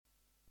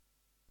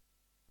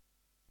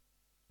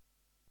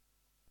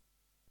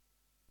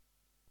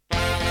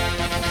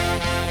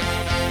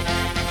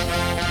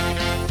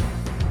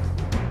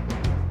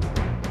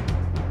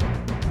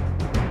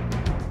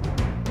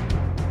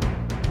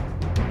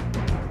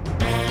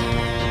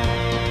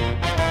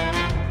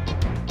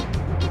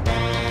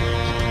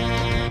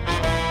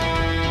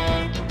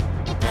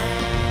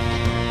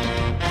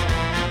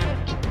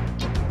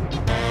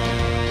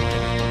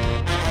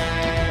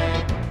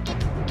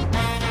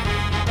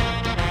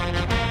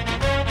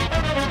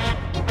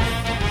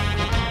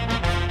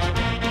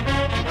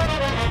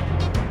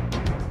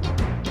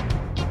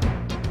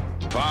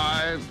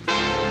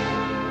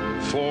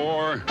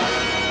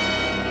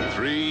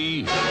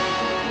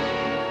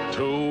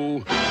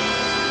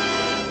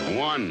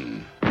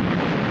one.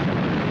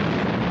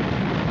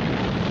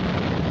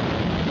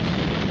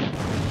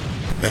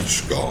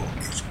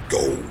 Nashska is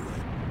gold.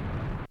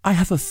 I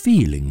have a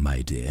feeling,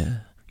 my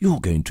dear, you're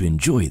going to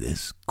enjoy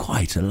this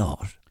quite a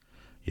lot.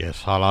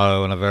 Yes,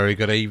 hello and a very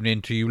good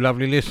evening to you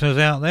lovely listeners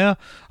out there.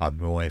 I'm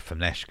Roy from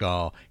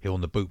Nashska here on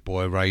the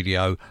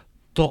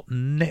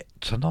bootboyradio.net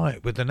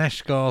tonight with the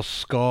Nashska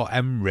Ska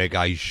and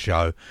Reggae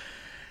show.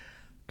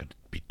 Going to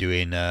be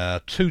doing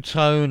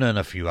two-tone and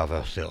a few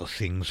other sort of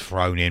things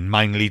thrown in,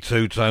 mainly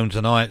two-tone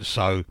tonight,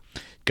 so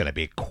going to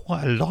be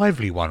quite a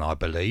lively one, I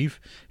believe.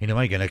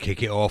 Anyway, going to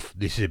kick it off.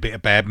 This is a bit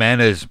of Bad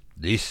Manners.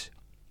 This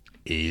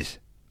is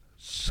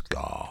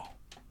Ska.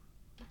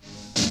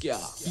 Yeah.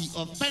 The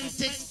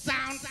authentic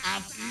sound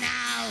of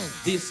now.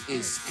 This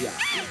is Ska.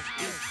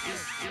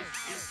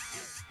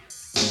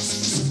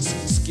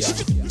 Ska.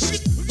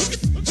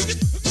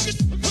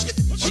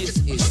 This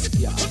is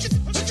Ska.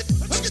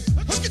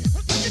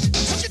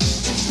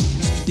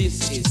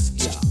 This is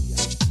Ska.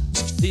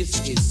 This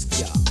is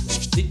Ska.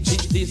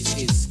 This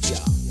is Ska.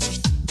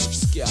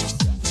 Ska.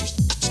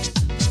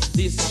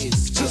 This is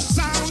Ska. The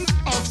sound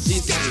of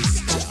this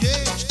Ska.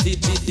 Is Ska.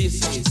 Yeah. This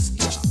is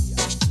Ska.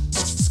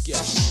 Ska.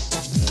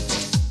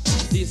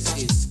 This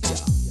is Ska.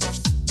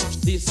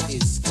 This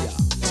is Ska.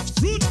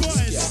 Rude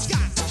boys, Ska.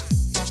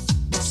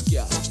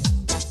 Ska.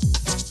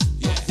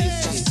 Yeah.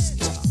 This is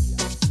Ska.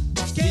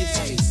 This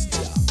is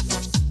Ska.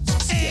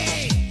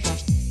 Hey.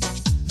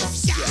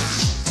 Ska.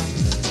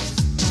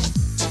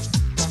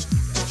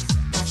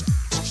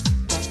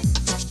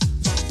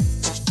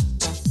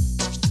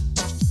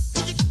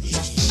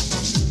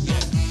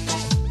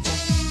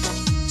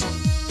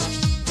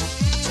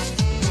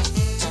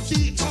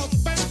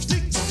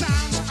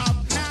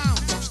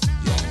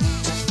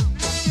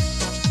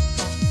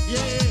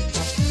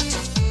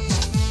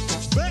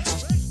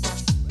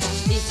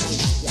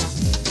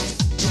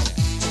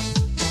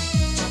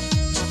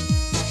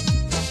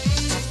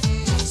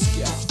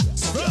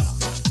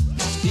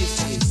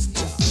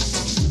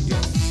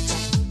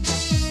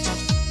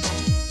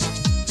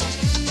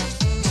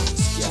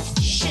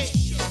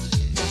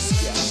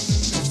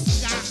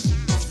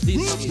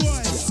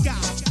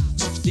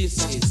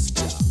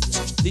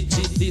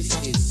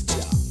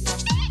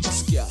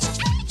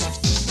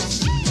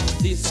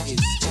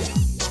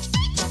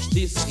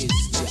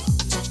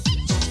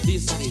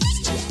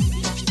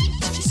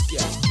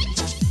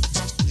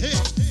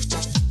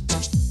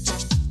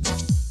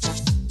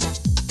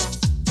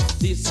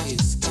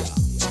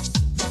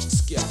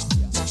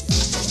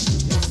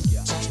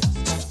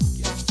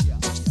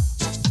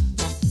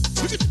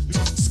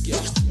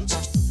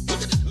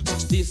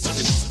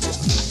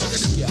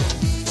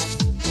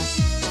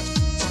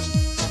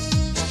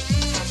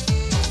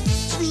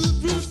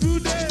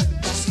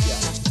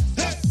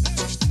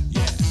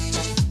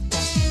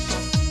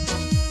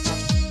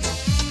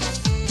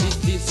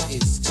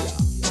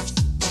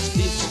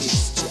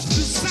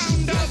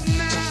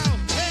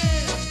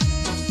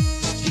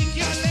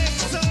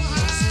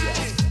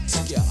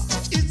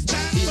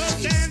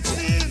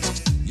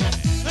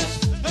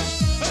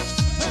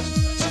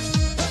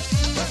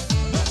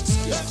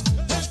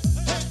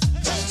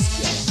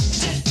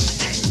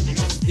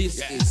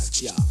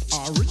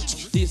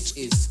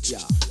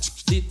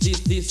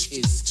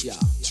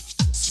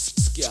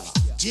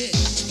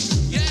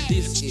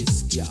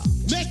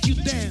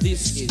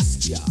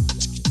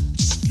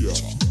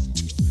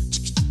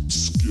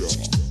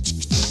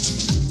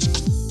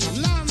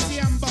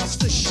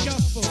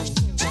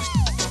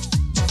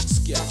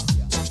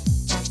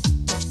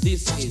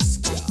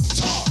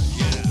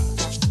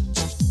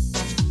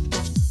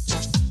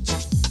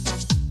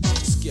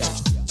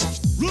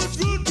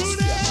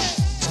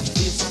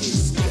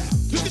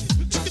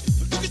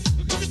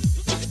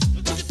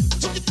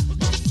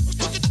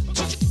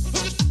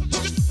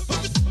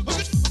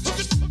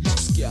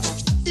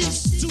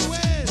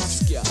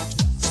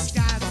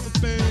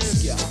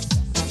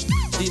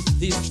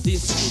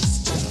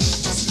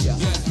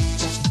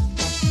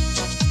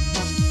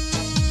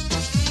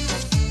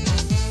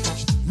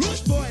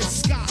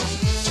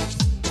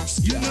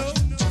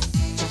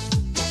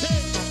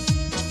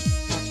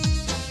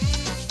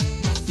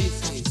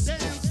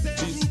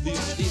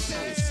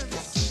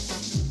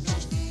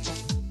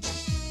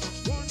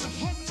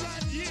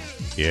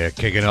 Yeah,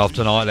 kicking off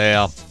tonight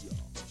there.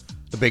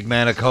 The big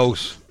man, of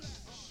course.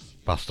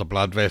 Buster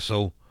Blood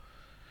Vessel.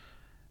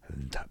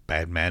 And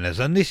Bad Manners.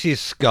 And this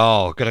is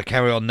Ska. Gonna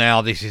carry on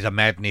now. This is a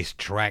madness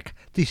track.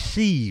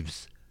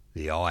 Deceives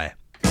the Eye.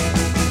 In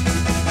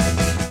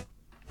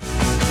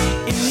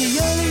the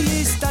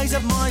earliest days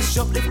of my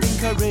shoplifting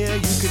career,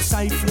 you could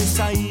safely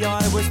say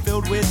I was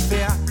filled with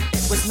fear.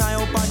 It was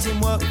nail-biting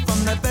work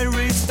from the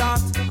very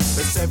start,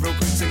 but several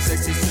quick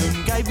successes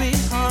soon gave me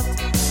heart.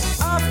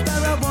 After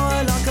a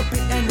while I could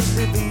pick any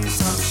bibbies,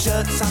 some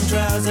shirts, some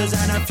trousers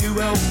and a few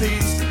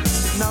LPs.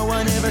 No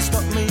one ever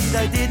stopped me,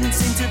 they didn't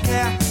seem to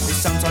care. It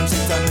sometimes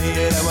seemed to me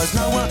there was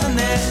no one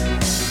there.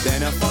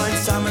 Then a fine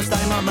summer's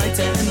day my mate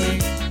and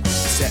me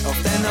set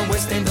off down the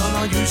West End on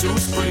our usual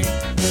spree.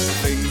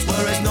 Things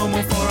were as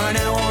normal for an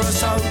hour or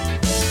so.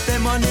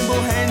 my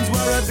nimble hands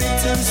were a bit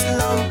too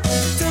slow.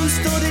 Two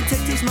store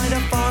detectives made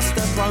a fast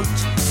approach.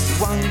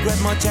 One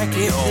grabbed my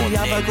jacket, the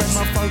other grabbed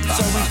my throat.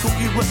 So we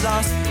caught you at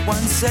last,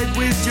 one said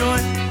with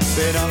joy.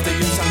 Been after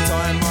you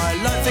sometime, my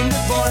life ain't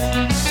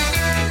goodbye.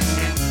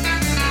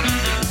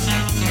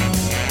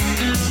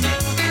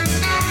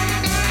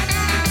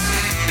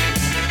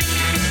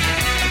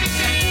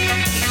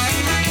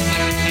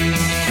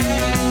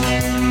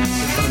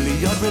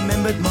 I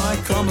remembered my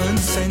common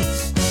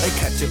sense. They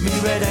captured me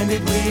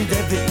red-handed with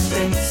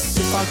evidence.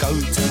 If I go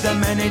to the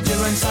manager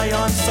and say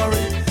I'm sorry,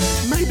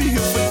 maybe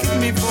he'll forgive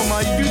me for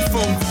my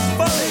youthful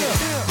folly.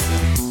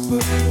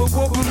 But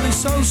what will the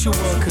social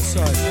worker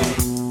say?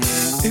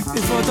 If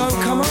I don't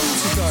come home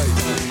today,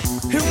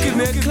 he'll give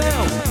me a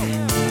clown.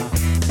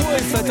 What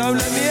if they don't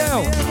let me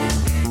out?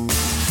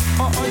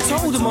 I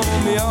told them I'm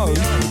on my own.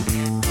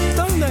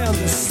 Don't they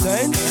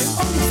understand?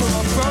 I'm from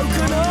a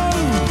broken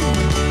home.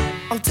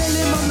 I'll tell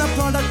him I'm the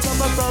product of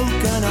a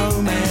broken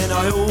home, and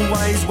I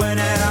always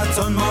went out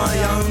on my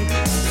own.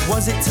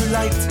 Was it too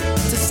late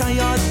to say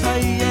I'd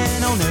pay?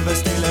 And I'll never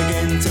steal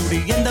again till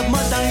the end of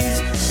my days,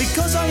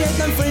 because I had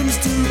no friends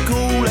to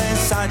call as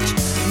such.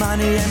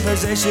 Money and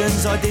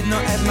possessions, I did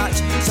not have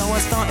much, so I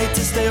started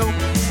to steal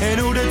in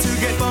order to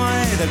get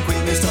by. The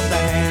quickness of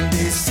the hand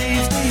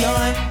deceives the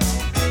eye.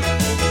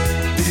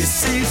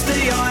 Deceives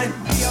the eye.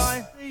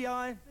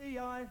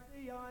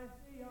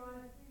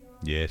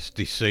 Yes,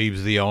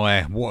 Deceives the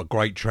Eye. What a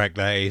great track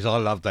that is. I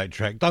love that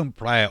track. Don't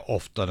play it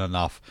often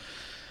enough.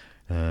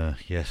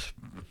 Yes,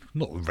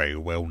 not a very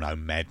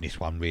well-known Madness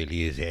one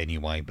really, is it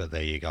anyway? But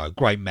there you go.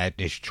 Great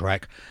Madness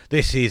track.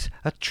 This is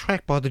a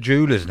track by the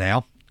Jewelers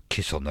now.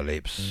 Kiss on the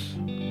Lips.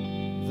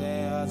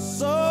 There are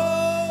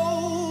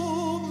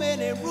so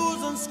many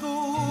rules in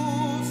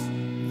schools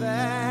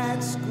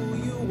that school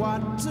you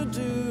what to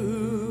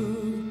do.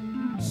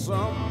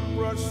 Some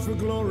rush for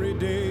glory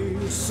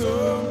days,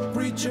 some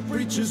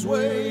preacher's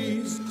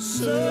ways,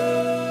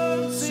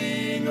 some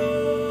sing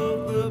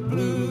of the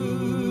blues.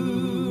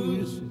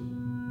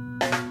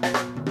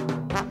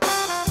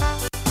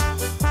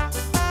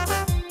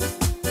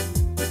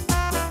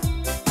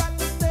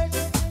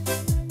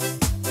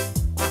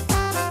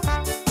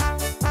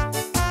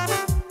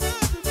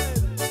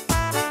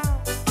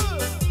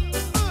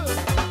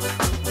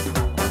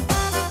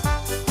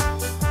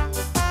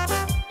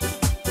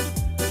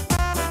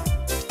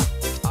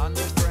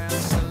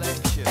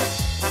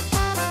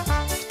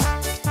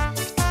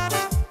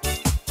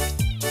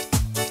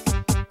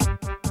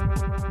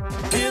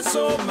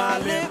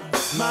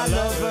 My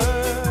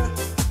lover,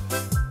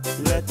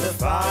 let the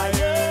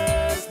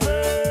fires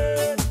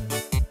burn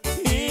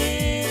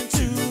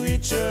into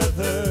each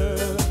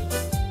other.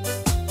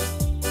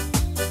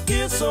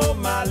 Kiss on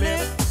my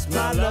lips,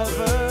 my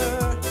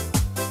lover.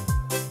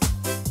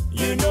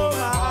 You know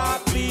my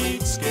heart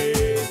beats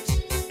skips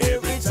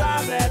every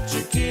time that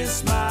you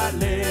kiss my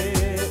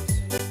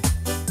lips.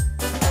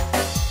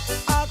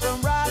 I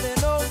come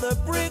riding on the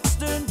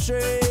Brixton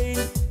train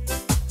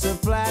to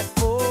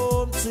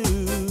platform 2.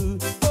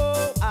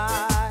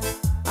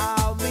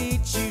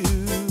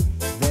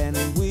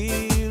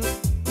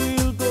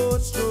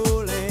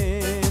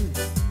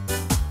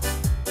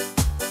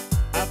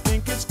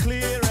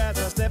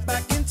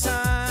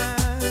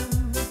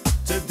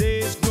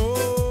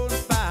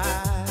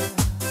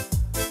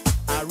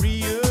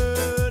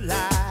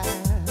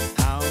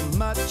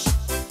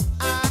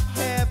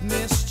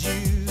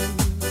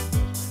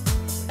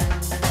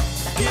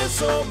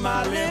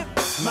 My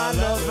lips, my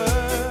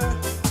lover,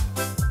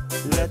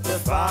 let the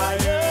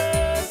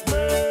fires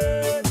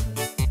burn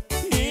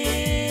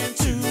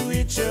into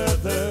each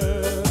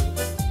other.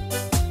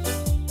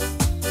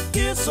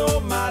 Kiss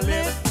on my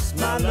lips,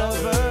 my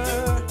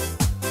lover.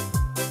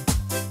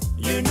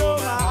 You know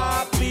my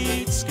heart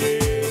beats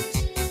skips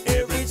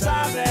every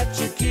time that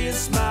you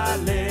kiss my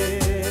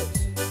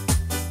lips.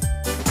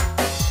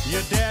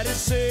 Your daddy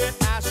said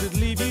I should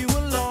leave you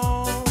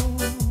alone,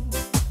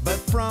 but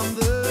from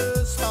the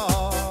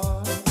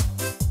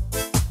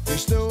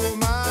stole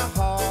my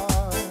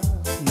heart.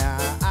 Now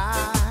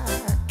I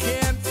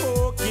can't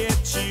forget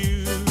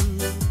you.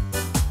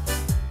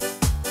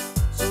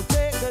 So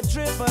take a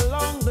trip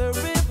along the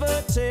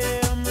River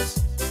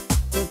Thames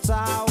to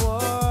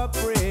Tower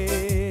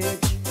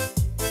Bridge,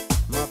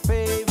 my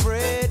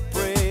favorite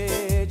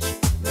bridge.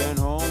 Then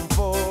home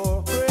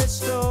for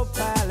Crystal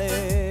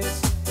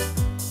Palace.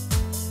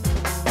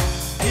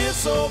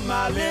 Kiss on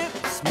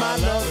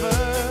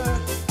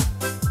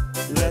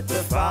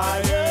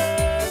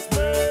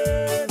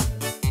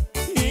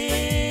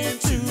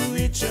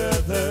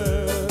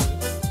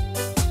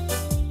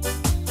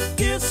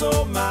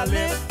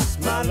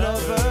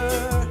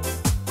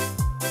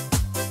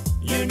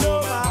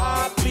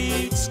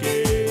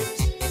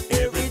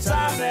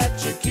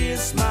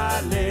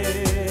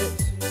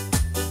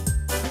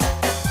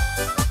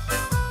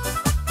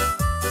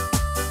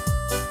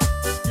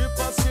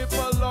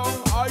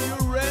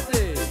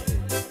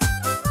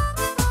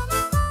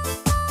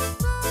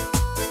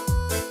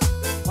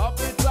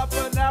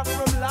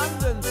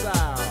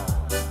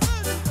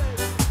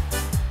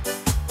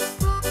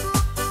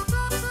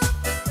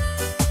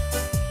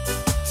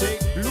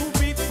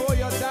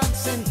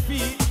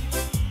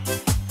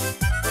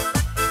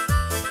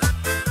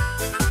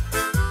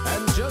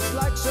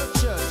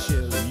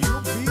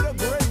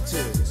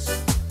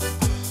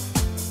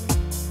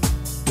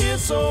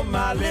Kiss on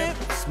my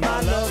lips,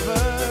 my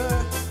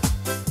lover.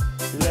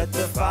 Let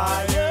the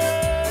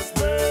fires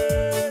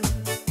burn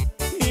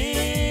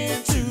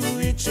into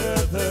each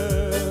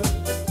other.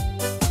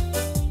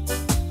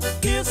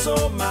 Kiss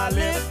on my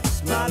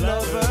lips, my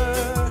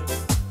lover.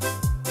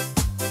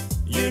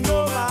 You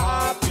know my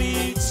heart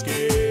beats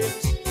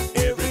skips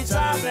every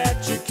time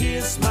that you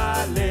kiss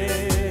my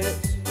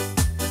lips.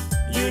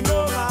 You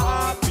know my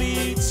heart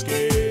beats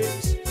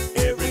skips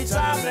every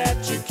time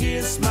that you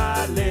kiss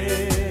my lips.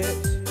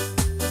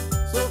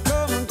 So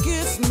come and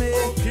kiss me,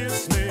 oh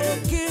kiss me, oh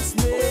kiss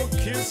me, oh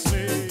kiss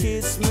me,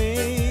 kiss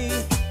me.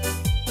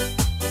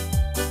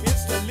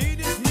 It's the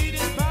ladies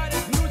needed by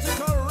this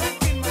musical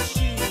wrecking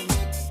machine.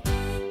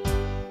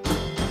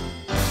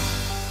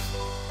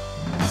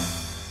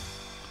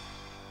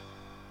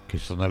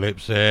 Kiss on the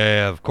lips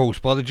there, of course,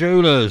 by the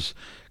Jewelers.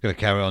 Going to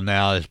carry on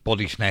now. There's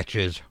Body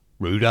Snatchers,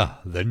 Ruder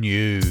Than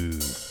You.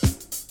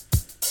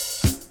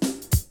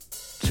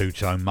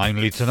 Two-tone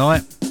mainly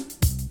tonight.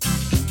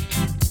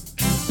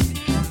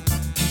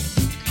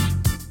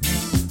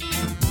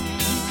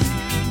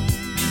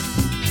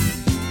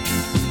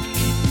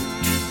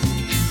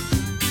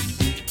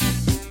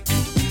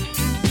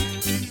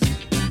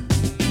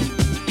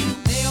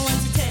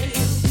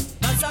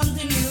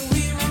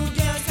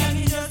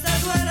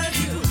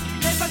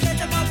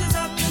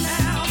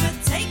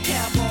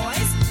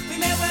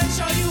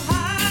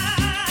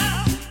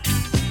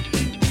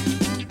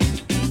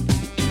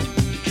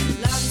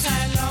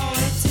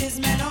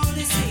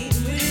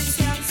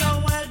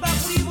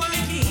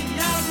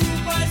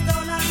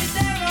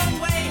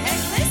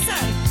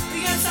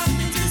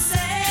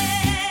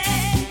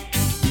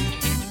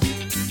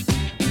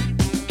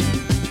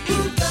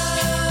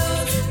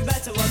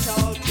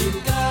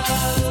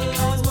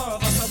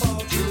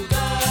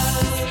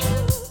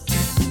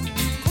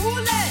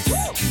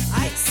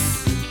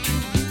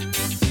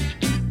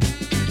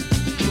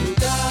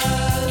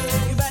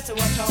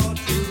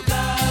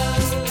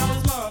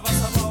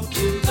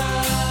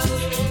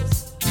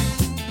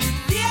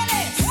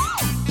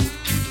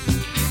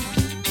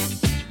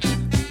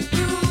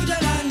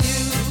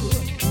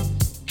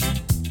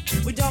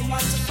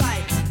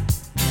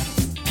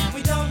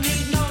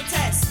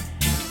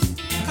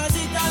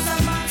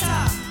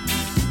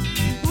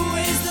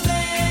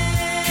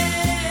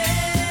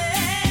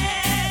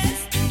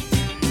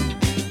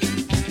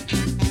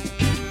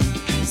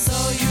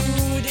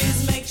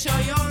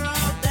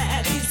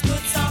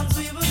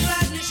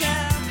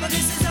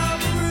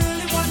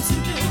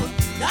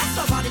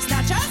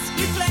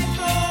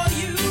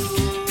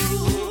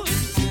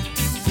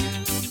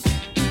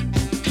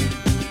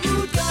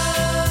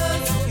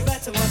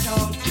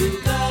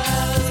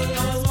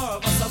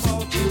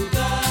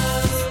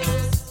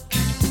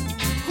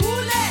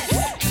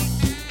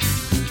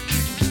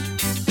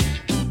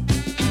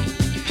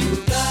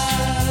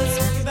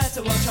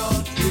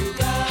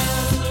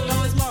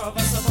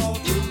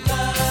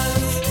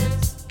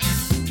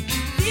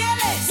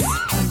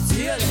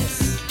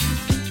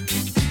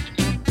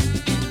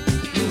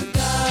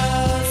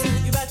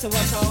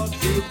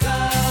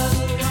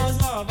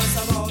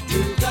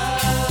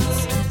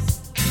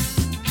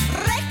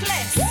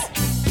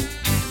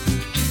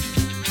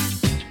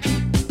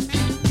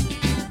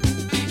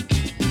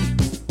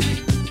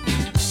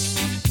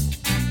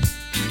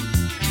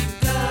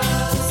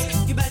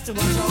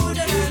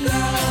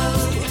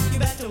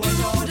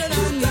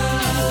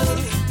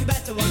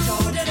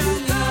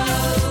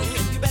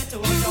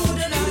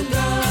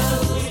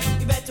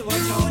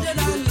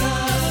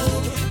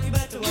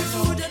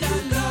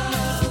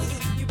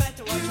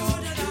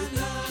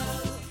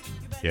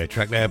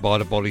 Track there by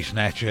the Body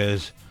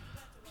Snatchers,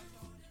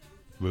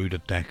 Ruder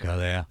Decker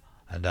there,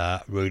 and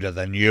Ruder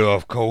Than You,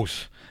 of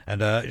course.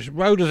 And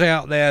Rhoda's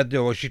out there,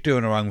 or she's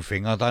doing her own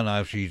thing. I don't know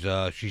if she's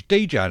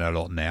DJing a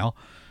lot now,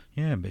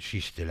 yeah, but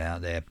she's still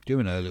out there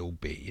doing her little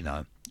bit, you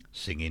know,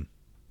 singing,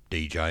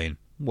 DJing,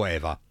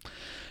 whatever.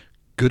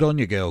 Good on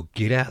you, girl.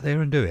 Get out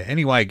there and do it.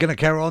 Anyway, gonna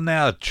carry on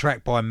now. A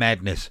track by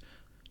Madness,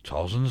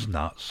 Tarzan's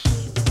Nuts.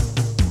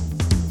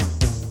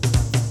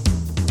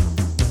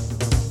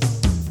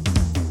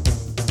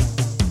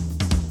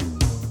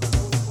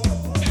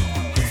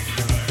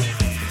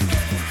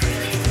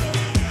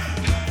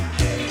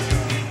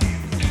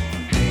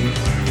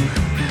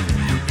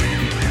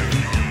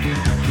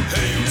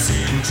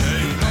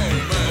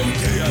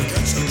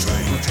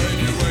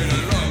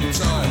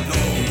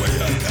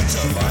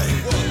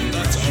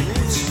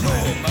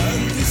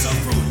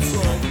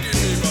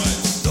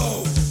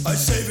 I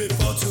save it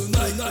for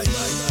tonight, night, night,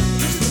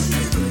 night.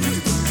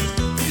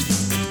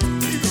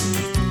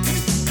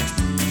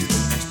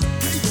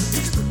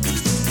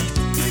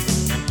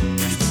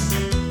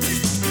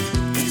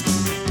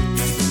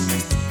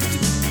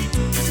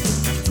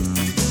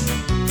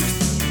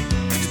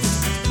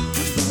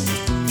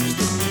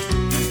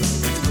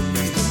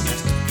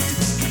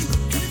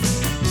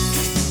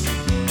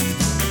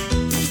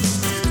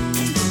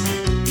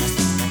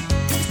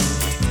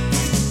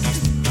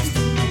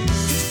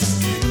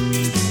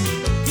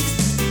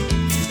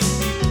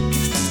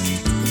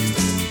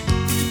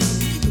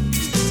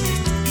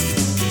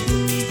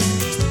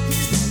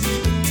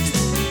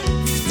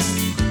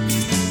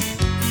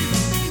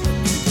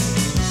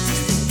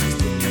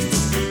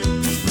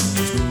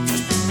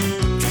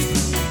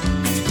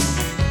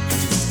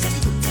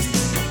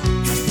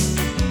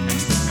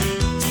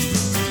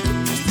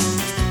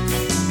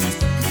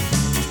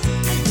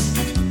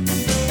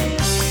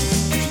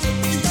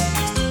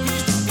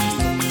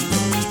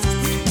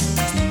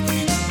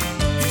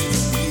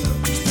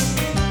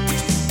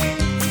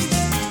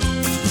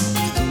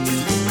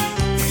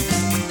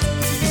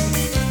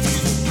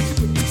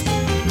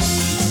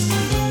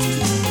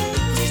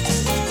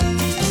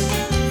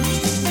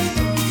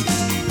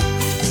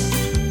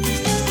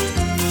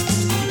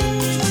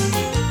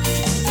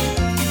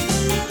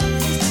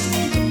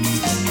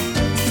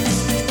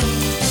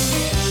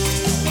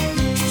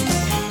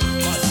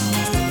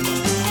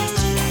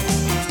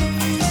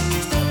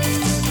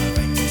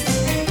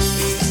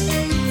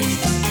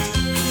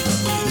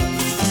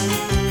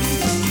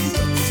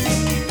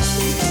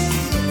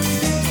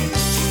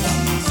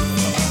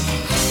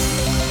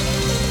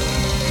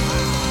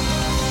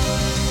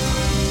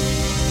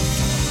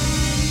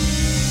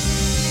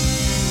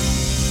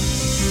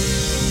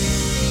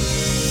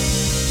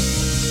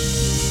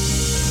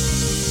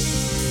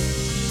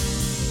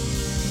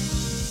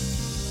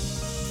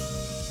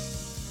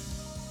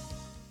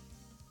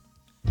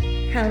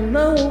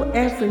 Hello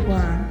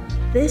everyone,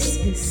 this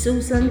is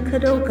Susan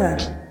Kadoga,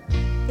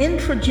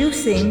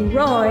 introducing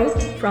Roy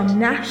from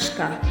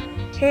Nashska,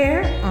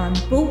 here on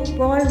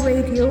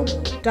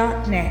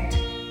bootboyradio.net,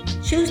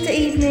 Tuesday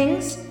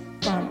evenings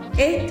from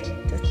 8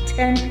 to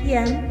 10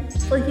 p.m.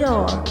 for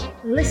your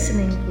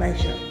listening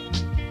pleasure.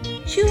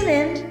 Tune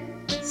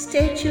in,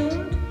 stay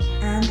tuned,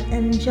 and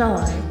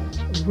enjoy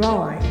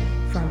Roy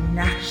from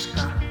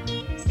Nashska.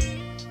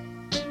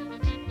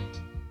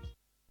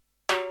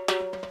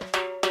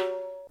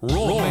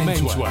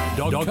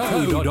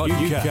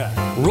 rawmenswear.co.uk.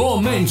 Raw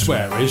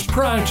Menswear is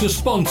proud to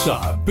sponsor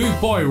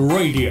Bootboy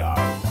Radio.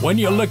 When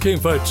you're looking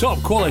for top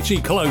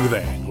quality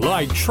clothing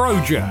like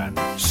Trojan,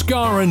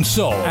 Scar and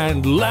Soul,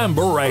 and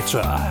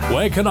Lamberetta,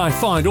 where can I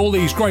find all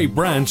these great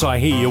brands, I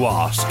hear you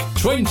ask?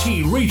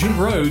 20 Regent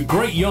Road,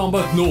 Great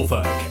Yarmouth,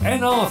 Norfolk,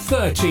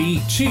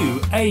 NR30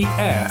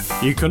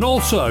 2AF. You can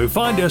also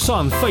find us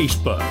on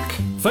Facebook,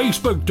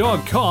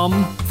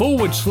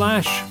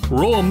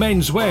 facebook.com/Raw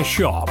Menswear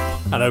Shop,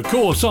 and of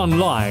course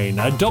online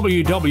at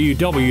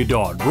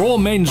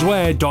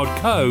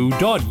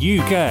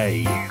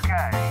www.rawmenswear.co.uk.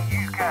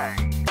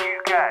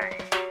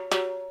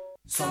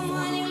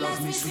 Someone who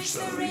loves me, switch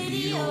the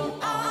radio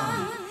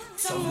on.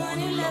 Someone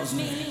who loves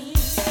me.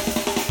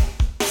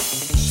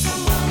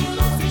 Someone who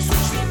loves me,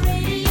 switch the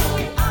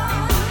radio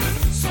on.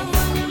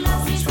 Someone who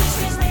loves me, switch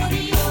the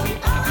radio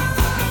on.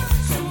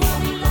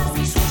 Someone who loves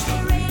me, switch the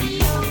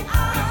radio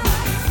on.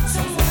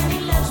 Someone who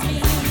loves me.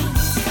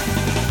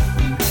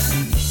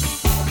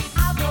 I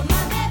got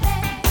my baby,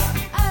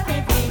 a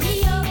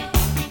radio.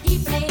 He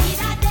played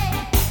it all day.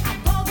 I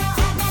go.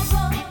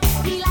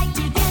 He like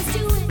to dance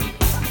to it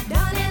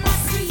down in the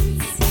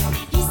streets.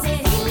 He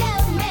said he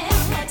loved me,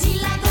 but he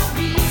like a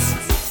beast.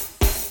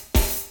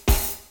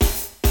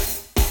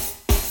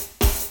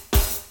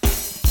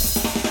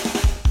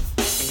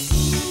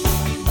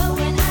 But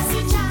when I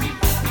switch out,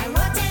 I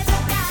rotate the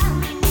dial.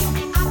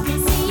 I can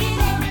see it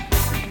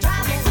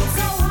driving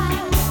so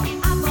wild.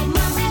 I got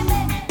my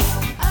baby,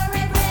 a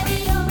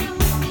radio.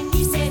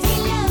 He said he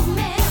loved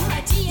me,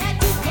 but he had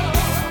to go.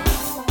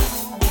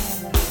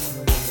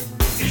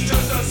 He's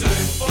just the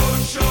same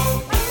old show.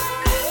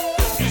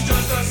 He's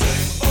just the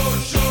same old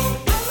show.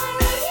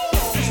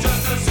 He's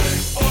just the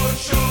same old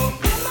show.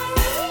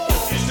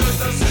 He's just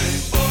the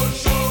same old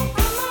show.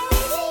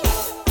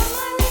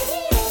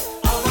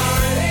 On my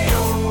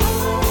radio.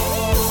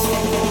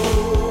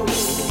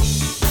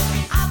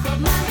 I got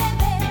my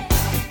baby,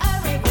 a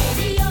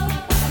radio.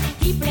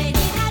 He played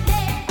it all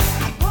day. I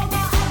go.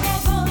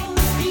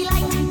 He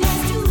like to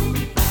dance to it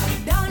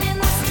down in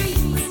the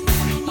streets.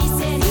 He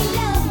said he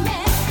loved me,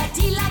 but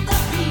he like a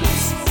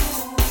beast.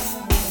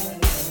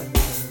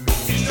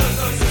 He's just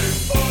the same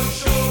old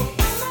show.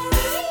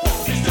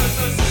 He's just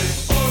the same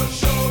old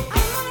show.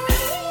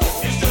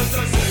 He's just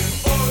the same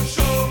old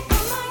show.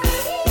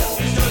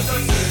 He's just the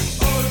same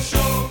old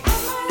show.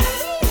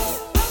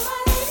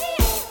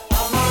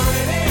 On my radio.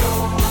 He's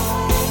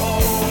just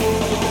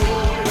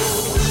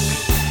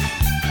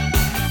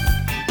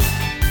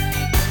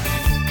the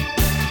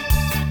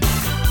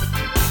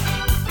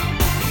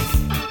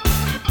same old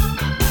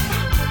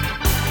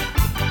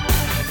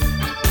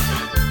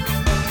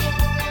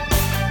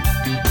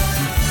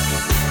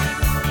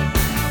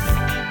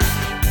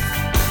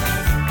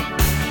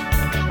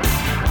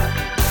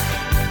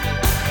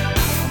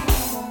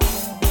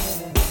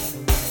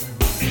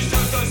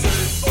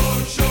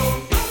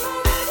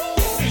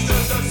He's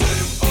just the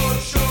same old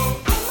show.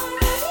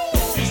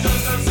 He's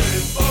just the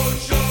same old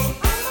show.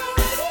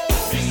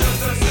 He's just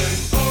the same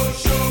old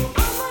show.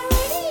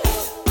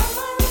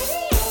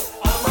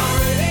 On my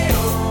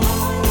radio.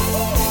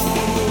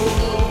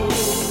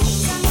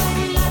 Someone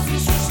who loves me,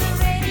 switch the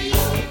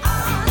radio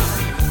on.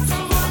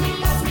 Someone who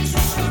loves me,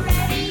 switch the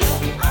radio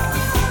on.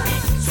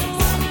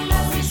 Someone who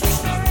loves me, switch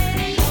the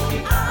radio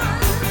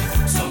on.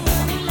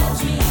 Someone who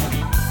loves me.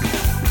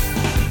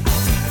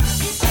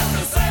 It's just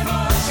the same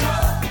old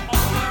show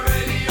on my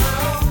radio.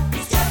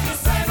 It's just the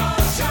same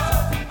old show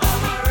on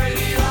my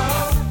radio.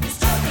 It's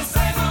just the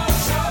same old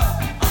show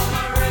on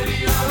my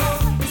radio.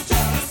 It's just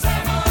the same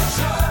old show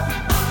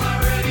on my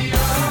radio.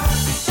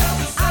 It's just the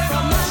same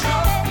old show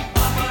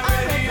on my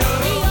radio.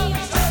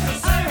 It's just the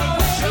same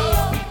old show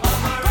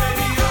on my radio.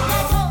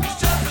 It's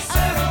just the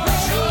same old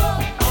show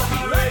on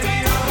my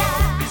radio.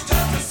 It's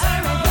just the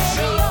same old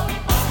show on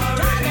my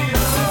radio.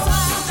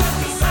 It's just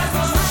the same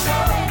old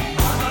show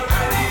on my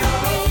radio.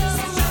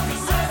 It's just the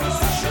same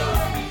old show on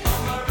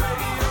my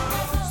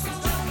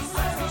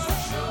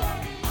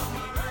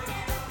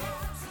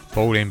radio.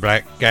 All in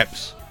black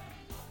gaps.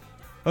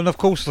 And of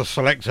course the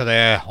selector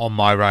there on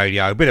my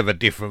radio, a bit of a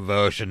different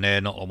version there,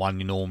 not the one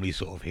you normally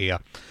sort of hear.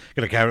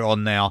 Gonna carry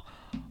on now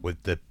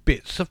with the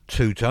bits of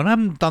two-tone. I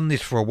haven't done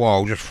this for a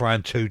while, just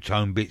throwing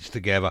two-tone bits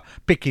together,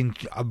 picking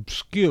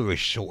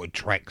obscure-ish sort of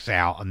tracks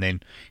out and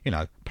then,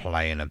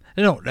 playing them.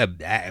 They're not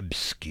that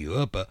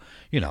obscure, but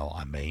you know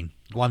what I mean.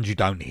 Ones you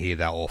don't hear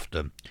that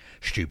often.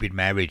 Stupid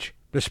Marriage,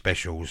 the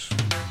specials.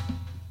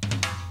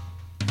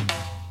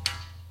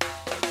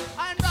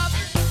 I'm rough,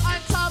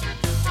 I'm tough,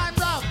 I'm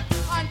rough,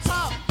 I'm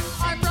tough,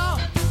 I'm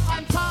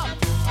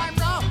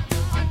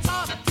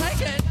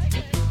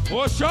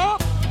Push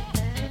up.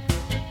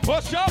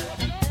 Push up.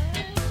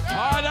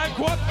 And then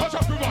quote, push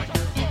up, everybody.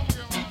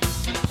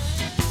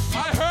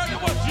 I heard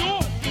it was you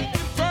in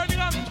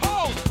Birmingham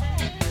town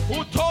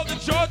who told the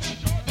judge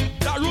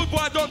that Rude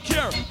Boy don't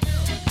care.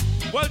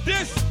 Well,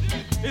 this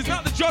is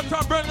not the judge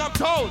from Birmingham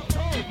town.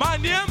 My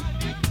name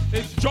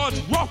is Judge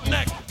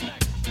Roughneck.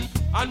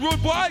 And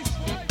Rude Boys,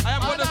 I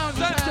am going to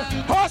send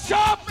you. Hush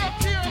up!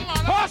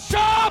 Hush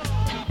up!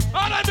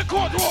 And in the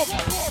courtroom.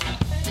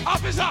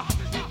 Officer.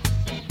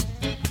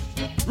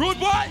 Rude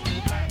Boy,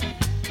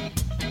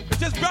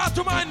 it is brought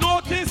to my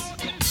notice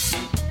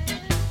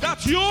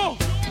that you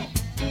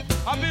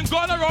have been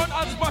going around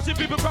and smashing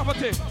people's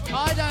property.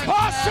 I don't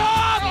Hush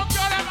up!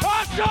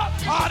 Hush up!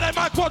 And in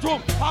my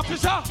courtroom.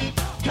 Officer,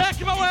 take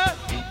him away.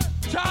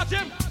 Charge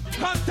him.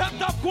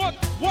 Contempt of court.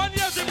 1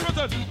 year in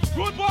prison.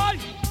 Rude Boy,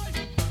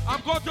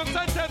 I'm going to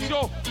sentence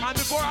you. And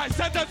before I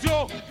sentence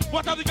you,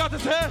 what have you got to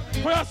say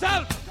for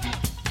yourself?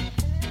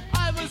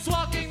 I was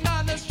walking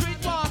down the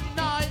street one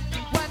night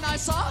when I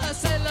saw her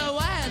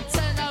silhouette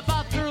in a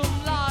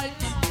bathroom light.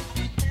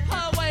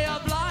 Her way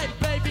of life,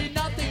 baby,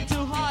 nothing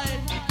to hide.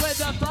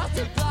 With a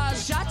frosted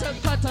glass,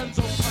 shattered curtains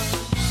open.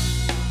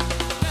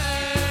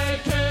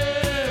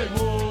 Naked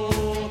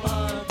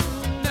woman,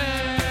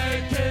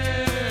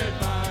 naked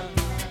man.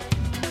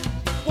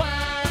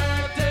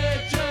 Where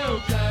did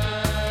you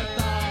get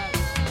that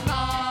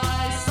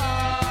nice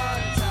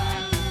suntan?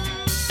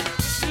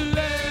 You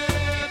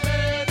live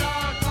in a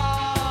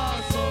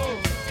castle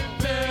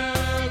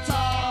built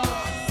of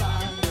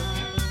sand.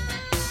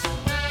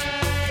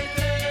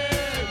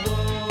 Naked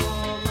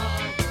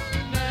woman,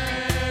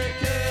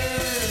 naked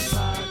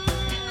man.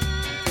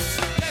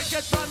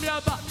 Naked from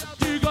your back,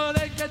 you go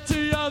naked to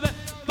your bed.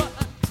 But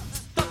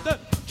stop the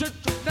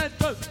children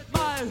to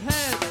my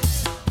head.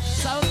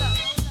 So that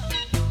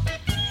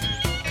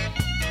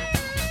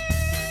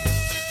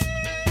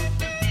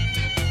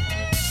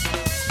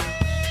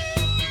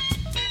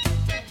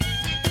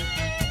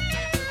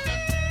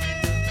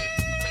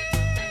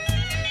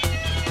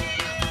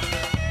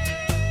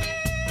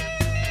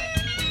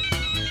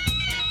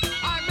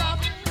I'm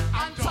rough,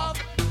 I'm tough,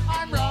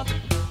 I'm rough,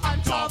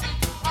 I'm tough,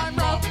 I'm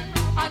rough,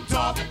 I'm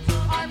tough,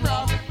 I'm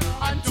rough,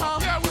 I'm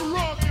tough. Yeah, we're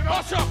wrong, you know.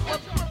 Hush up!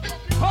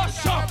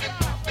 Hush up!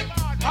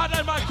 And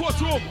in my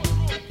courtroom,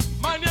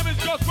 my name is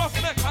Judge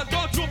Roughneck, and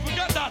don't you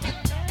forget that.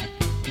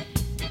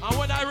 And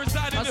when I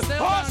reside in this,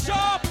 hush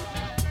up!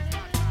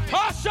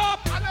 Hush up!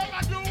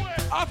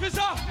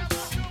 Officer,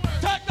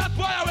 take that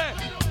boy away.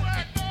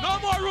 No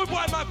more Rude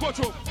Boy in my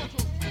courtroom.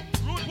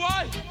 Rude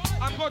Boy,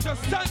 I'm going to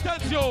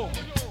sentence you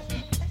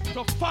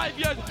to 5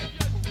 years.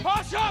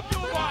 Hush up, you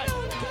boy!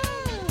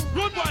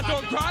 Rude Boy,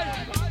 don't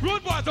cry.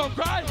 Rude Boy, don't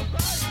cry.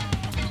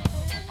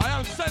 I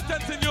am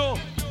sentencing you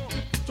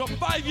to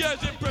 5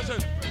 years in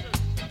prison.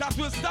 That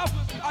will stop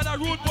other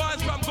rude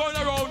boys from going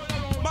around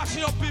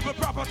mashing up people's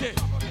property.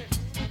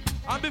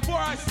 And before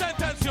I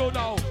sentence you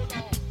now,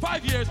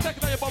 5 years, take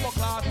it on your bubble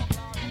cloth.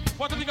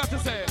 What have you got to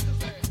say?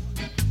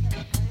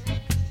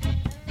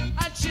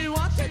 And she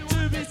wanted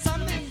to be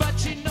something, but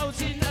she knows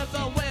she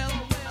never will.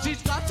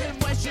 She's got him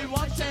where she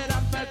wanted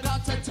and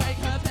forgot to take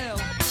her pill.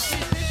 She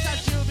thinks that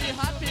she'll be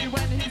happy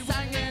when he's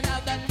hanging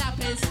out the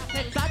nappies.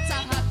 If that's a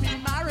happy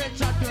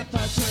marriage, I'd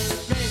prefer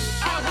to be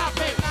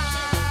unhappy.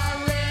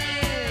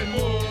 Married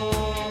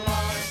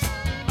woman,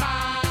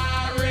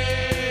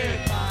 married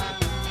man.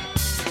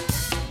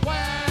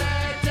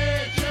 Where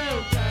did you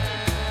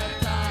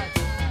get that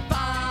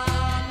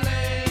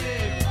family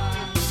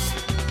man?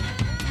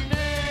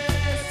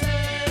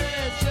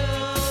 Mrs. You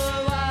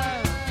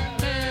and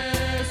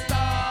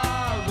Mr.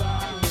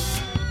 Right.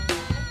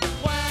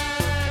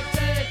 Where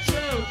did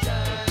you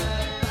get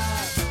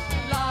that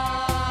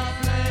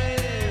lovely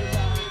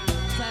man?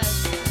 Says,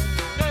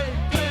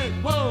 naked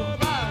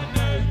woman,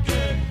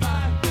 naked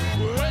man.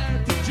 Where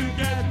did you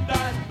get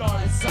that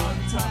nice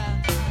suntan?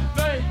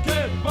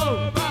 Naked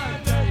woman,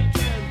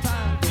 naked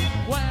man.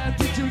 Where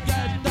did you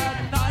get that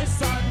nice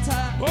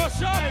suntan?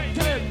 Push up!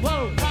 Naked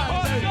woman,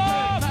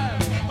 naked man.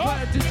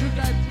 Where did you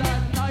get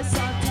that nice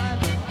suntan?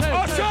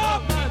 Hush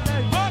up!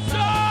 Hush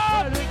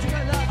up!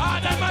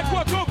 And in my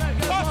courtroom,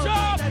 hush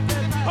up!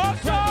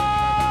 Hush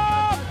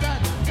up!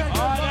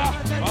 Order!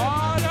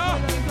 Order!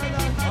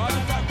 And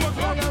in my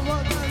courtroom,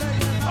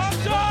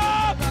 hush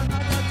up!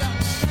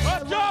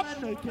 Hush up!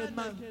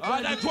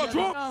 And in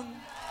courtroom.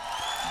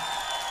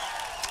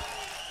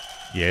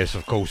 Yes,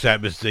 of course,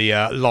 that was the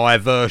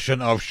live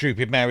version of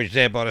Stupid Marriage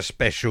there by the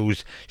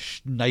Specials.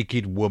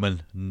 Naked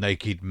Woman,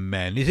 Naked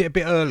Man. Is it a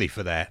bit early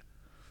for that?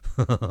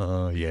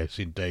 Yes,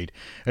 indeed.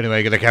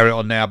 Anyway, going to carry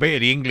on now. A bit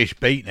of the English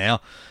beat now.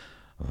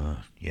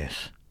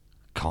 Yes.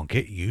 Can't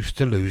get used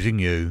to losing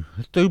you.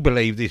 I do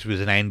believe this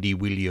was an Andy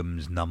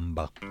Williams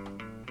number.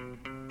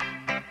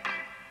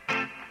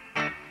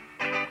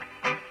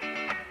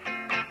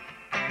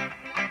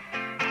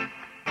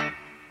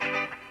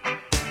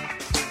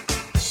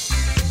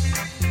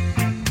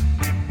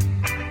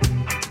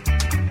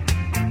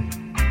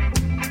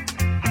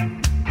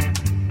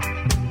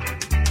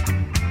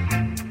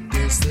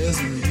 Guess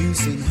there's no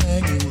use in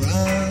hanging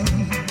around.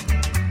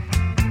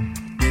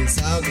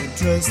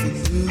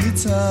 the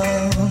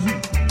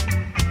town,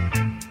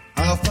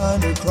 I'll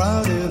find a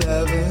crowded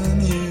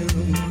avenue.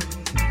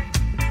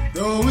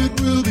 Though it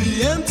will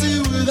be empty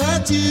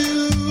without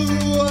you,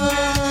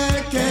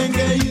 I can't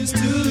get used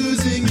to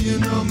losing you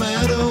no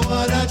matter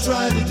what I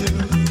try to do.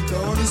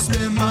 Gonna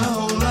spend my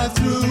whole life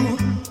through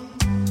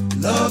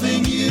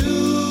loving you.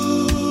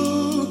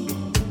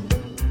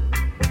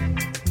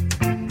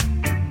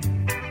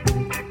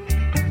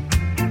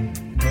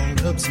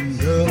 Called up some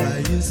girl I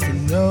used to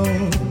know.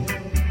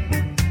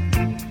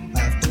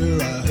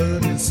 After I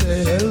heard her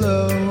say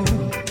hello,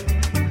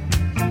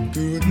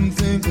 couldn't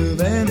think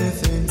of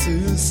anything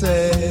to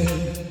say.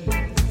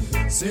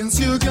 Since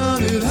you're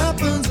gone, it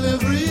happens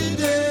every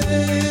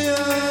day.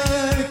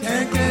 I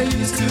can't get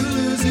used to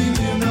losing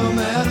you no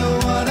matter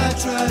what I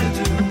try to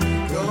do.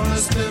 Gonna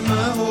spend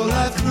my whole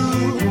life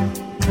through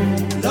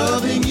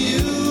loving you.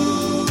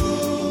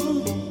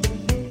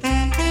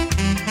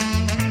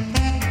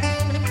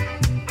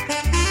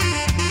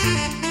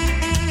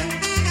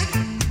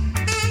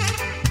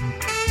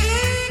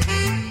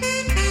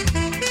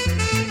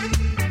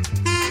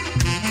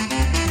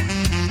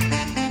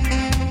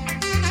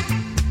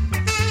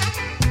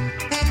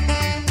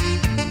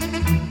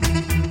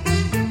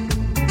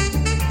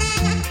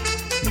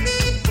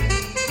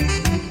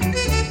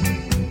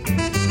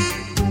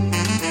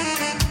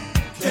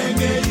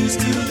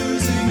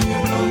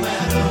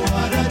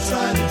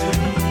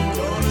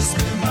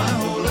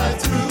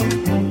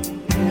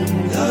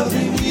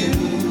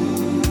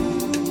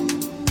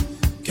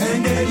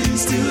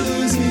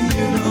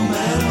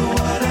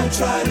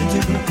 Try to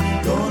do,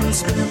 gonna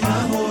spend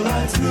my whole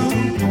life through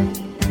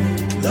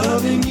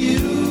loving you.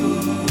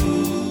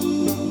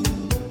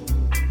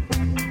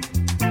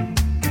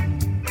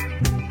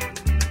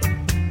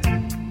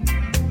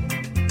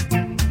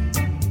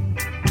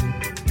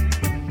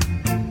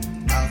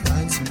 I'll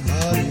find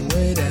somebody,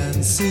 wait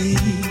and see.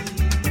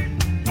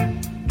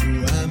 Who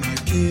am I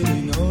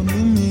kidding?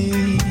 Only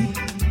me.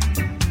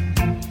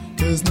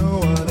 'Cause no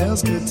one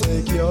else could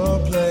take your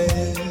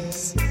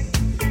place.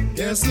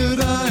 Guess that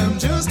I am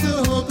just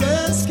a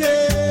hopeless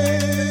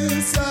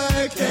case.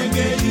 I can't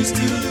get used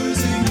to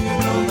losing you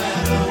no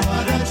matter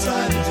what I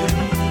try to do.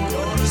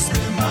 Gonna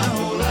spend my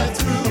whole life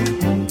through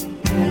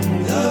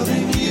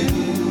loving you.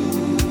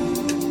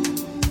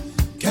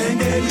 Can't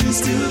get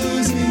used to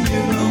losing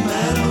you no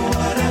matter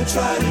what I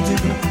try to do.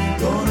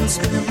 Gonna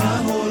spend my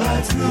whole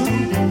life through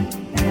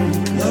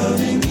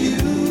loving you.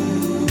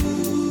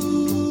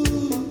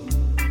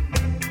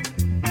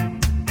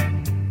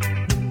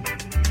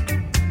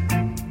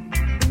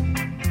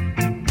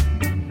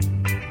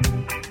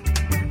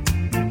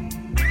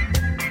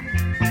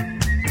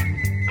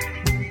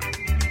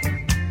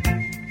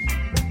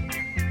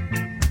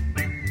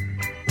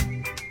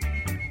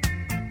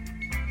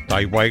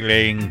 Dave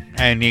Wakeling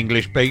and the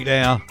English beat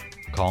there.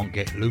 Can't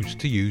get loose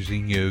to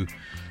using you.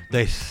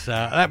 This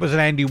that was an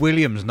Andy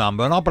Williams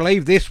number, and I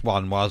believe this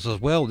one was as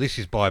well. This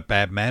is by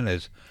Bad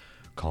Manners.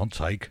 Can't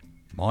take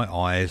my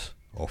eyes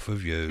off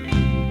of you.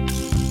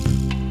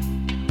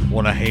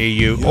 Want to hear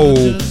you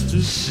all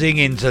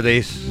singing to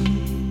this.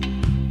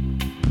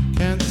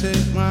 Can't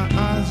take my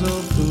eyes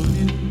off of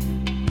you.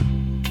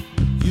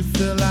 You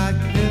feel like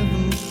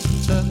heaven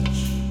to touch.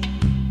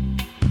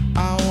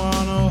 I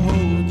wanna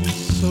hold you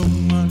so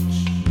much.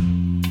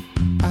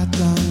 At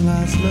long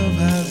last, love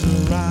has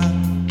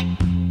arrived,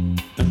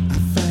 and I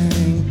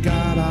thank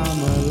God I'm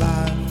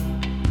alive.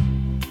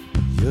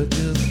 You're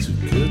just too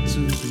good to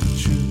be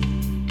true.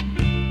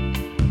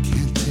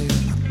 Can't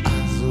take my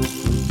eyes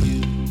off of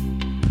you.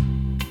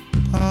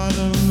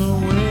 Pardon the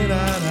way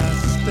that I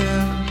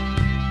stare.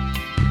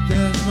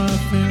 There's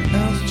nothing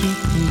else to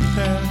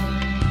compare.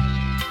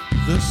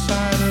 The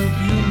sight of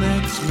you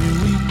makes me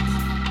weak.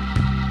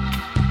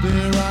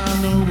 There are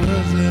no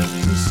words left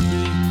to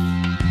speak.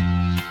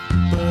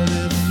 But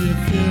if you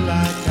feel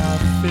like I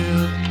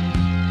feel,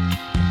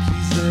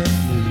 please let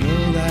me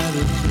know that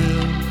it's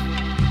real.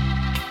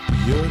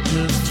 You're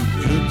just too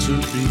good to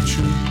be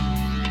true.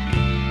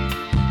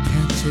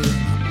 Can't take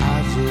my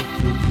eyes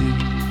off of you.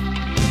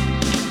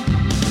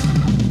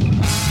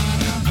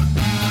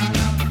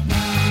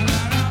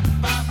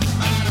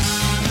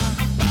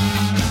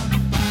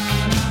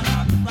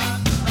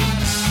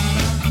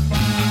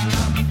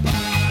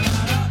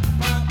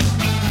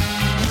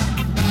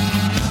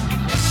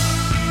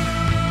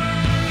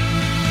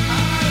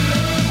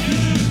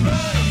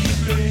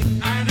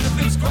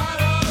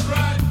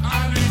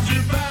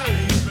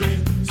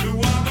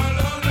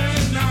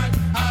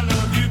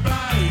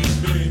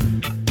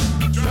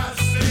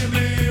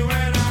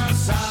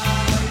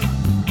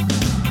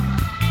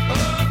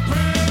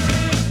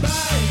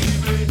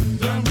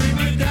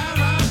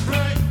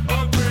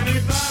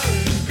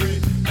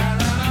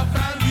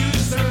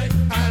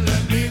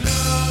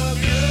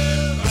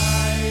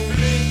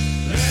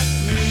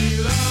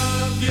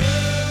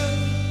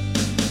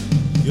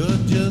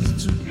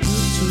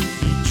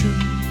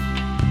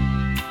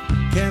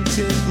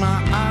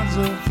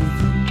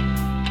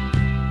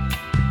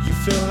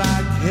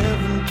 Like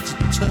heaven to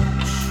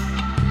touch.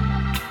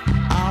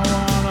 I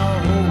wanna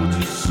hold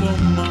you so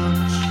much.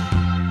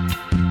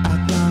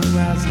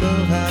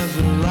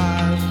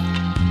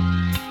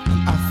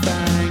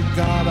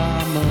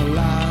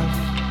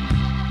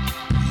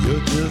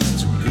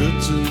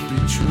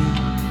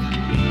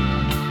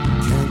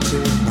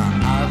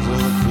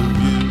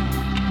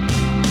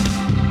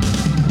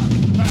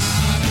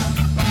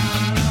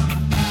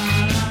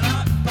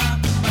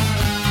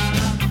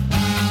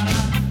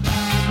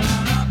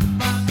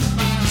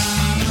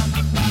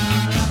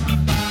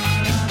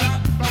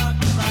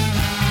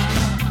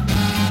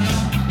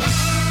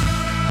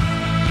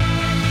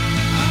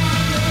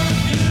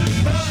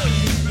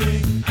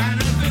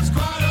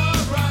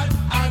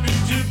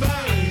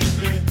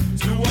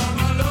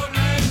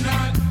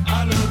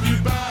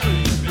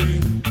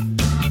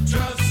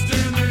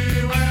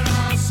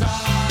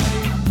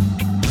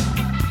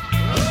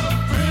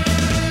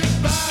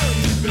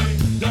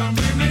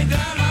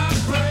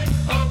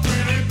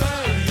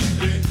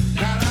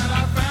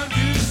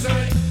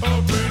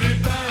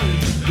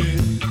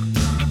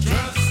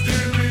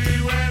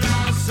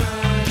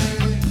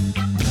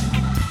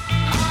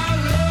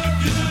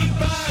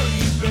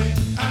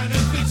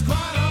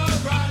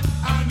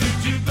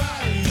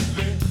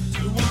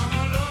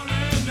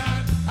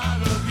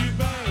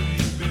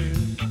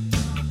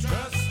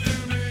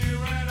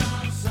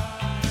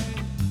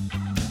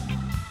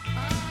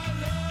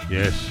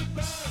 Yes,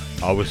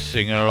 I was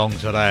singing along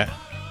to that.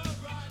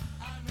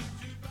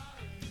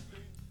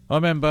 I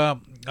remember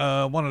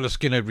one of the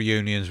Skinhead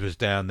reunions was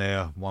down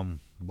there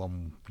one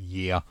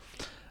year,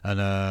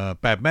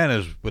 and Bad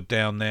Manners were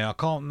down there. I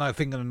can't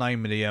think of the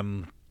name of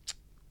the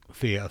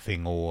theatre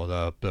thing or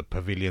the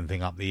pavilion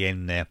thing up the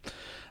end there.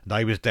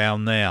 They was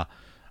down there,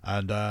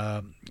 and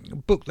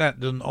booked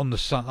that on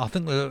the I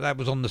think that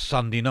was on the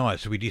Sunday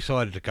night, so we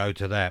decided to go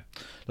to that.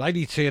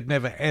 Lady T had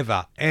never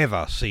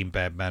ever seen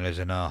Bad Manners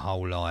in her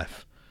whole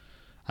life,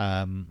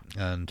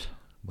 and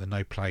when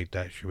they played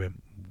that, she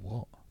went,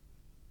 "What?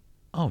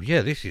 Oh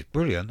yeah, this is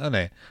brilliant, isn't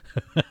it?"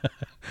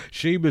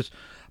 She was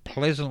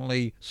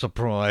pleasantly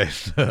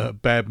surprised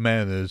at Bad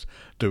Manners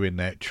doing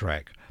that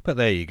track. But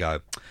there you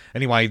go.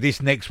 Anyway,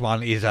 this next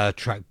one is a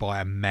track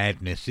by a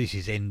Madness. This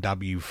is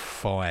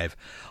NW5.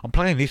 I'm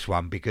playing this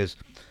one because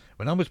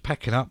when I was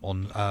packing up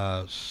on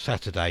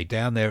Saturday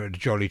down there at the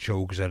Jolly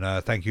Chalks, and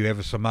thank you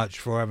ever so much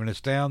for having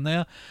us down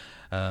there.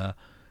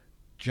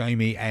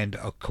 Jamie and,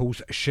 of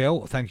course,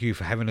 Shell, thank you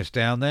for having us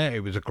down there.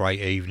 It was a great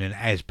evening,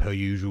 as per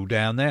usual,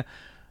 down there.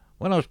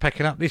 When I was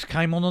packing up, this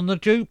came on the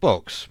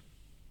jukebox.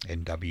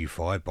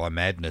 NW5 by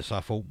Madness.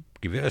 I thought,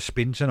 give it a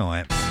spin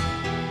tonight.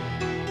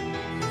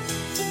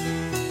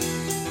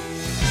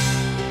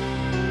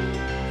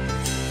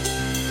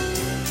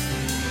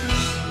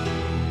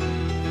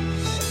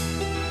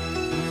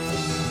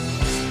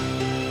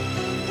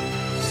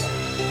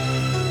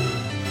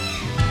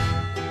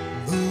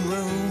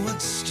 Who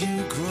watched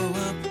you grow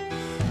up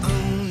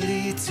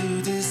only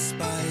to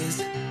despise?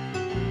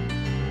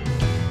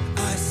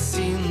 I've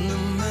seen the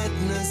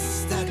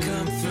madness that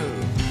come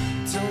through,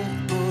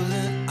 don't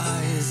bullet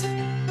eyes.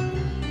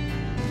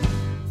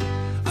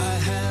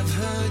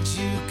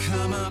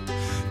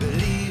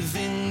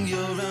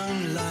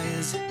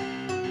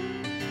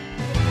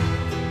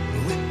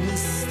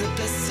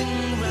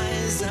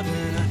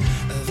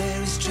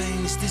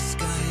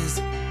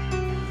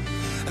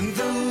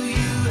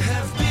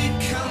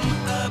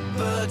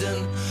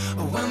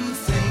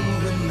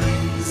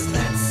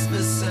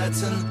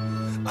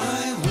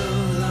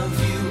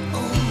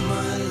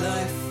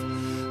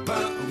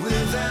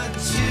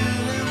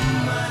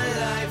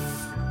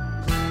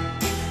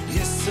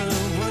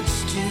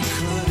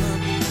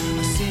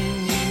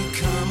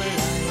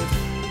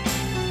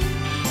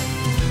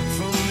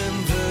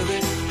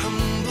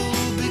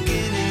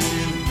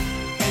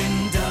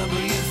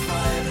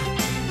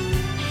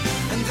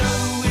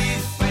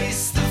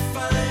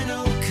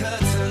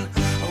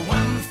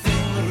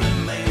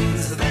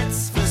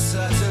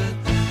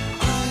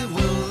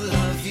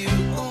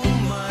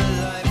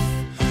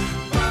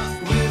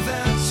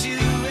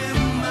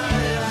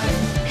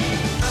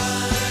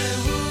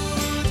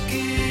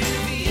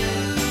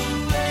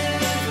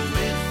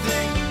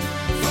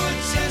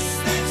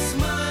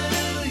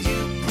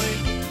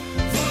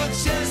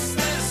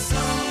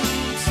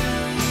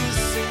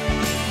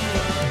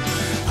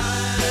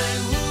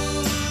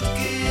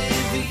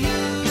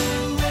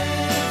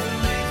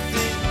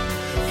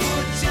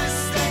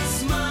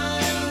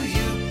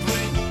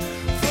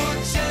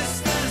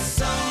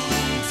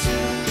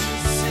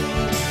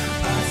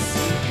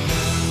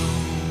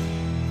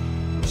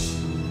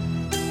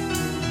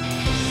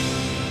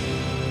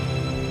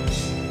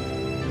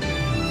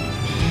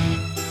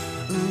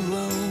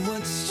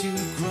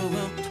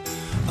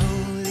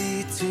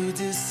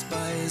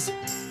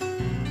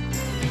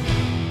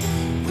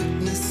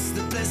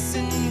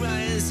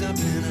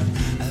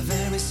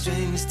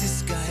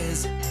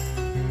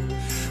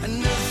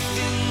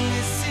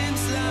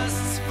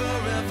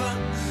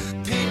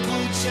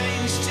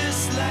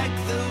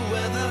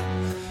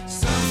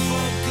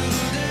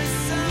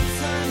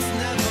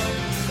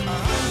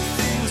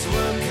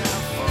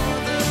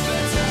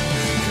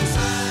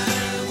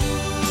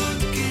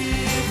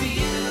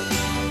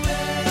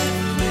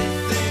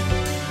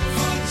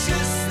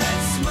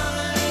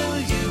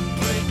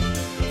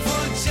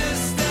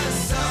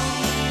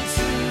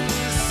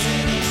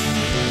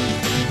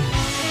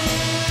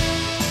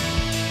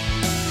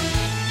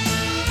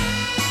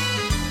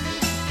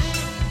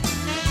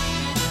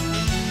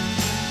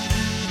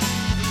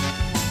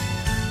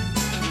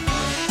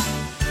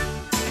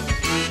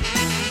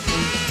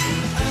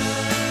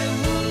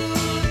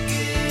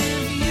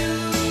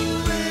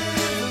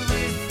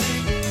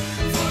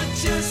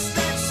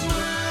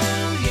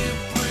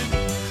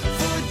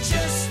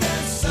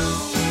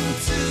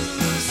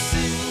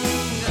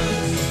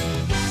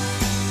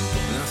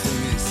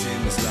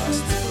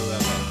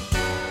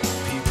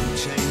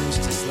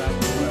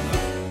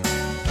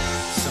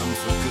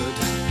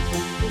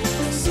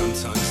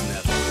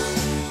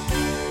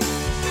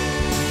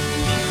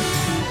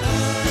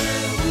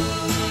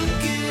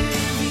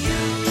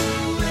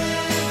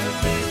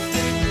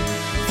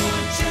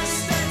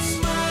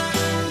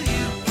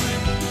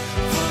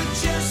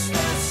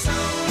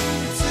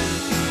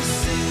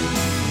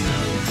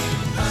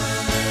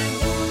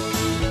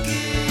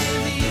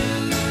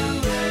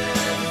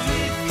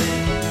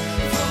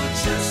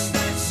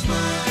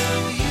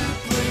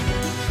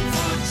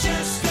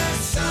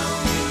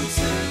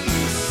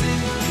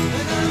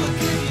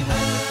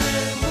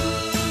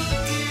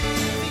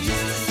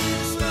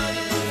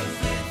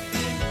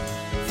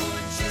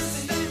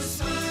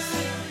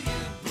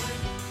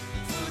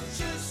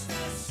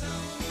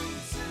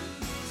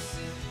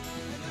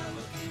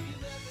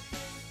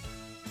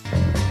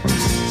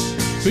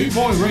 Boot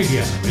Boy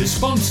Radio is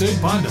sponsored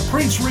by the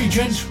Prince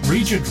Regent,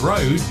 Regent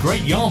Road,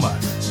 Great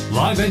Yarmouth.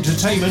 Live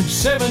entertainment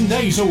 7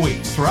 days a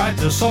week throughout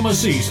the summer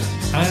season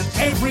and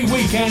every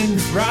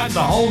weekend throughout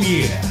the whole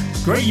year.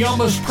 Great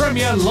Yarmouth's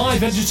premier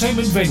live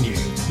entertainment venue,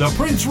 the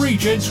Prince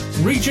Regent,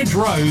 Regent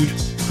Road,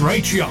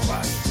 Great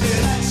Yarmouth.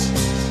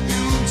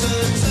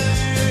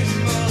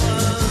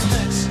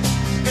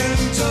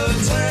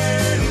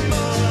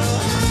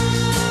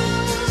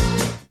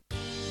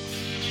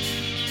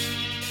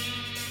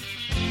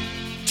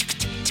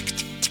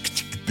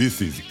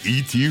 This is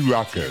E.T.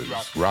 Rockers.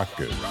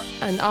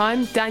 And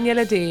I'm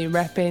Daniela D,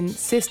 repping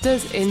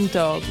Sisters in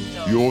Dog.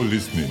 You're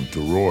listening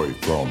to Roy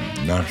from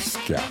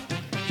Nashska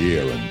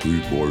here on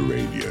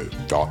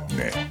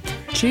bootboyradio.net.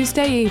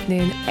 Tuesday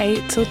evening,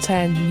 8 till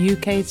 10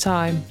 UK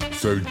time.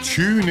 So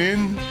tune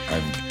in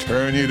and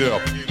turn it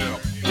up.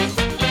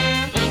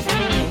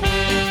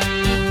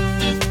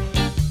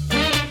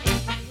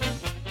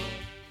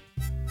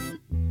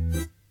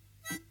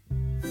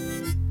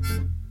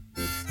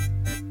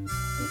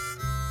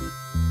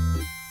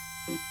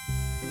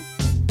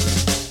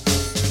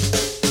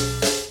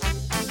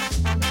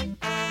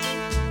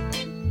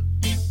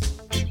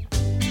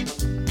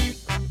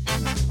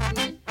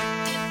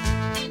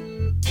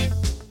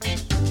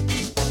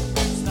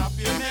 Stop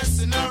your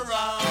messing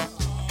around.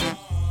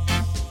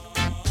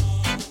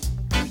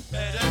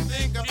 Better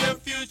think of your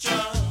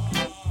future.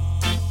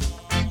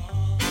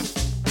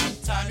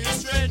 Time you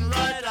straighten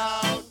right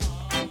out.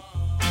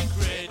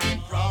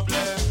 Creating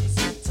problems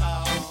in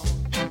town.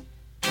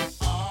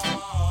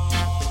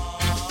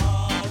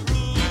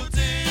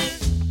 Rudy,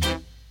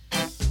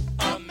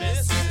 a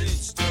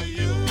message to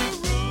you,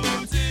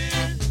 Rudy.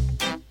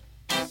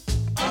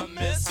 A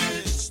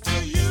message to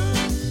you.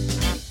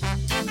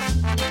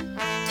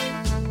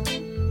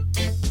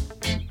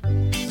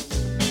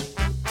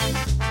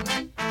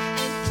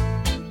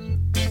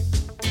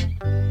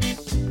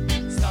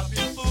 Stop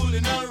your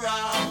fooling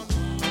around.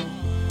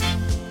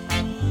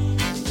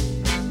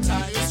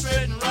 Tie you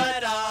straighten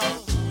right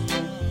out.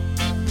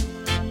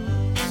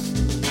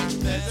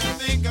 Better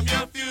think of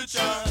your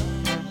future,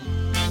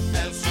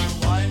 else you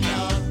wind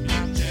up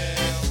in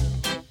jail.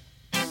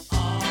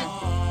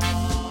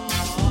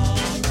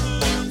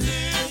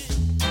 Rudy,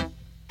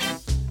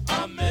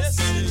 a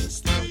message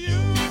to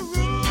you,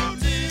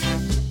 Rudy.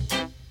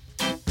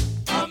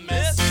 A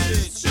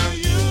message to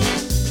you.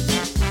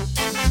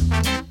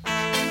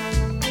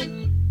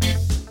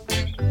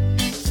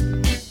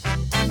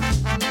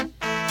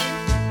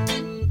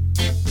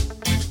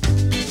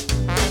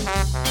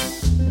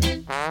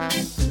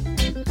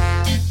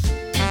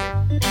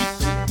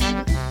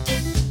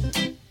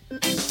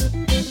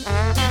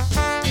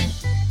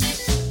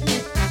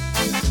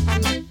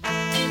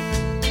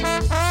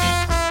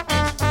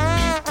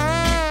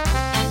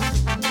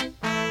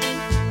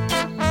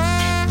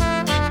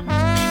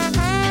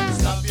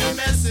 Stop your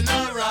messing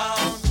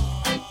around.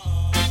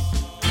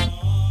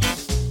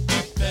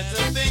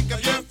 Better think of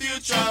your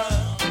future.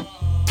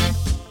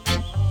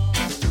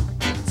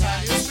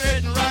 Time you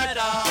straighten right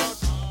out.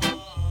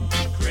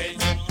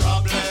 Creating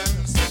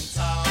problems in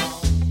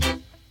town.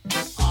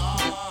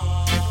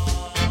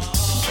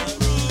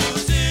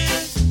 Rudy,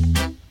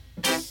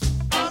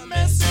 a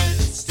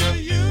message to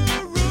you,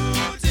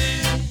 Rudy.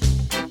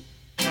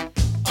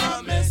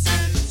 A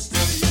message to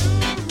you,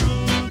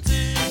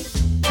 Rudy.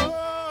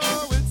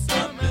 Oh, it's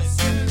a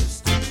message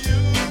to you,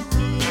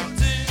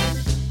 Rudy.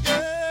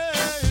 Yeah,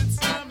 it's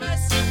a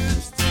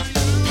message to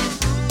you,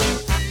 Rudy.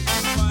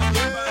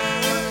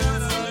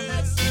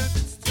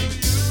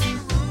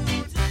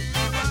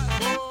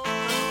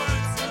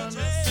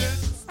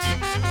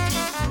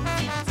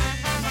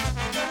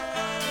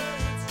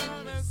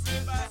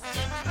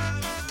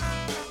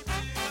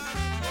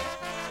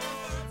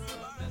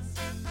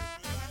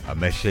 A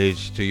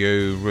message to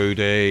you,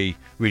 Rudy.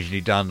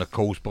 Originally done, of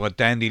course, by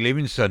Dandy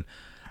Livingston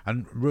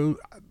and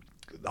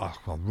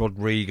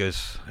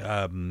Rodriguez.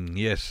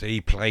 Yes,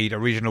 he played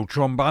original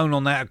trombone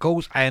on that, of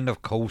course, and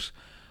of course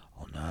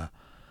on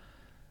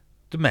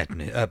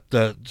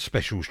the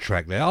specials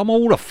track there. I'm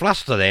all a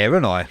fluster there,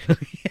 aren't I?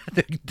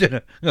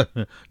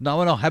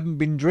 Knowing I haven't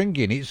been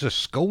drinking, it's a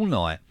school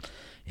night.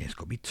 Yeah, it's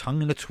got me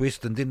tongue in a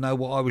twist and didn't know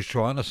what I was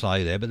trying to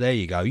say there, but there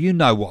you go. You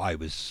know what I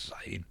was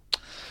saying.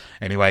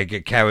 Anyway,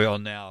 carry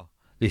on now.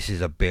 This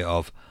is a bit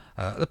of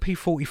the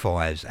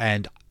P45s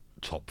and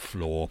Top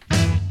Floor.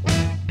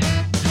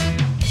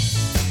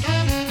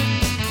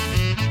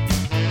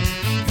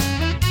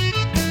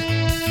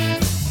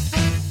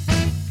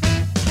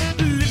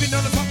 Living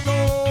on the top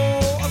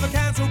floor of the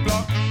council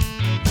block.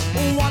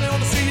 One on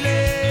the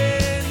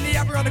ceiling, the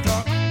other on the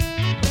clock.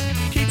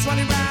 Keeps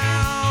running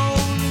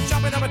round,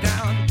 jumping up and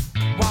down,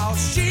 while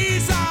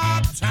she's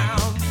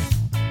uptown.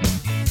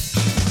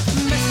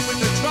 Messing with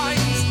the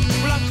trains,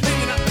 well I'm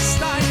cleaning up the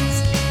stains.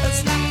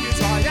 As lucky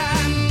as I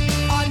am,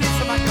 I need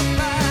to make a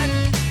plan.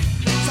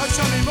 So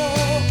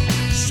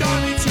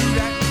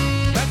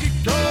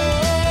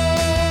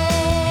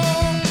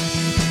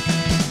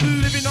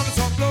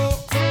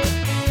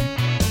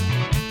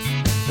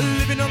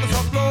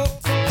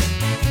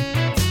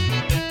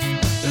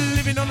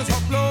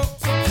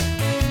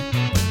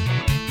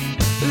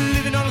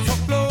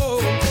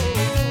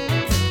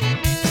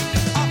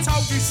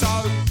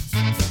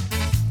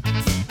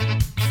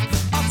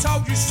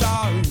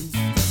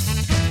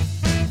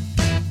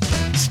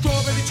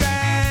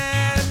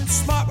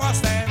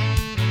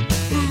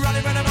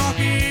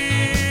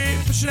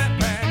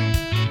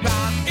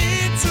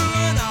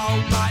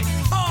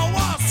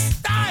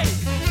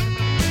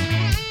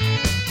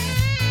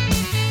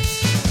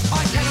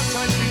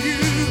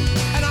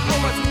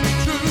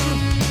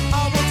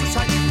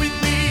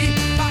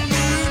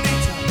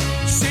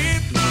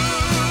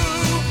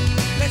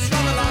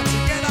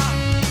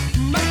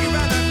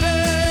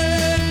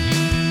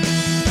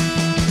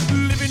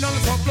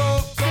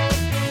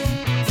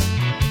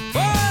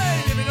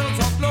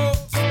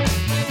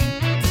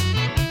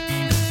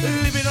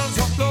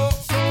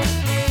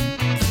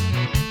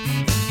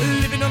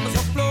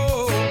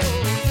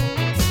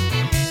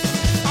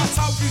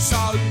so.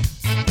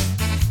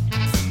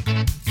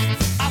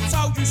 I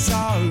told you so.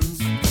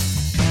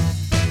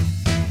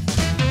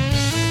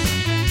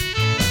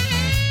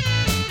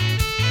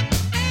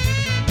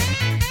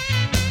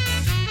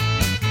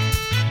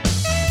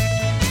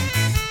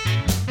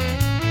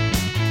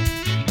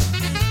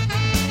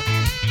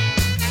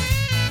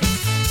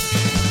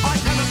 I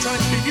cannot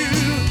trust you,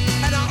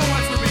 and I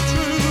always will be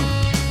true.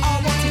 I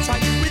want to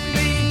take you with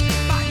me,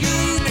 but you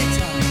need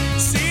to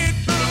see it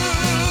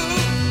through.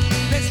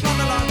 Let's run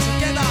along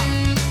together,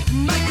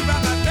 make it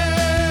round that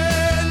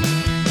bend.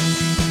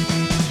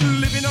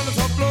 Living on the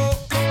top floor.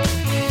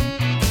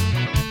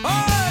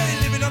 Hey,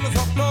 living on the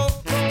top floor.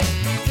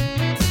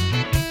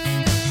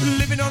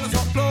 Living on the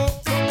top floor.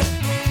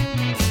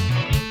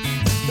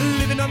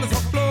 Living on the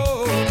top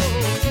floor.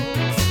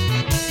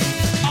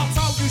 I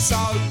told you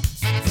so.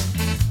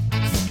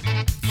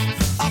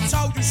 I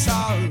told you so.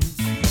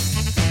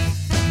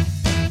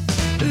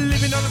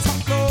 Living on the top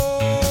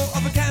floor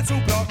of a council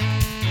block.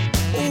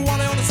 One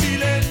eye on the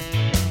ceiling,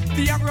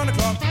 the other on the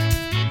clock.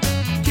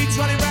 Kids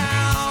running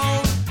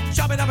round,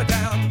 jumping up and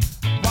down,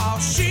 while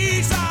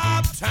she's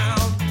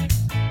uptown.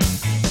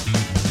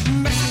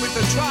 Messing with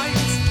the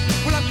trains,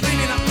 well I'm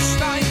cleaning up the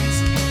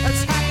stains.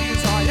 As happy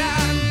as I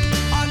am,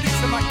 I need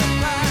to make a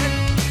plan.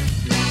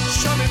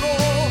 Show me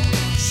more,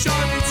 show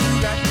me to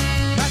that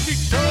magic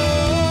door.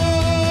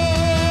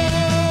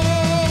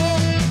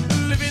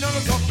 Living on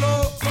the top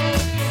floor.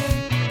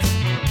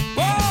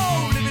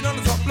 Whoa, living on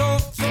the top floor.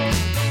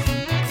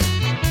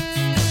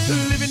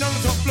 Living on the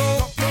top floor.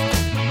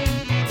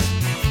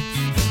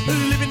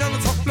 Living on the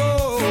top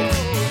floor.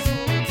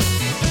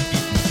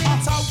 I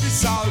told you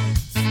so.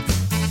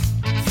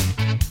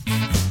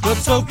 I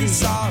told you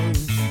so.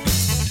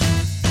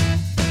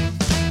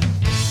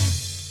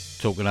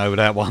 Talking over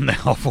that one now,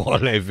 I thought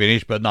I'd let it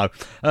finish, but no.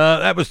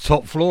 That was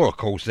Top Floor, of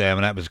course, there,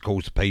 and that was, of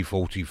course, the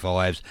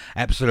P45's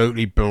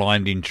absolutely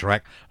blinding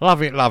track.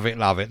 Love it, love it,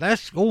 love it.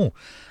 That's,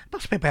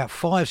 must be about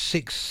 5,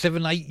 6,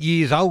 7, 8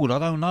 years old. I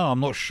don't know,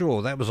 I'm not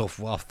sure. That was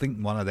off, I think,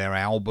 one of their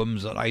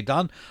albums that they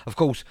done. Of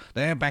course,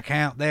 they're back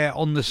out there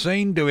on the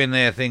scene doing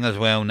their thing as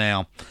well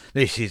now.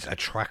 This is a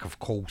track, of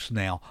course,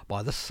 now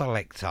by The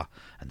Selector,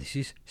 and this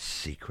is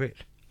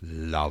Secret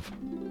Love.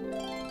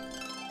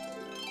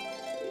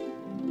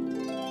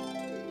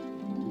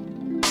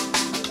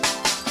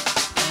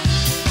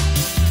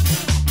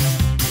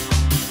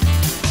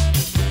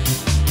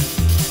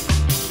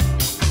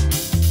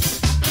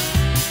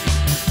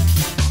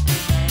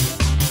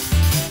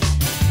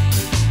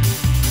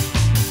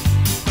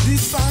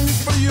 This song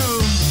is for you,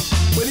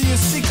 whether you're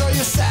sick or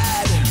you're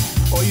sad,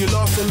 or you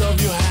lost the love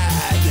you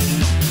had.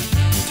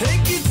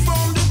 Take it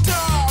from the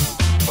top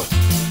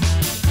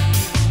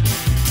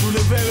to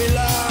the very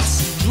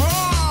last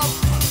drop.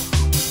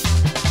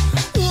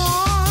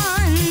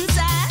 Once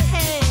I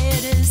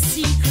had a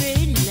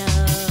secret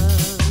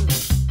love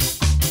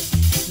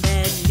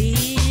that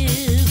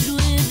lived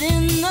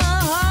within the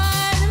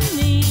heart of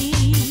me.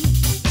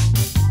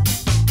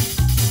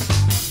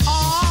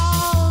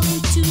 All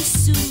too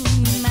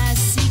soon, my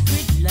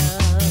secret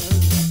love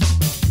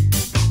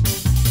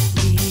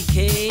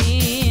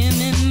became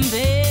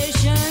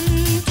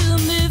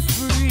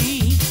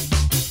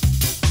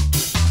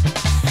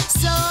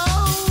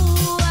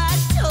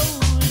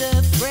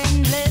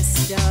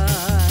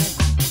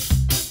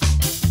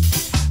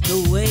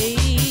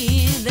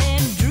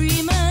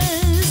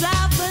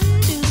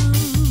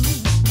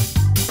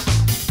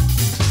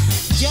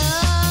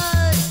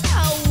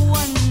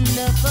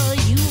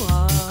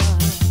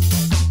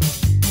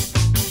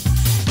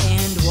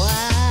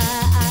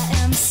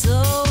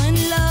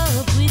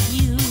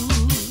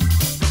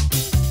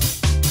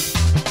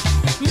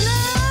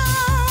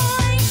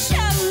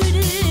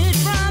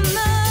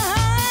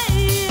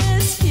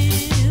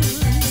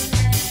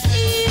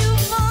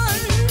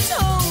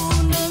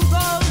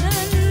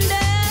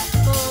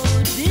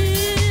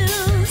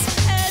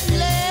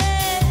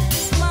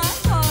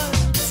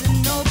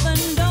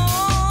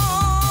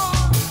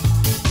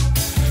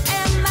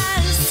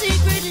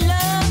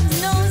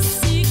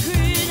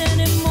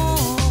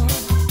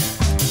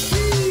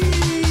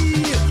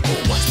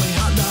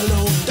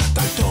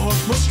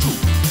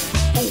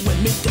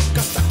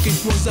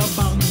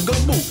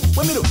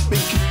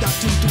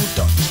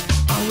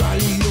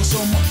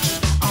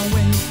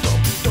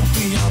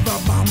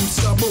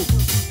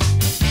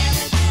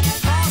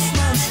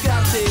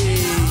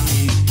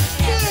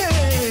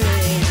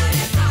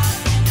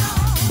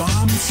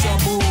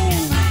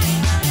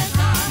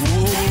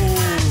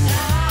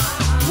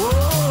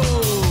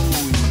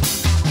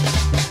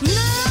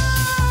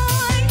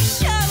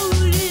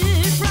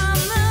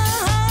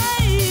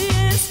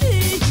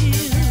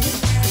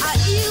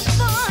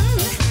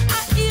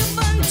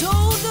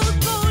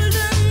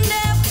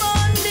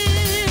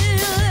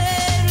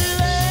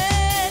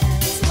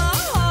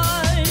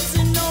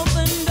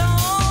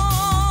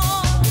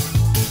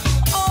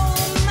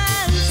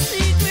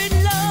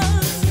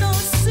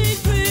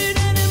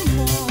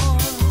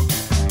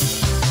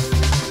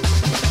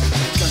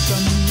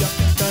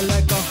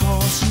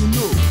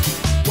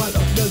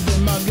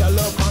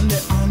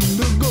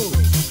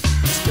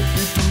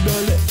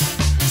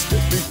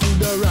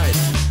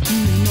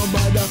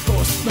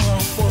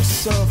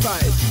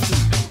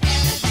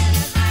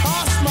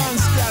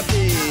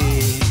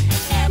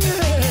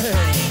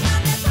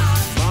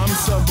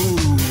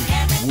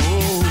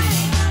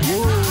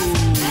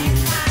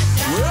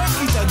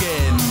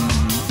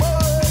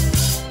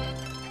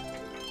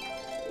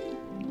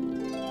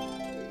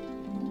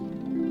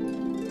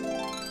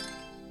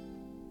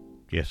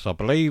Yes, I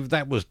believe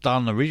that was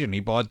done originally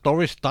by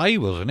Doris Day,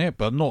 wasn't it?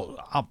 But not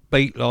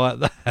upbeat like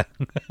that.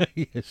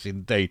 Yes,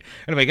 indeed.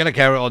 Anyway, going to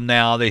carry on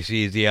now. This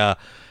is the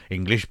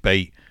English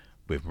beat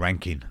with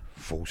Rankin,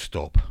 full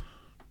stop.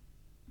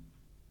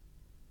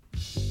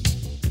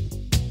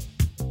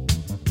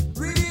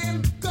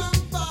 Rhythm, come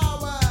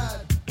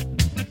forward.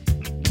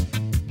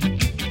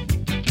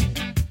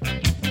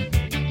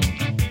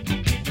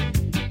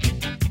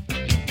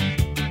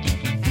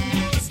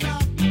 Full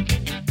stop.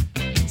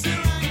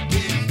 Till I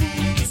get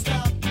full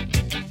stop.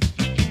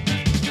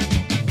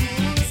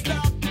 Full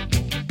stop.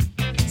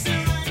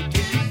 Till I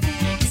get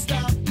full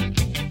stop.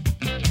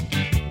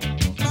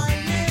 My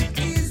name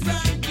is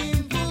Rankin,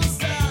 full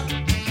stop.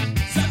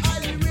 So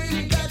all you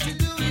really got to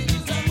do is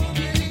just a move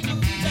your little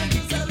feet and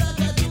just a rock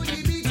to the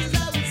beaches. I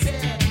would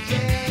say,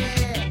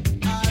 yeah,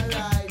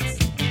 alright.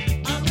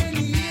 And when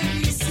you hear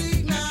the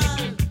signal,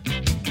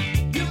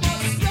 you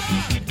must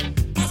rock.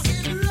 I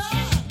said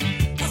rock.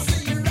 I say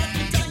you rock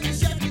it and you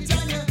shake it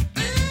and you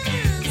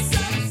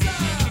salsa.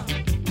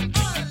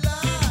 Oh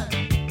Lord.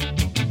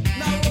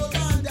 Now hold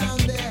on down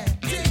there.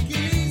 Take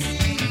it easy.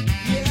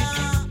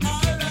 Yeah,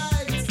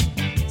 alright.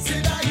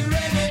 Said are you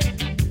ready?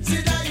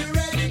 Said are you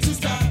ready to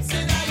start?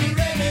 Said are you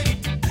ready?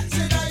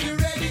 Said are you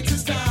ready to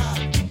start?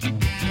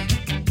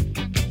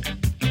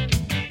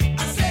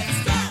 I said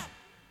stop.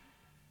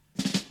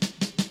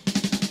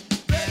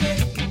 Ready?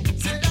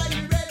 Said are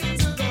you ready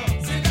to go?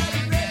 Said are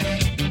you ready?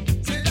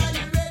 Said are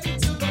you ready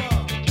to go?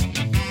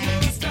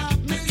 Full stop,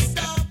 me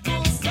stop,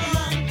 full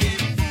stop.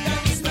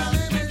 That is my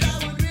limit. I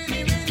would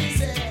really, really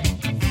say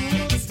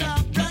full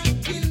stop,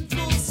 Rankin,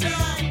 full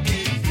stop,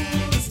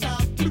 full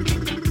stop.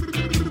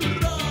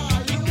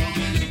 You move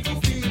your little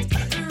feet,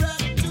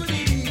 rock to the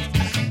beat.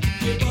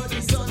 Your body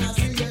son, I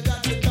see you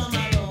got to come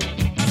along.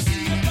 I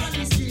see you on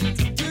the street,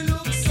 you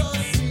look so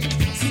sweet.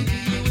 See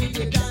you with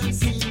your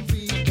dancing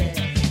feet there.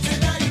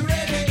 Said are you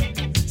ready?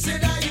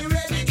 Said are you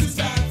ready to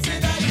start?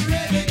 Said are you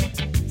ready?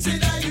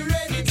 Said are you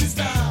ready to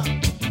start?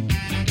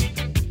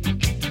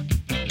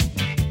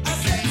 I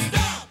said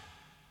stop.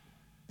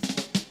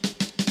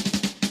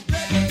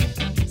 Ready?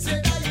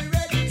 Said are you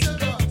ready to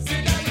go?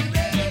 Said are you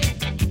ready?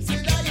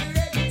 Said are you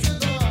ready to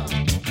go?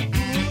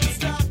 Full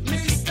stop, me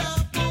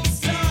stop, full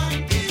stop.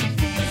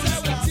 Full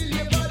stop till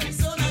your body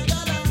so I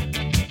gotta.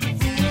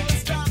 Full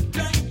stop,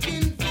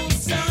 Rankin, full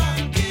stop.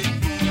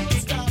 Full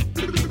stop.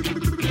 You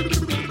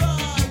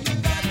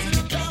got to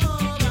come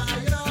over,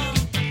 you know.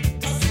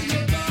 I see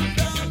you come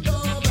round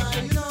over,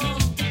 you know.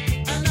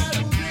 And I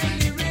will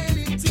really,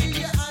 really teach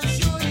you and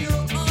show you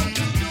how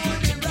to do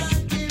the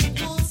Rankin,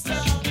 full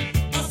stop.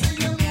 I see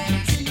you move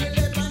to your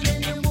left and then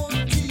you move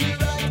to your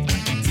right.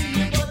 Till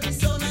your body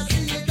son, I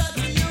see you got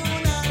to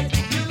unite.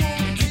 You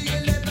move to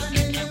your left and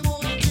then you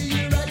move to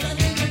your right. And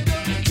then you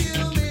don't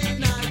kill me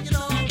now, you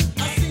know.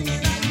 I sing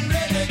it, are you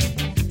ready?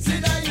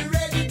 Said are you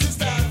ready to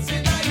start?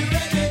 Said are you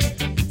ready?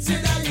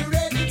 Said are you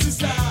ready to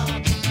start?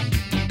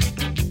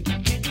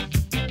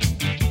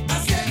 I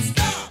said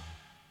stop.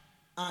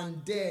 I'm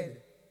dead.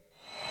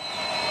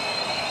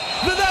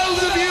 For those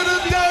of you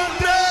that don't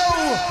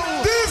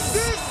know, this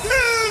is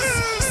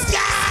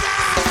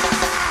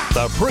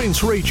The Prince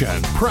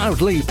Regent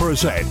proudly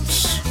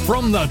presents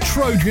From the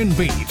Trojan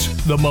Beat,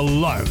 The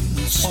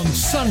Malones, on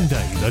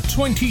Sunday, the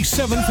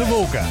 27th of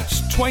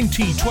August,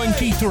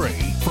 2023,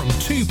 from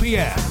 2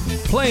 p.m,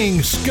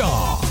 playing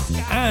ska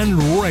and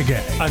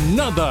reggae.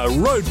 Another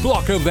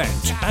roadblock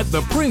event at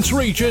the Prince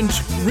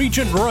Regent,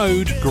 Regent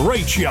Road,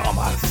 Great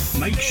Yarmouth.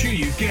 Make sure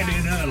you get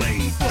in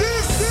early.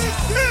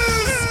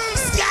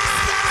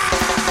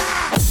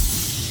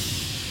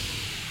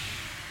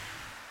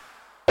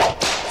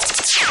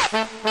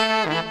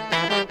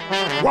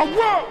 Whoa,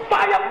 whoa,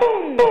 fire,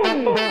 boom,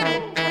 boom, boom.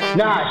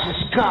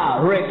 Nashska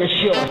radio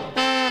show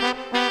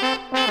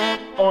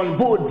on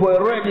Boot Boy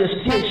radio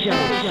station.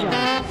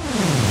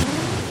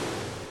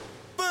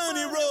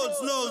 Bernie Rhodes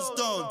knows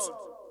don't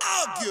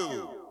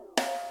argue.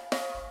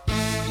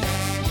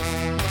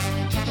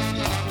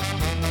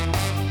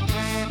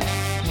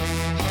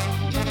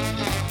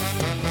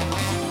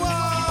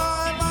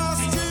 Why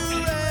must you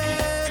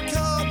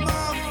record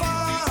my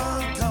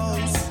phone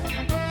calls?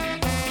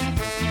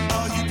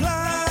 Are you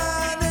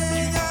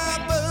planning a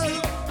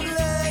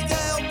bootleg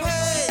LP?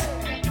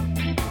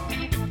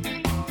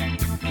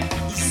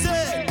 You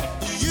said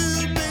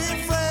you've been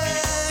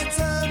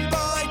threatened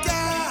by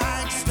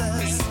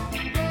gangsters.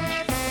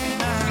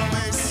 Now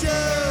it's you.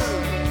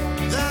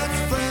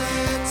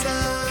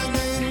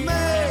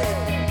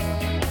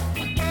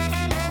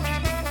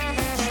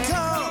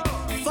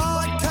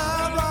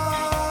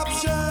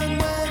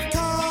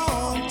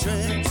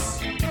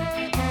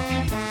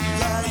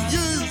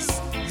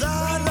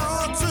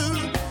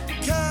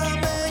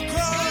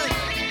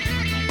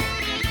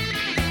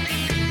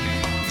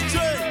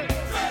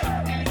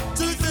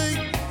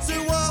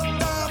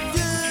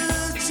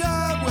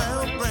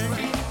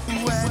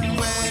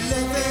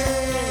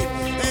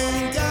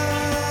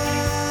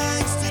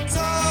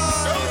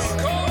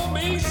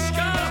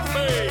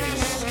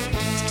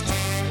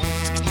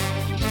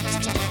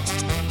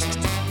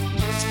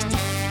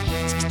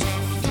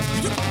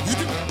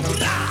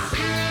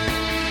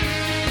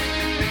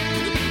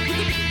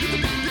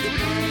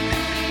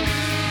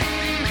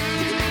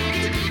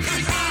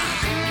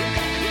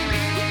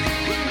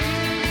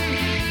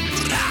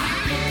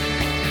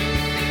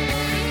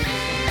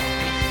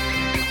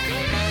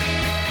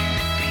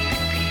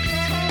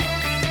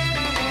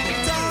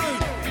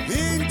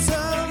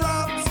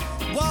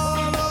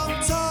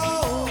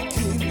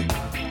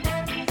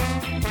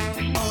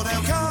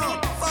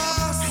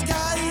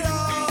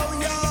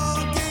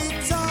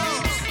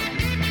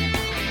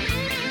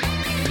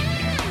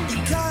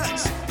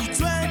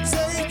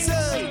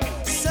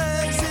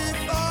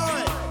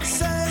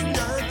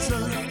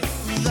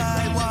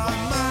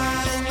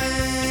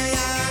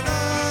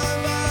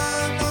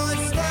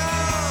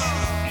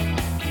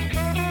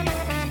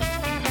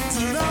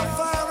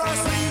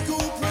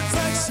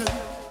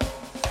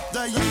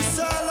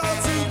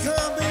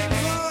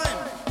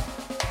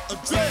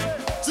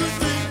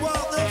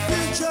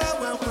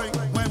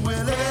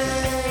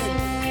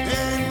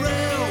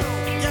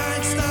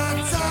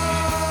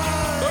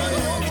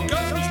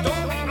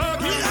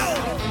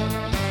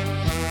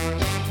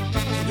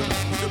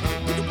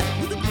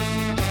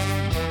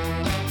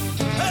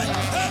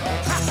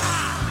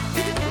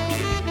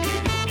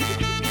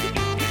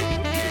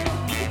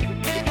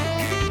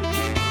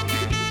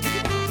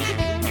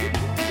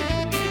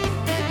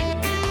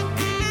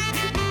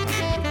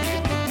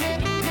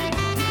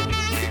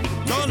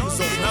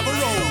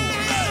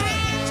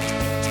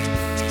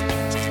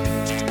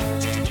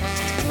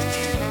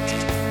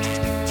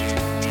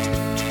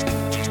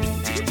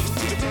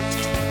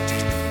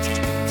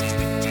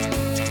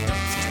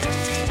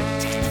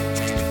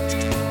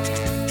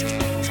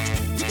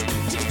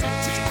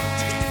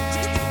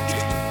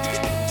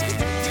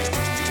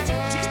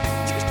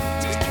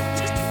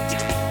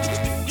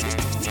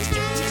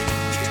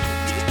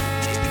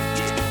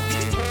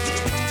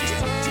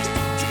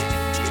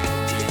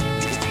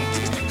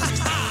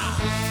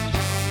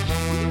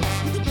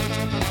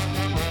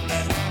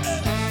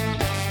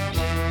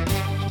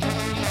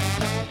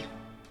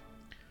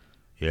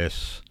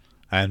 Yes.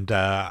 And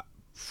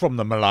from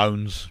the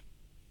Malones,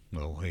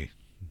 well,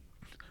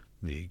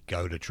 the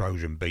go to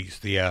Trojan Beats,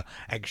 the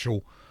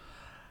actual,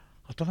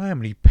 I don't know how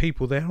many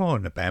people there are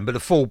in the band, but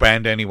the full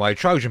band anyway.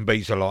 Trojan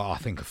Beats are like,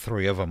 I think,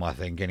 3 of them, I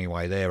think,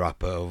 anyway. They're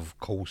up, of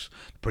course,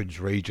 Prince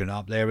Regent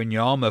up there in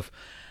Yarmouth.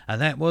 And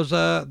that was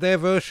their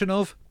version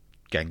of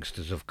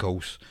Gangsters, of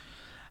course.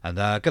 And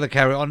going to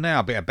carry on now,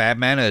 a bit of Bad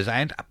Manners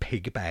and a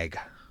Pig Bag.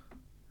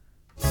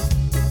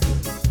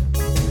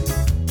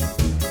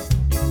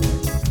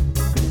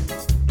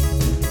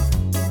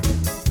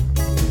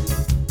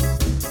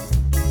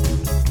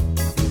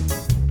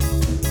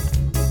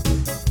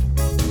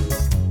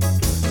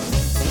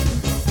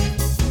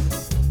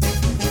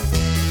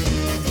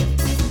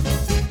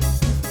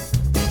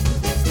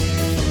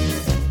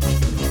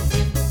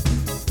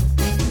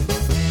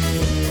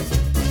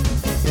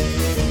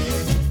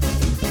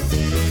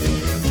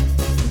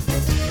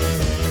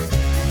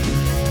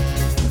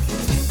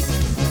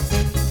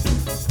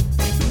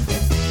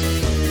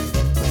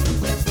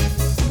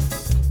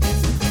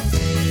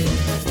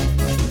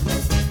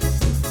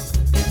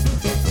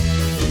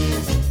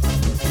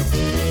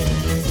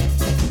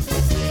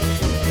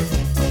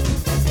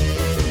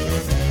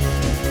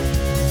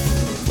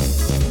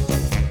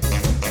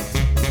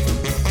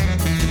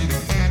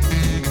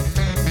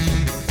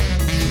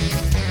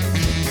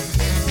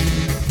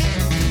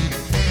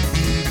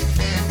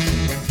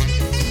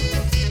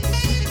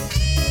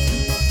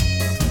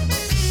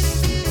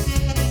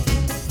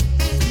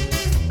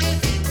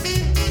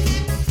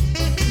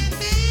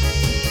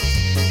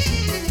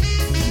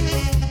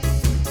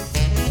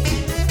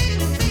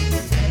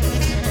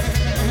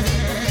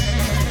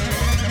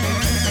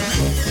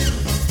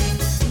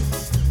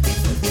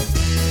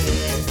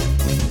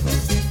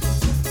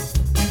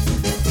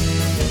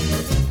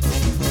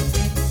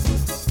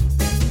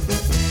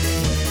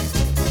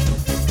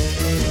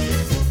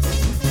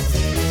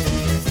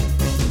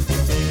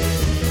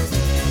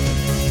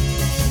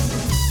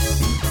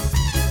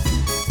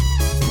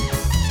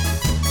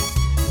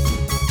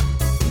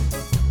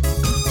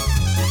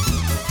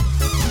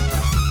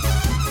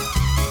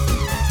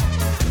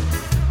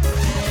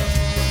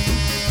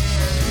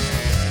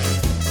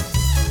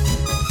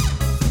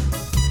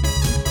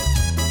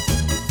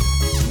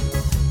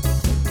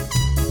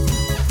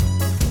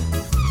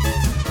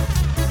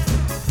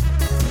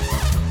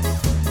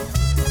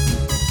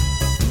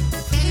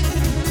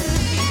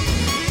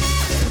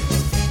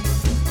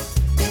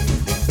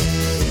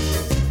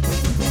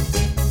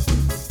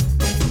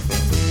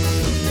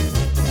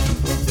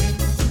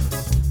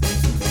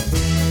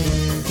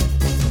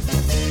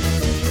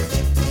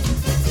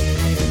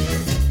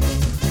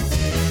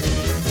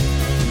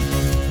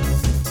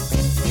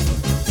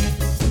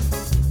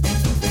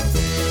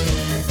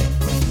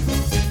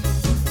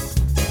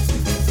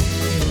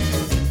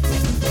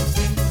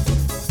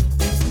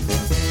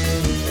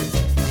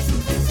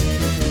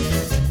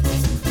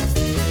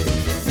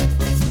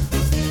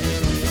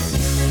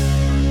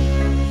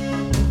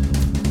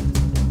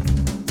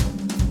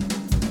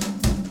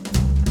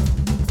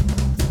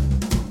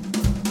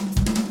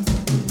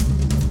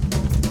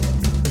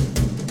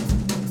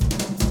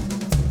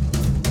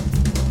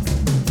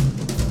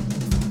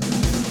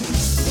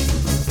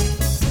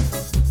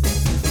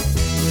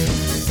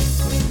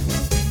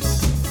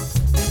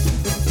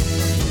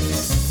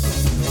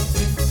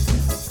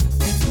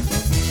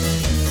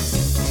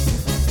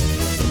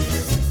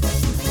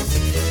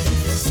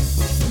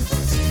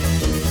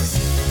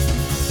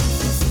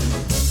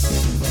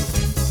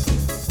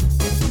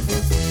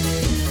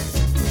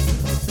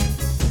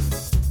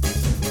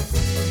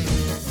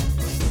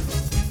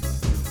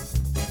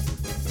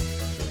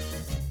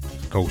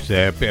 Course,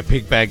 there, a bit of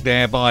Pig Bag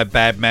there by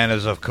Bad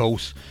Manners, of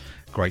course.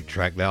 Great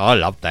track there. I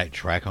love that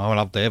track. I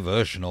love their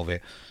version of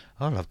it.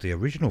 I love the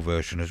original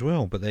version as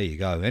well, but there you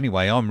go.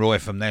 Anyway, I'm Roy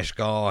from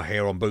Nashska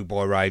here on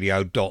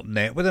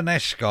bootboyradio.net with a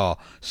Nashska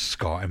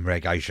Ska and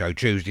Reggae show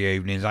Tuesday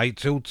evenings 8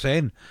 till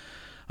 10.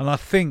 And I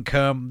think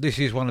this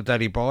is one of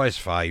Daddy Bry's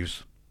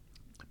faves.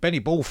 Benny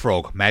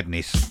Bullfrog,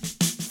 Madness.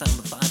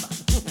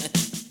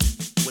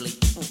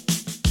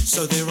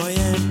 So there I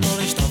am,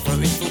 polished up, wrote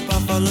in full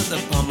puff, I looked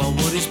at palm, my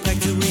wood is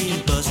packed to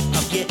reimburse.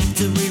 I've yet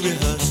to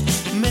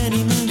re-rehearse, many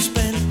moons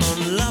spent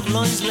on love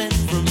lines lent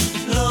from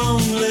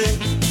Longley,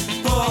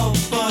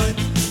 Popeye,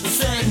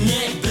 Fat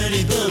Neck,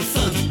 Betty Bird,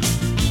 Funky.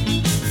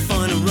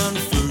 Final run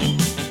through,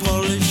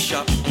 polish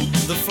up,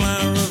 the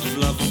flower of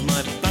love's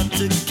my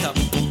buttercup.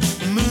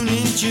 Moon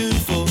in June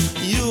for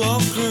you all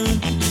croon,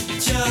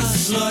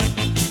 just like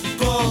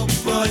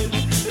Popeye,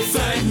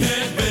 Fat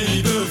Neck,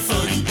 Betty Bird,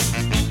 Funky.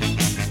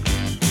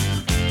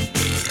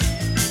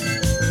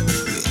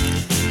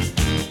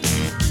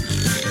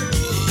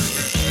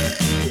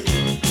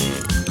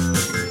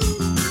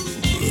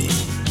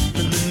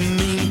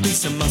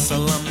 A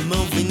muscle, I'm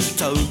moving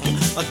toe.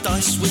 I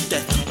dice with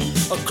death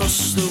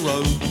across the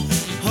road.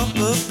 Hop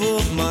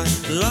aboard my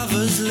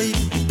lover's leap.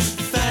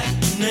 Fat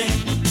neck,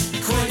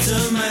 quite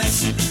a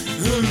mess.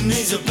 Who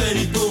needs a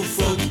Benny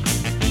Bullfrog?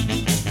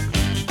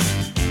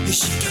 Here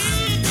she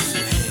comes.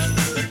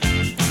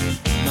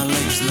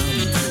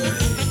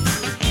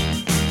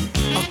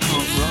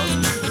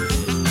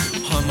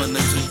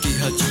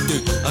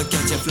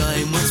 catch a fly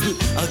in one swoop.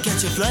 I'll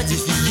catch a fly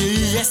just for you.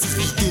 Yes, it's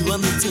what you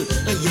want me to.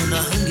 You're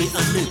not hungry,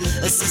 I knew.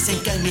 A six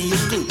and gave me a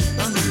clue.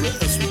 I knew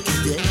what else we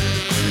could do.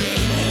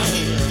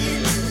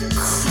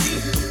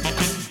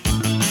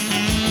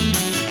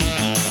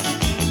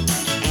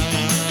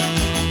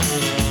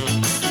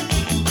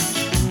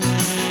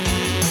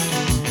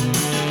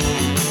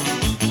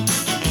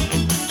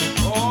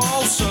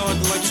 Also, I'd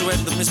like to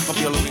add the Miss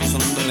Popular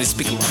from the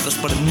speaker of this,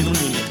 but a middle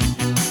unit.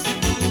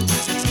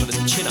 But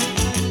it's chin up.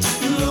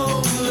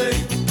 Long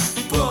leg,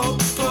 bald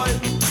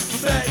pipe,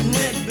 fat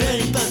neck,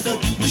 Benny Butler,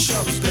 the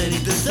sharpest Benny,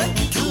 the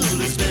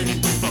coolest Benny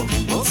Bullfrog.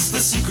 What's the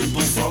secret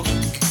bullfrog?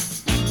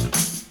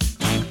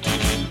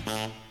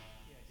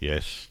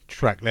 Yes,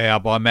 track there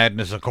by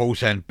Madness, of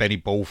course, and Benny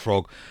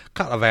Bullfrog.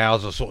 Couple of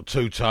hours of sort of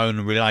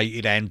two-tone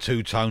related and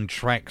two-tone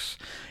tracks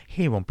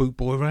here on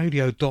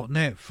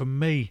bootboyradio.net from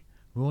me,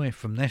 Roy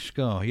from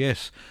Nashska.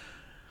 Yes,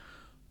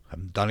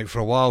 haven't done it for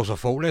a while, so I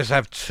thought let's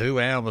have 2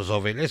 hours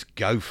of it. Let's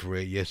go for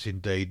it. Yes,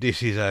 indeed.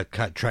 This is a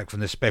cut track from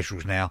the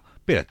specials now.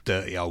 Bit of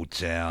Dirty Old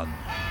Town.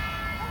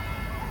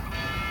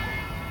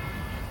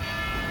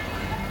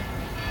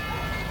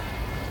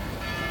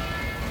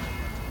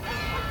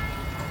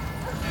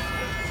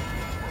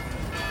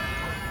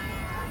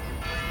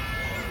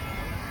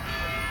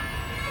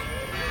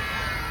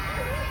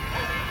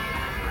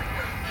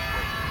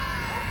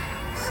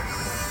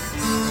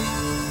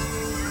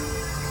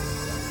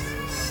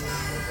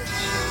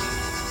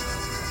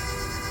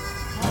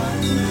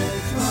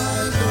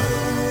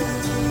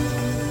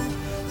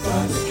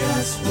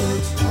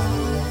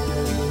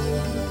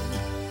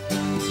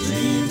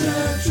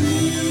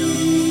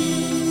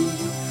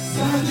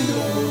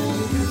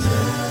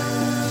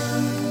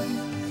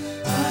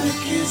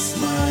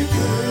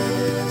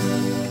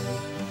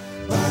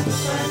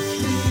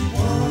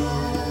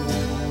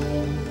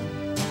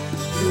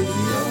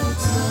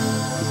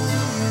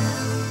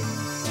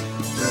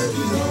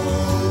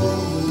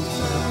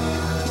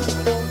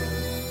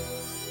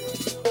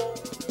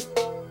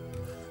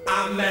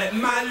 I met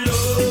my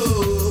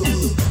love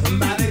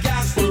by the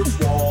gasworks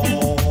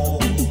wall.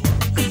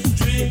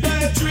 Dreamed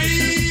a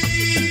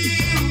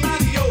dream by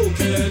the old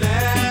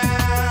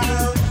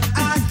canal. I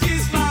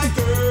kissed my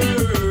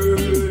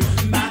girl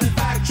by the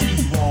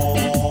factory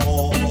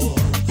wall.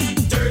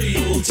 Dirty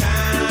old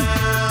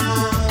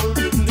town,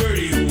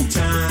 dirty old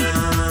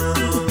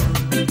town.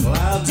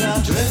 Clouds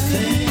are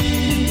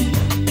drifting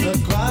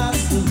across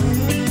the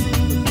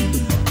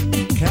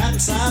room.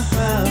 Cats are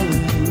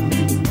howling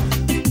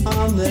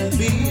on their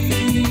beat.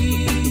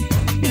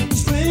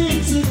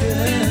 Springs a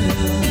girl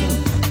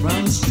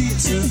from the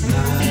streets of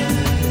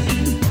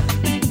night.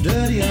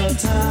 Dirty old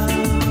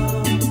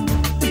town,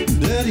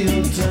 dirty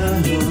old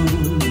town.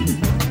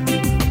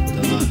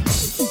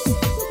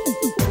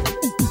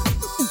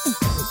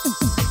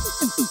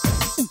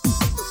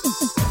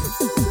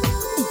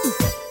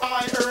 I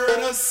heard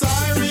a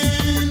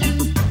siren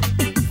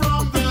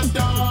from the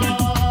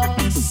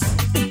docks.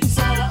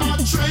 Saw a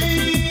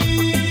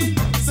train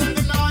set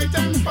the night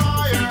on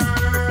fire.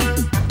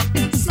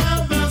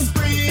 Smelled the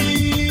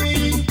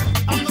spring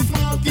on the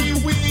smoky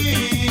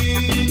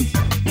wind.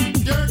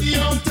 Dirty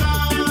old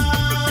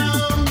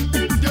town,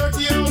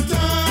 dirty old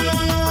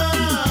town.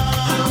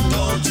 I'm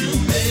going to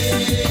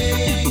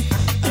make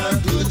a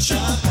good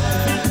shot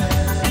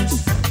at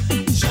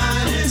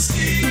shining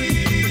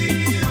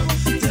steel,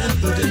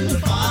 tempered in the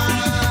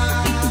fire.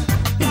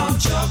 I'll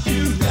chop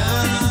you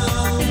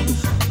down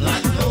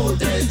like an old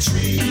dead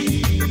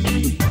tree.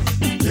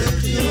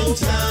 Dirty old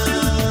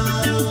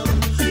town,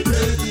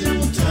 dirty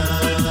old town.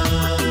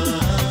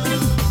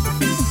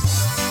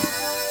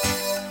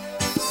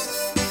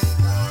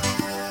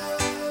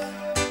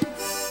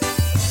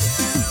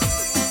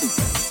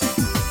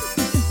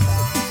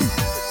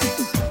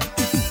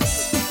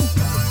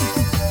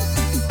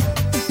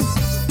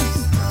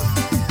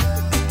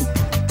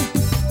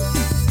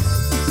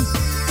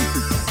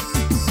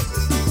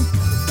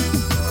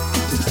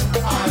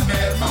 I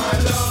met my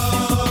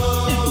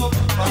love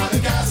by the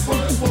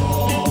gasworks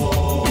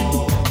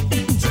wall.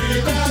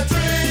 Dreamed a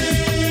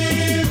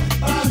dream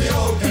by the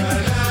old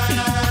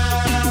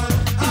canal.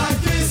 I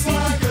kissed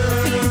my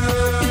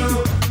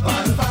girl by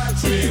the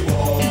factory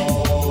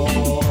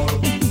wall.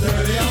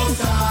 Dirty old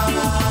town,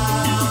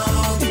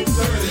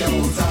 dirty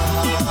old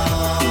town,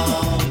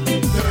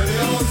 dirty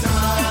old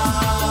town,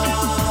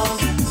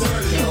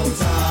 dirty old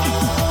town,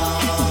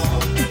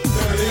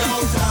 dirty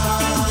old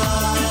town,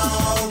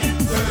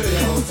 dirty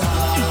old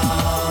town,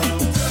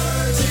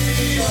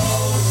 dirty old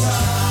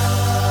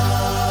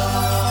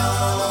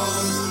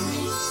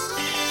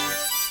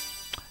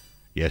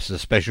Yes, the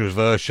specials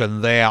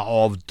version there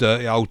of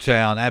Dirty Old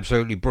Town.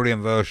 Absolutely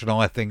brilliant version,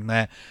 I think,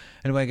 that.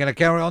 Anyway, going to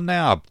carry on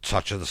now.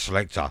 Touch of the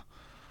Selector.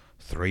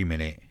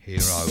 3-minute hero.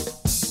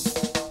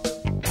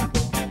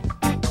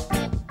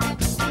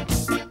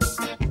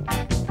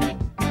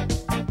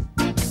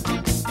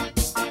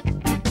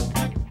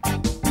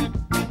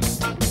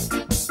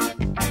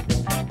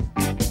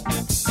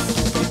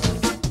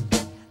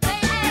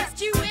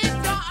 Asked you if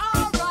you're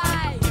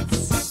alright.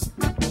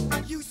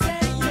 You say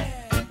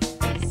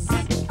yeah.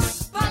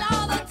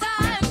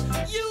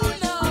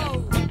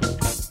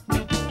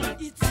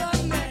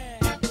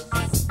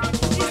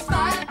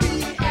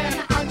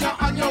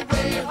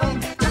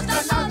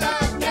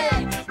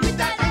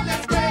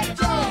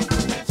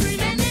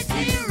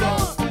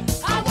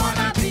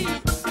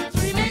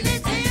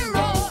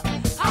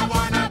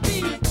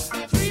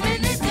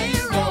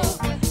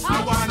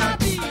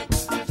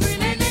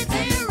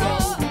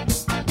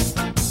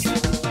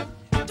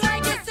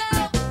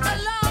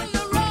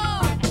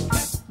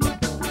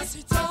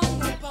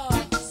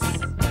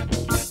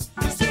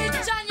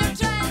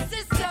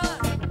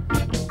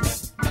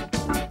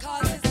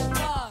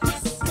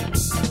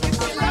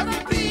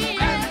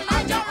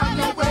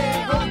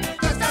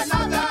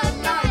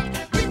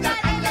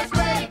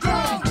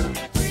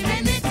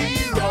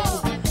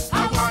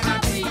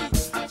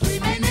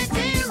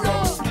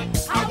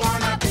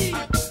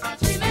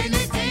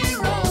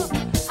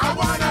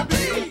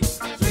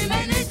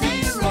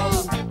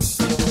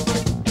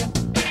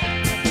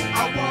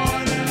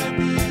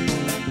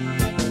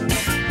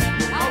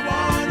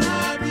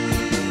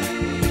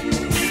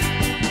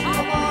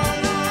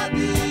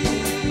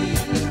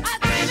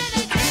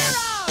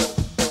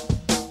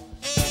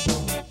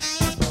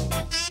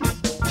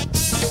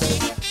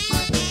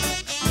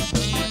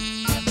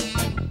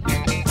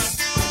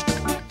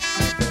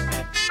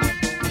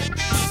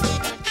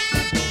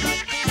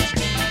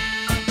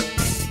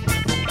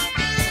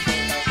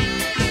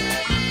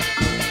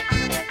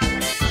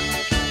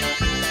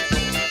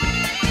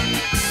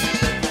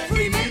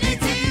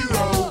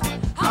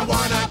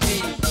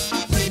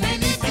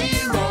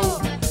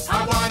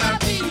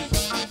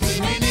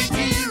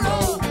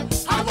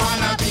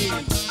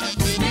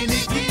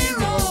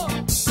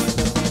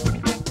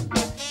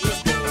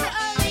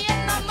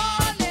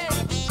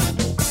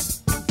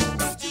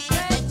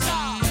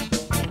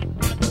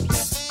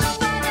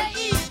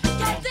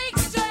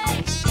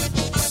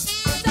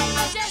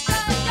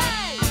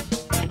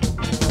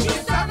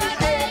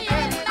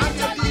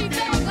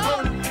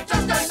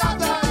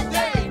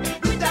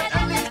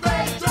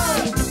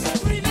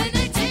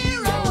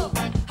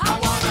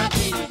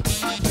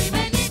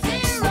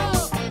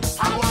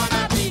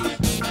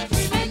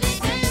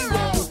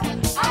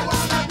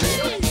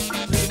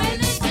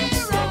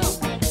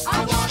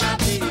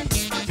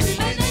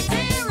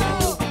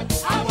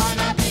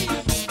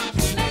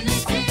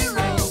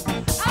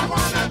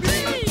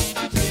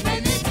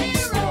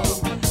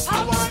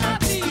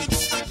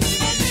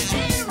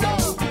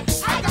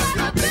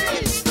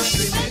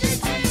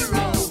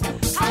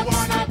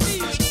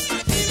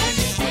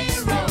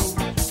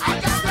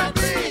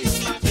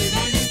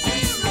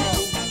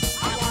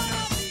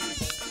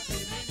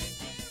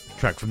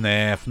 Track from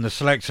there, from the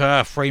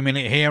selector, 3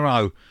 Minute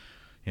Hero.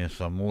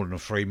 Yes, I'm more than a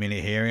 3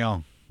 minute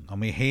hero.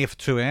 I'm here for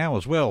 2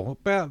 hours. Well,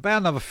 about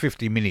another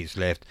 50 minutes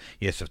left.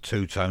 Yes, of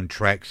two-tone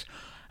tracks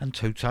and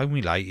two-tone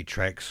related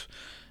tracks.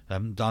 I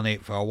haven't done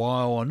it for a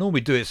while. I normally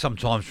do it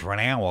sometimes for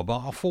an hour, but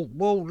I thought,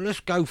 well, let's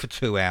go for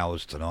 2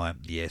 hours tonight.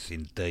 Yes,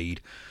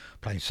 indeed.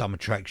 Playing some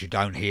tracks you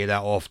don't hear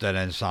that often,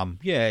 and some,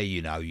 yeah,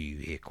 you know, you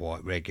hear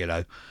quite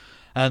regular.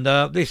 And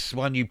this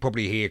one you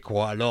probably hear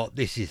quite a lot.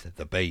 This is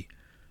The Beat,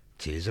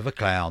 Tears of a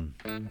Clown.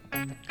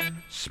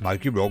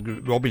 Smokey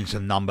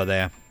Robinson number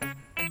there.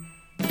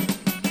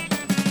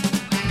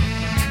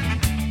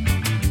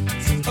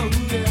 Oh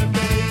yeah,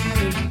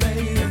 baby,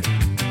 baby.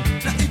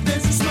 Now if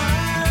there's a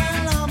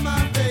smile on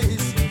my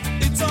face,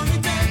 it's only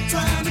them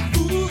trying to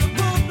fool the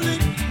public.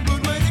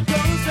 But when it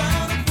goes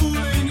down, I'm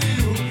fooling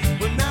you.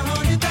 But now,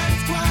 honey,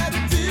 that's quite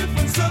a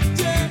different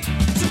subject.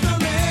 So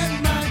don't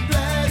let my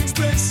glad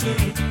expression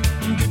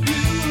give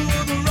you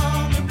the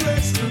wrong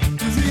impression.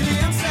 'Cause really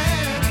I'm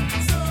sad,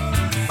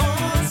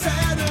 oh, I'm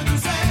sadder than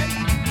sad.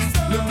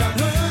 Look, I'm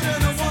hurt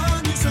and I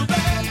want you so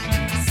bad.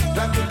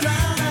 Like the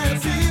clown I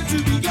appear to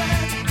be glad.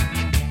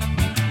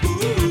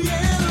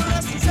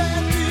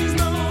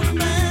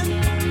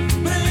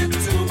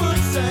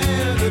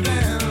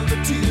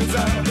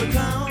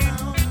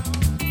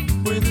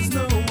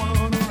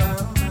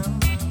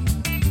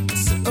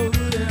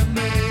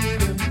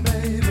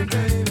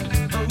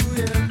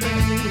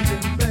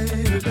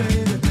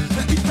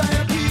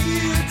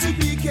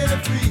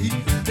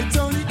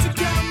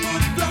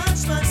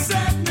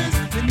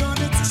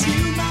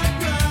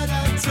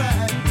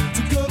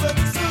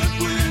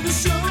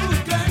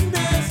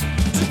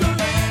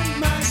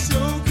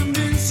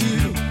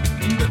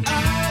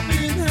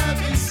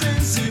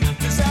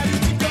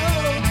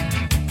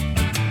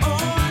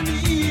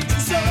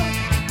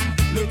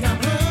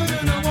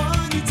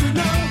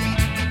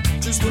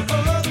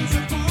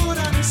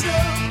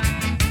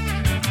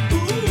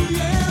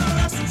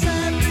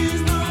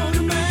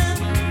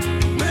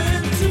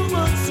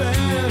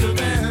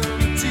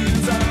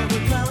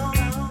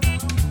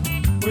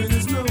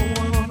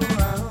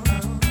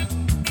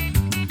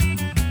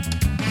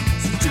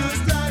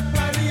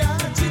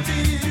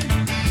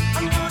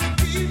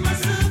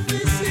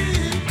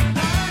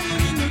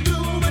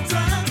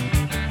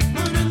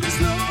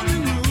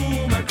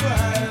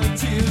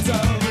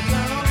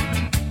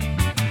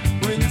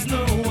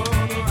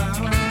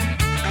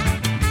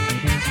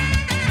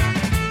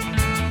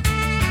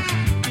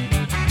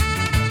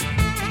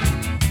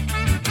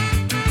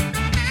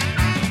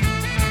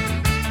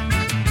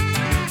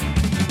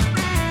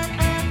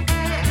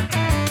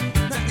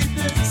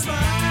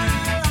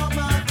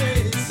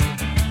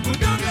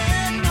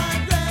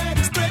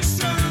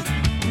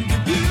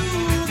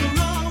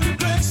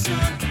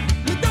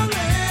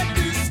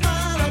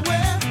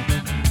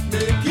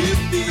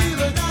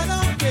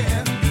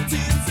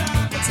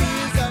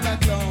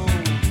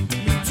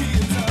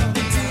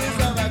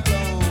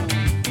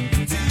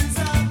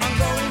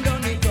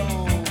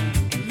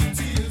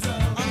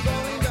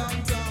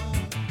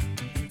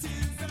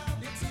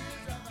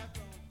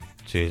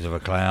 Tears of a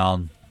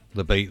Clown,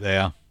 The Beat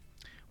there.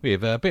 We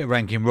have a bit of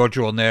Rankin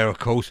Roger on there, of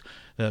course.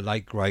 The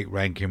late, great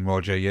Rankin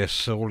Roger. Yes,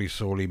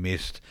 sorely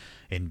missed,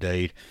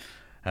 indeed.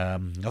 I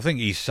think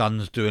his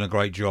son's doing a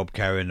great job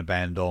carrying the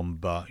band on,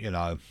 but, you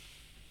know,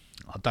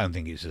 I don't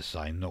think it's the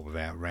same, not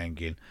without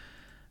Rankin.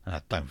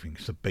 I don't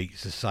think the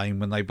Beat's the same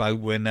when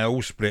they're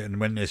all split and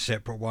when they're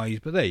separate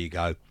ways, but there you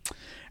go.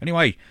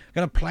 Anyway,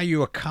 going to play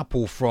you a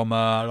couple from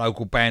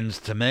local bands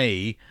to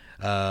me.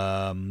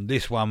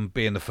 This one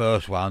being the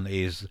first one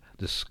is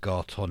the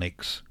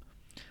Scartonics,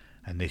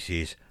 and this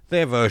is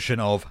their version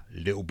of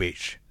Little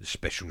Bitch, the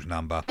specials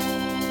number. 1,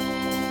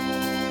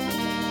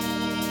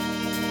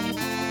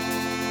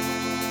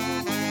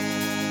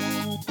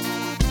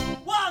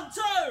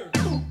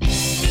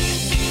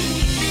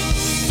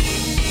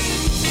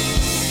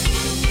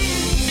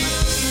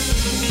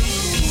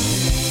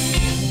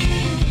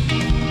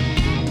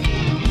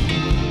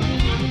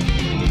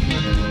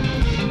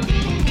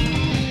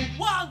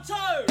 2.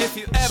 If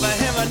you ever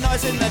hear a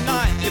noise in the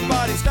night, your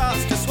body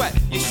starts to sweat.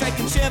 You shake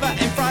and shiver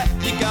in fright.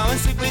 You go and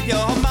sleep with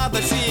your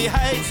mother, she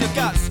hates your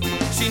guts.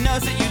 She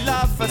knows that you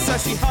love her, so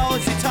she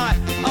holds you tight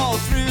all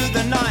through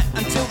the night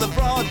until the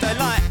broad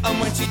daylight. And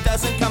when she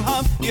doesn't come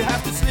home, you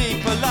have to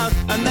sleep alone.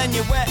 And then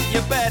you wet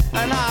your bed,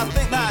 and I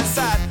think that's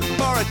sad.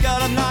 For a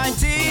girl of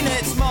 19,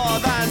 it's more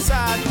than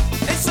sad.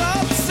 It's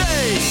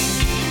obscene.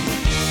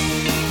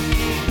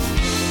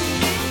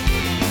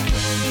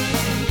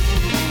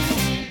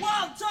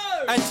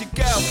 And your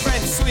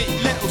girlfriend, sweet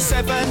little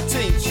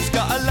 17, she's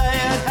got a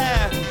layered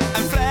hair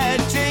and flared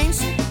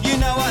jeans. You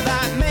know what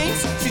that means?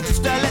 She's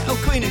just a little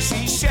queen and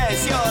she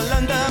shares your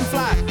London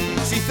flat.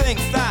 She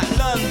thinks that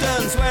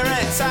London's where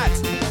it's at,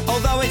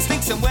 although it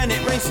stinks and when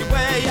it rains you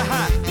wear your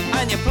hat.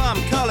 And your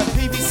plum colour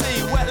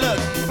PVC wet look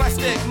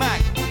plastic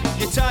Mac.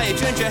 You tie your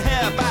ginger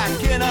hair back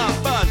in a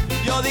bun.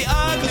 You're the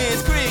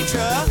ugliest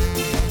creature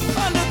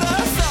under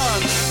the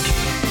sun.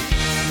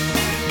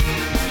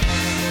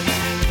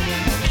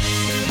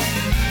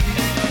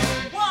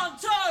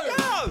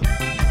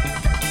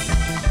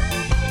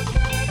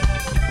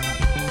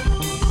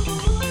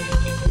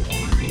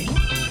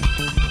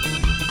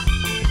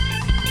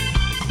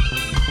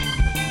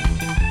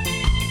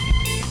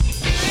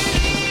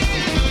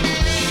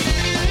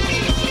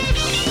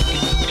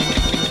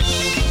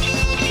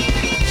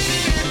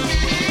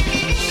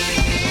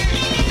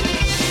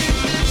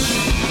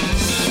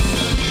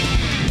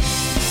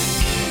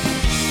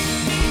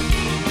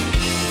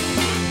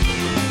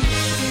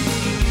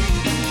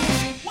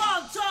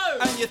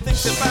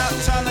 thinks about the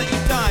time that you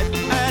died.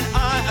 And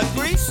I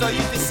agree, so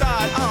you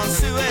decide on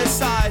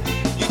suicide.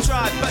 You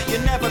tried, but you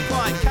never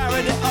quite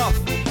carried it off.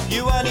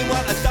 You only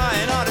want to die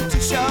in order to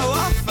show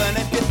off. And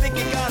if you think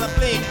you're gonna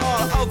bleed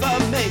all over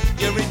me,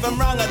 you're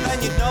even wronger than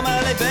you'd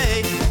normally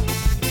be.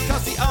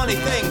 Cause the only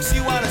things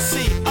you wanna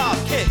see are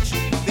kitsch.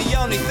 The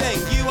only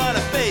thing you wanna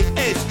be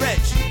is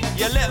rich.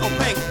 Your little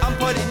pink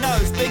unpointed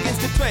nose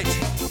begins to twitch.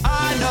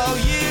 I know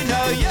you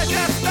know you're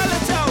just a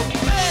little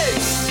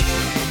bitch.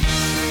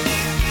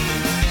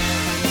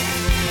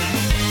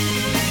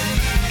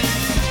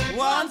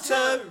 One,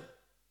 two.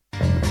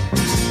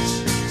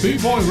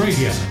 Boot Boy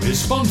Radio is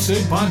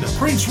sponsored by the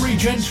Prince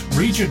Regent,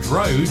 Regent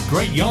Road,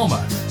 Great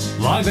Yarmouth.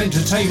 Live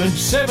entertainment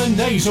 7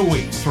 days a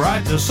week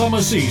throughout the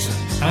summer season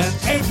and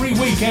every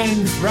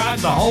weekend throughout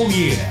the whole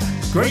year.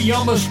 Great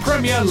Yarmouth's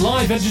premier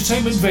live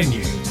entertainment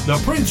venue, the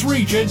Prince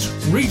Regent,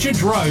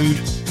 Regent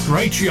Road,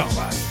 Great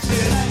Yarmouth.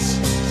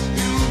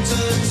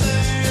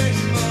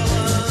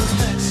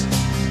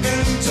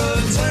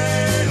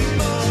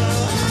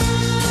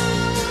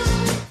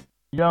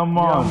 Yeah,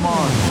 man.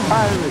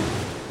 Irish.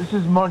 This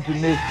is Monty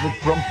Naismith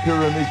from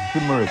Pyramid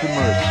Timmers,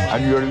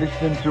 and you're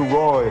listening to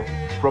Roy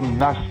from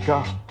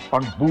Nashska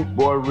on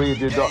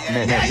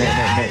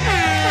bootboyradio.net.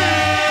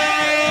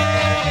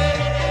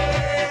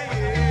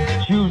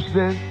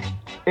 Tuesdays,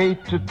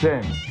 8 to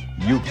 10,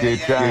 UK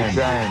time.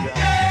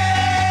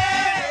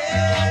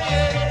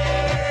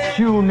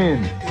 Tune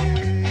in,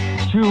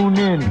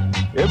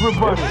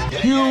 everybody,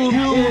 tune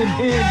in.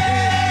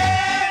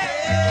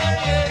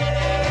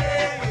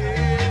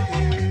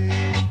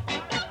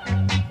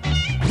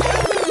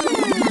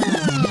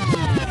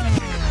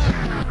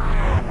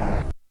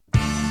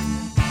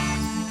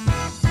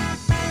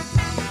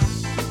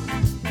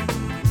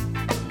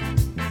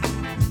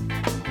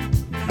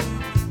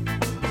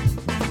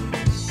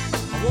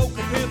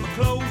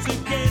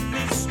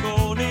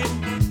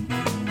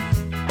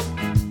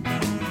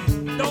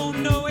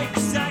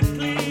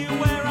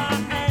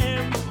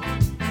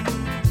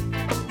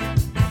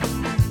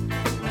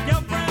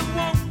 Girlfriend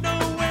won't know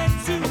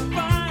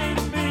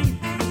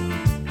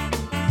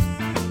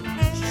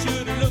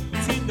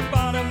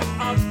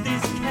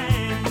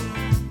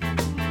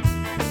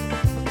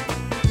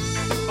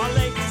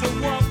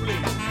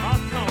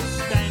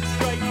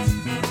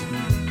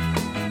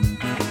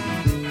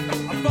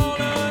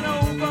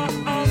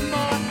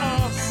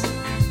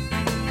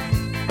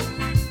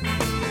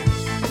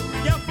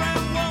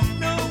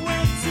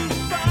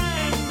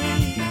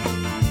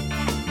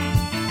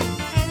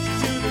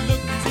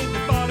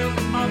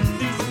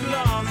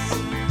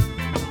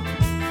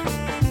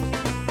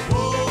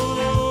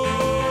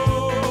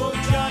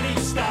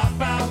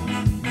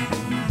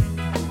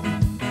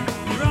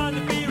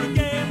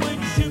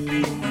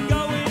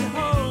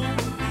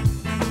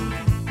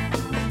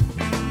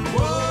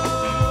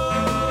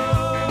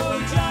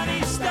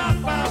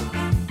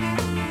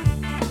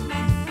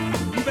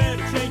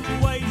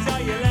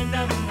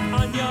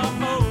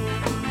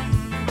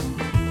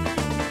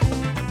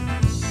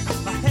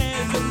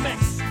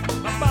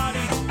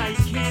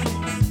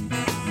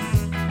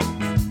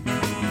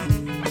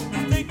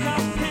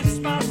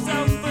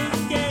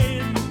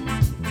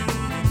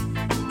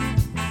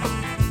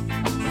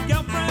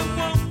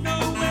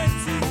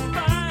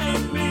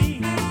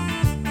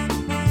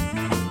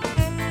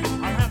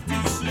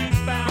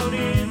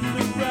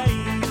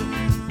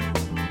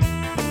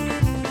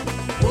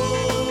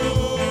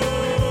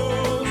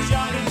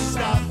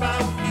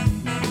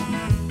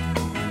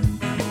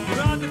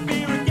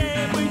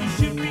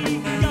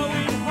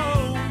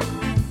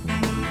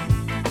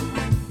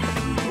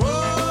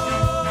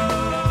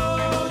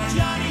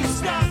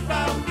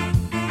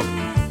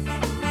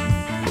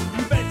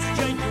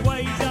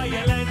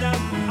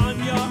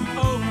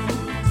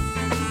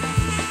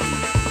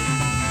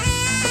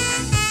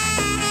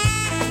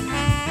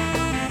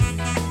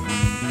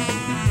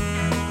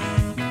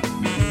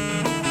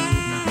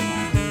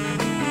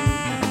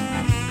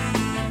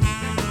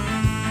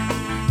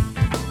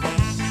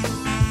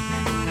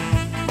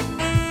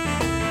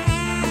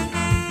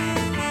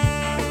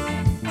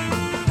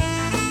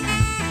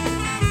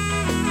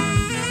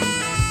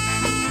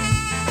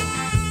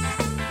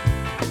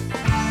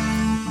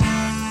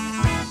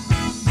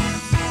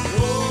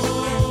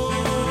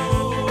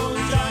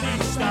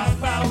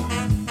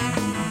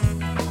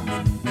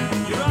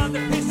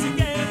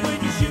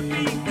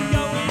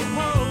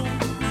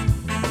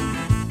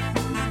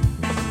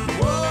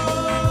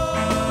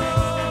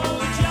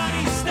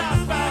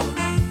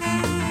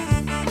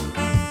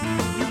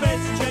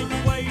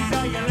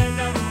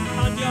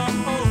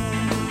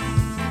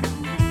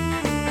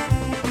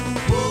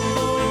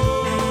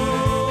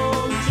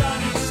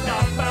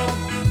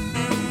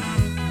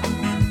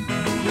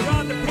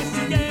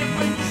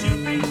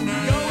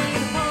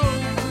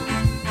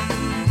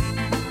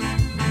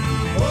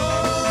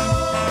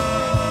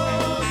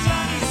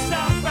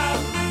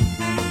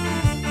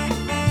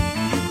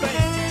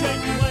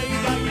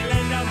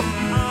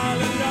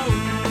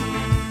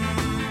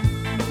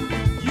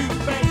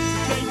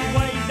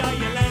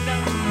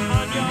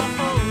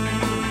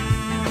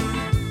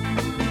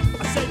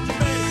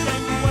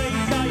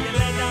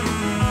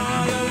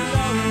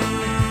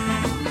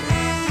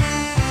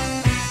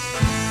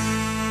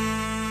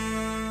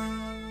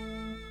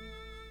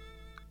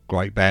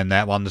Great band,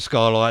 that one. The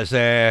Skylights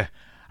there,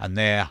 and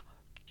their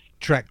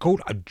track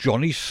called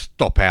Johnny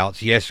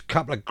Stopouts. Yes, a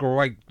couple of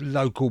great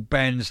local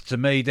bands to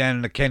me down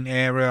in the Kent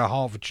area,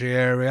 Hertfordshire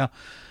area.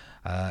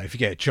 If you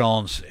get a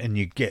chance and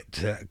you get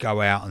to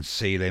go out and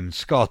see them,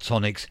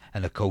 Scartonics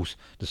and of course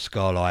the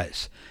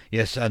Skylights.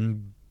 Yes,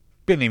 and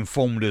been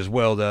informed as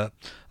well that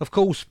of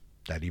course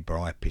Daddy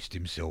Bry pissed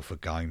himself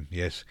again.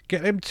 Yes,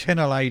 get them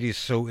tenor ladies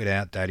sorted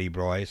out, Daddy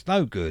Bry. It's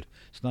no good.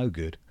 It's no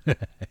good.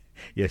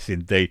 Yes,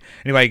 indeed.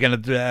 Anyway, you're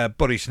going to do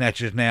Body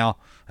Snatchers now,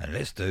 and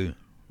let's do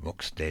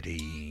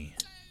Rocksteady.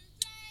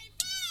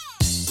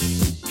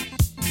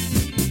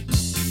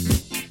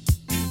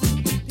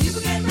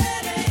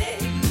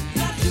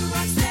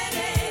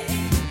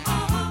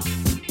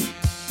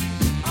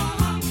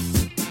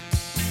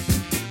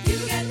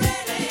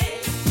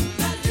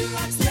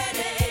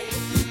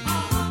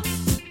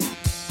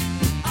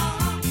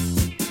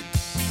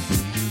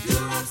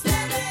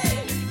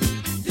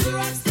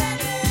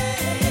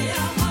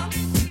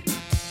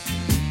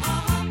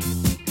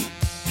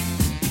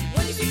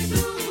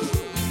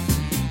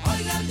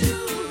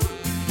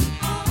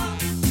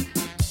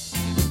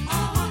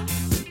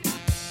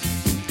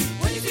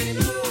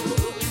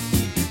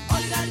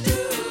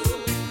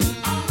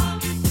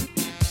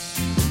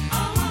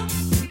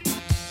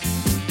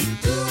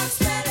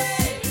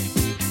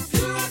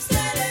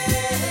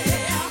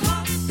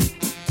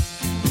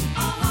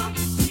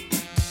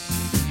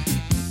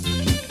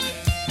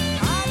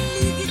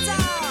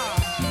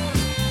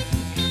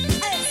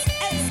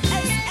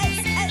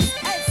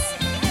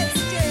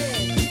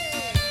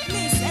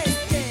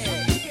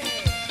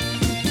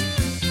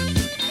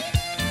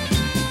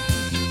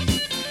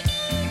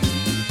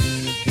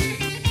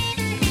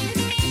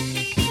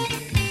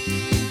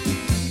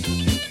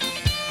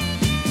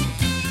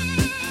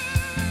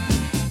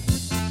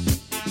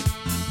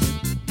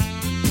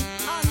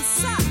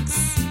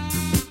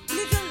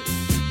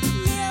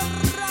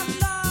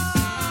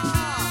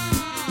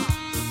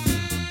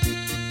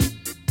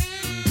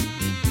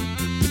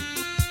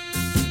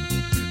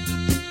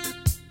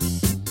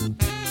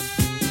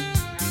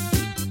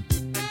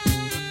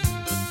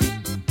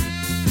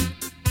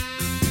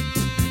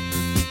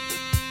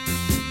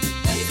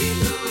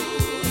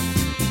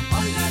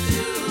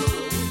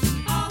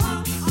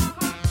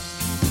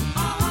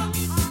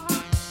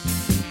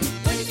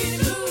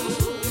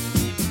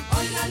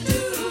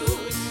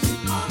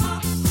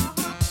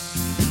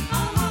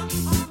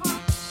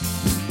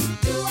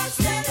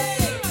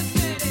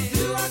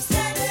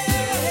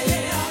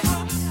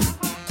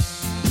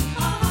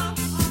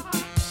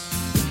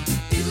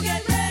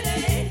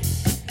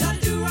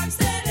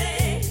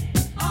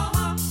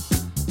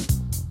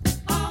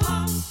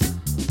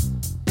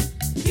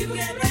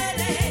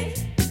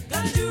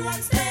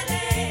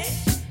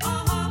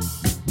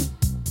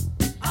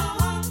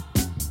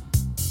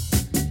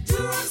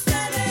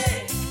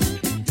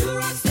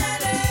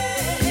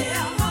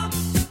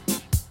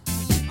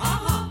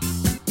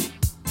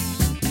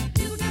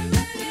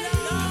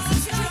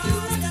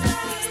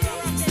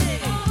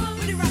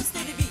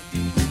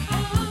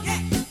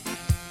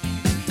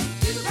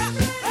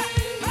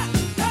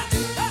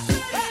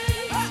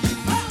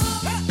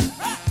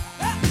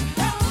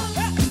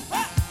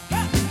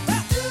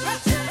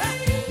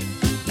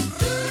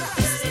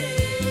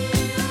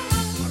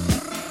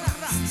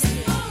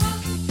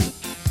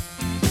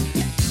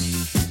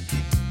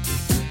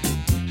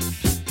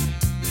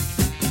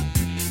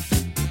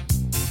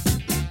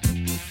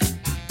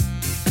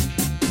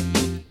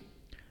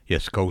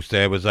 Yes, of course,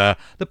 there was the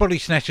Body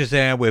Snatchers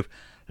there with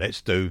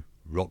Let's Do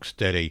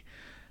Rocksteady.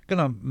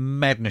 Gonna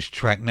madness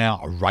track now,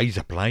 a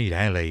Razor Blade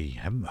Alley.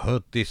 Haven't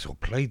heard this or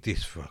played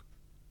this for a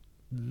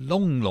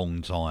long,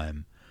 long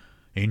time.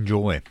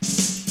 Enjoy.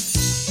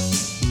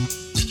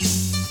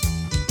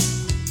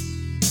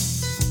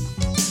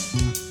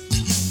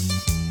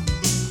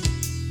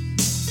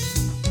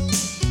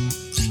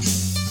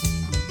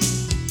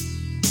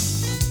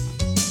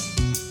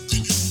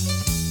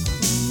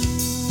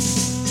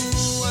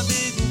 I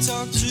didn't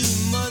talk too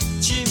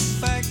much, in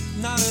fact,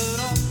 not at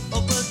all.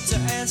 Oh, but to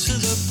ask for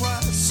the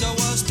price, I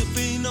was to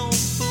be no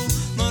fool.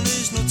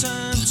 Money's no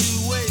time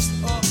to waste,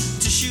 or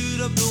to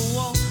shoot up the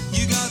wall.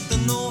 You got to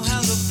know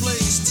how the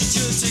place.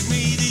 Teacher, take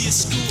me to your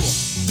school.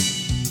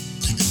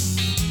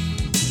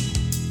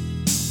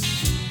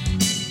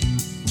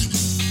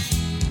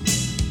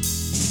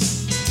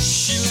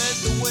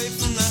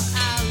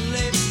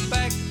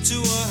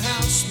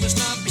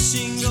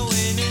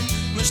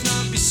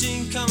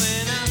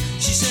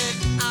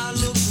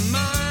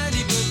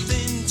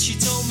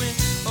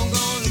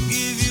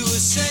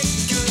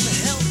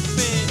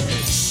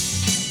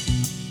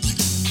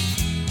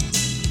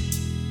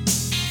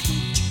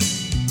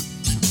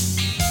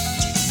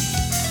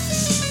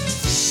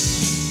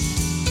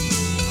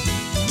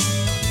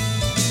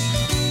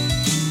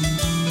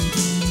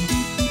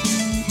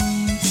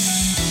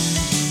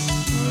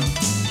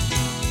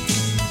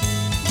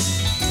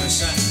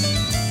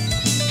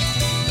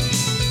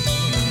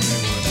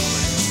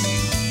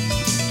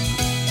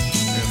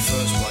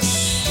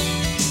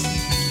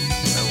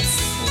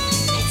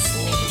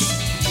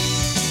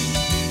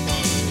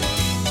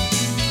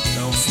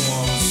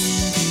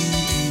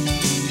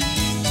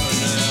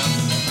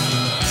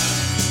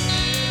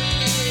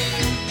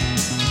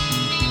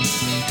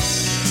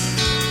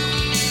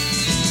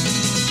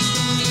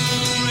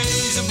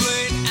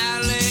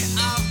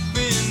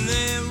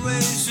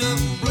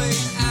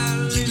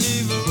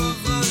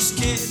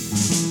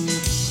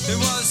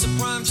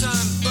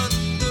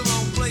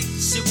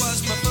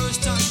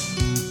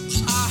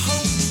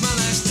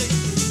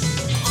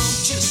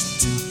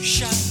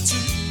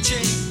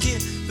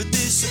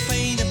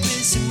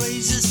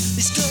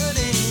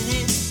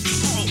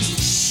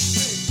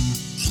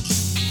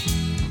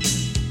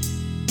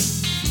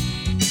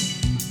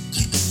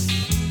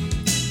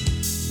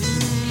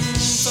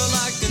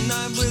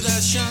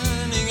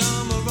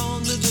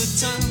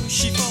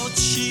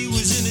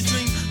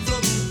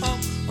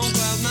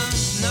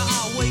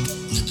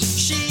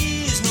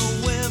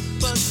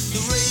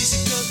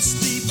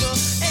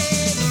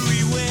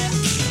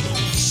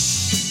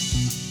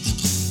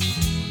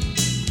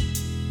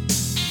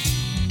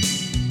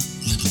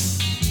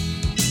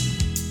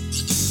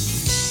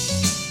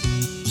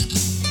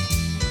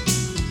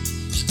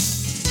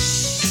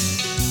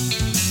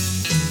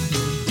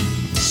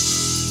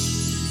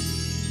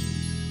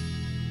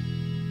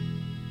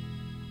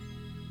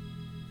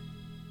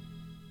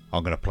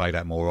 I'm going to play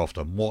that more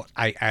often. What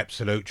a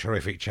absolute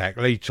terrific track.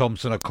 Lee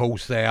Thompson, of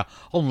course, there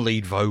on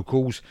lead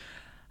vocals.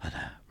 And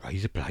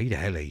Razor Blade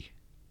Alley.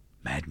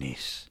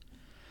 Madness.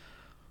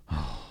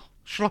 Oh,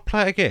 shall I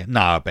play it again?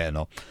 No, I better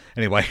not.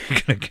 Anyway,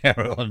 I'm going to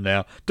carry on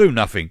now. Do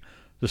Nothing.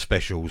 The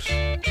Specials.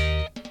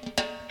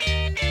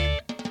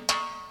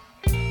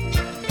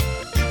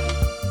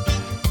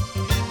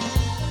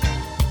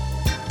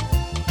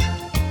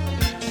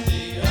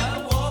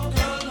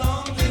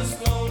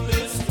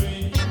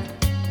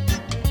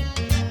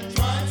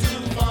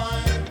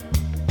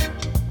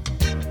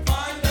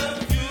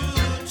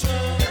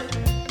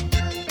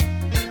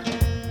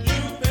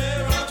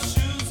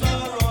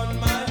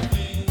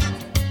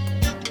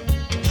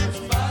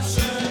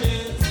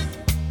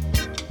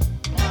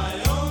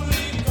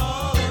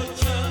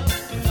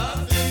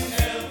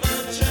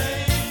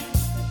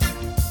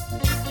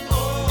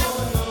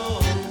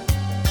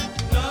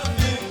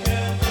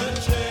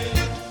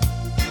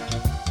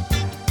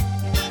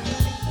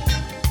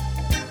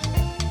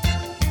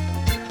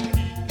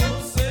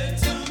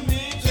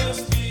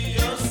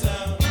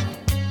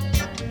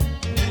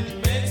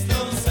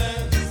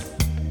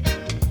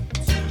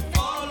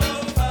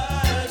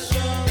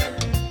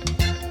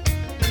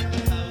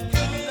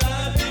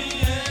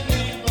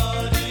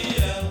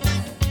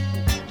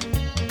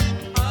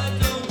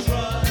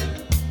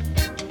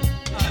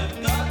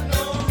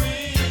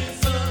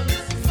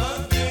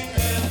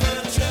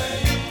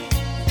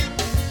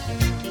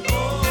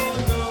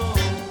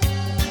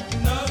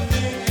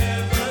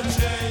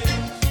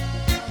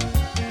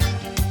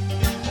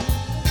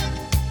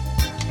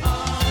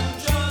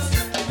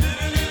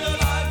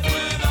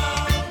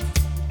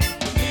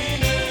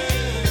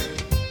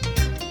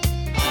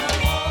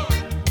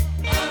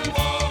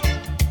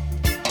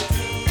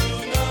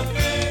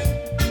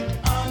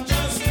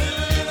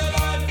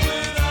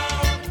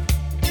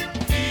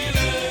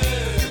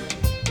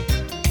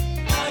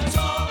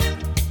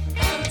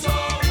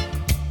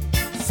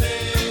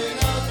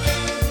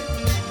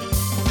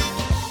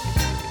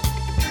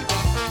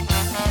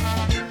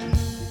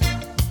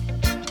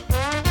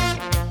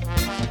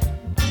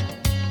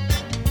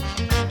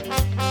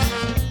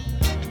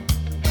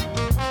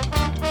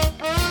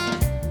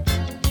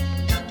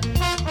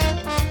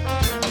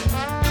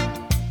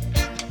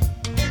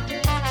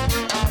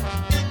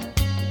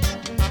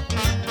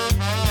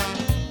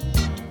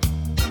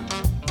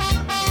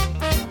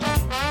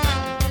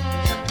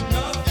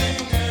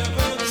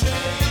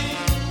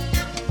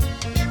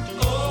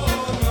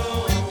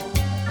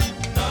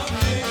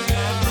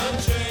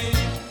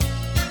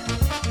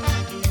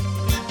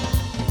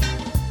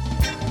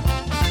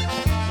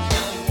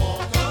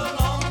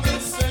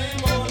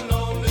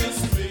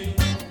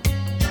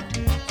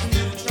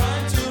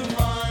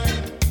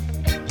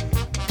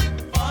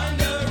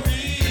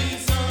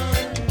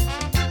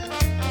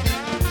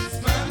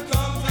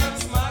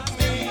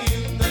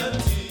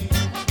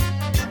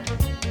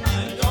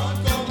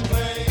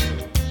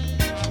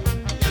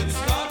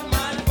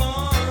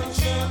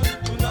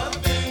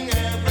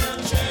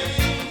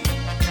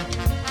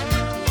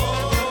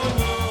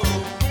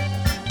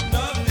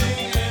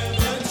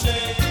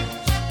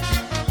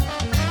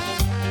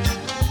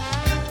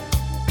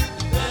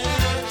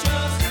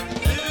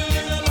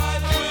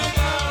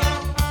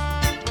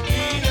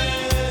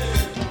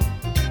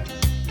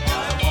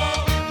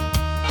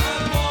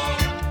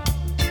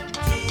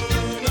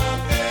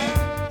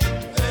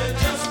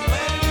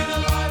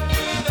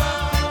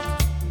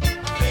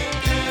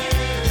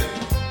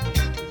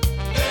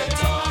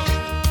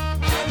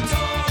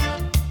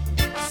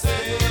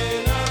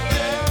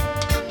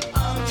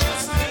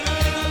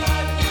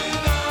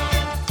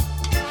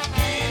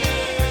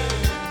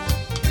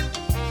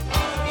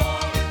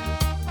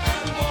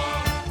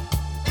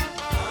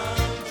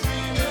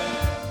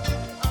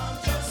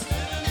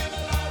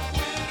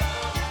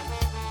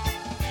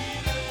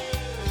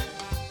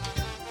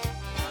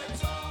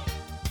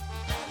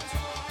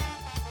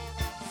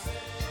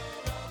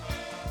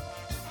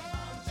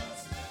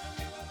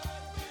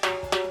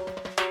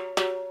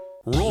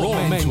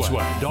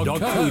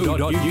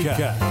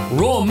 rawmenswear.co.uk.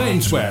 Raw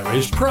Menswear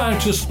is proud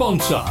to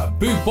sponsor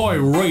Boot Boy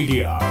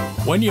Radio.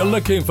 When you're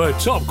looking for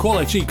top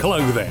quality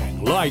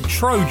clothing like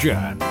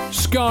Trojan,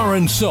 Scar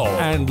and Soul,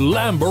 and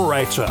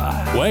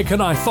Lamberetta. Where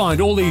can I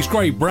find all these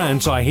great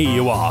brands, I hear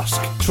you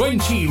ask?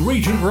 20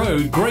 Regent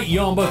Road, Great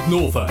Yarmouth,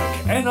 Norfolk,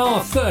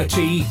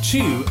 NR30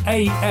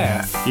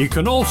 2AF. You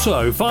can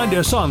also find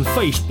us on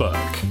Facebook,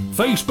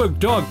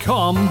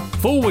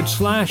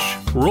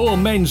 facebook.com/Raw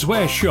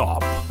Menswear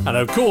Shop. And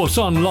of course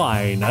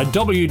online at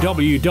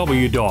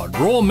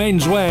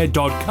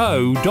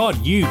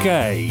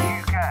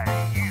www.rawmenswear.co.uk.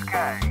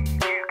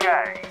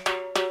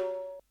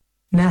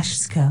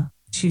 Nashska,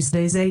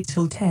 Tuesdays 8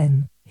 till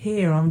 10,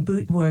 here on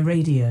Bootboy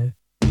Radio.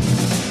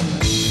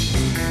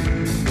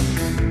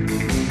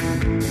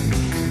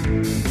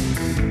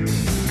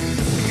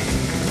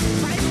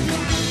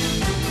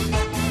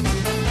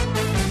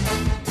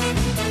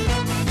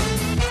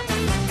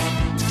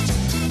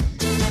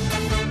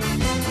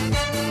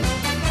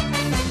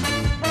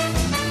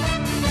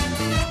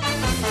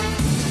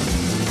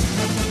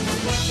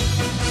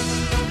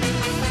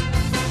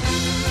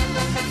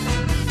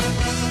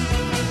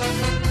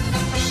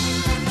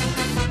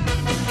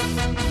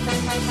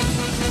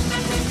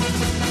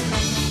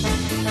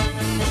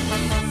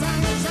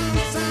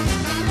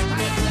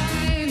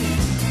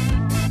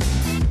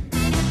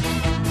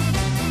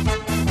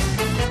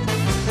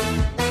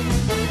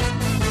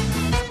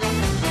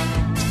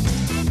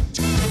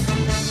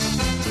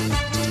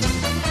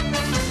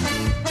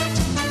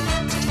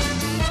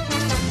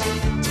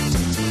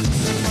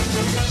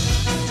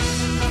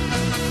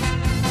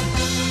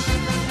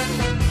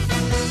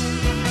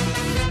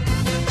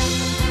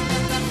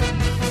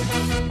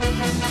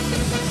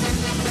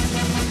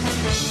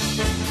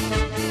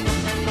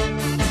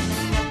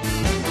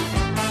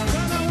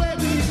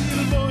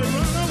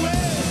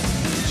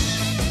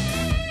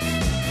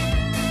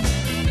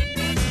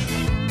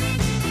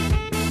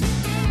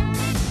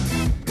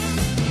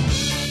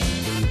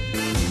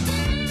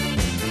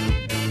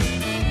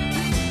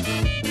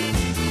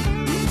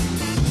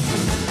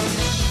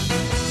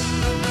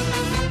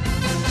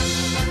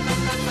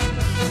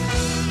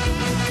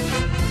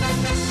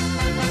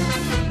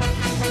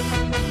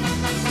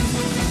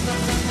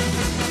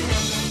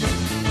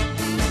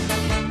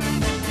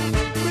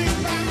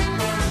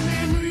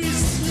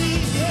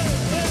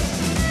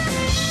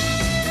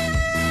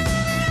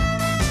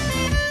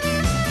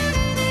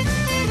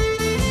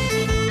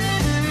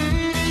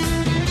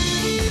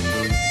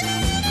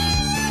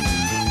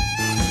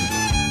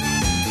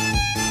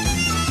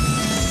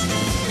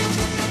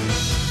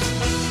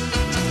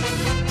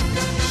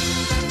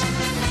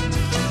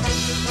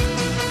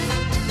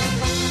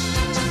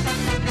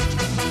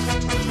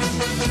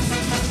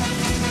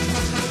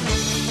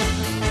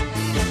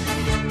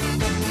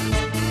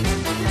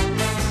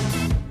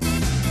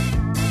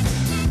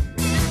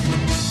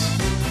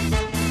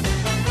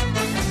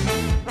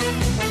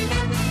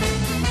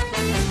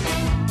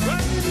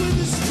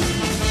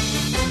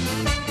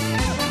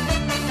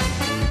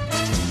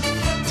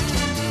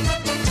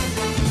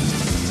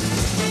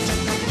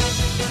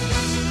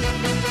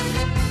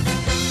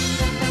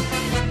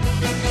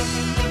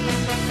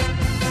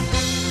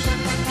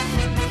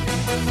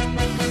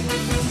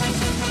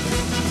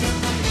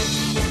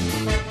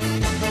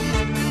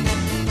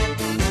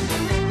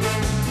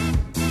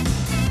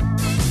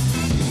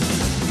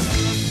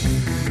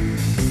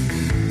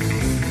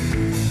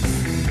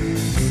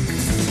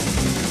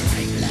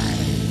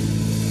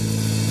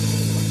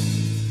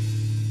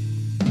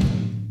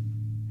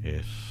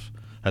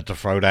 Had to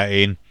throw that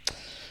in.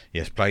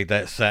 Yes, played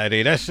that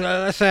Saturday. That's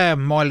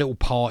my little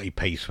party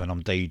piece when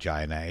I'm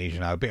DJing. That is,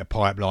 a bit of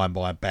Pipeline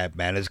by Bad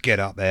Manners. Get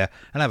up there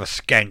and have a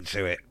skank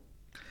to it.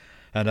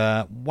 And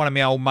one of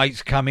my old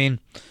mates come in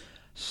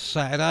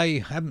Saturday.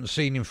 Haven't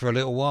seen him for a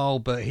little while,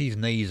 but his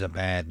knees are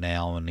bad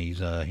now, and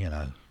he's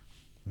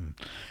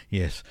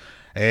yes.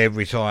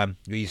 Every time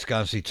we used to go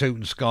and see Toot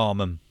and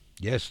Scarman.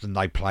 Yes, and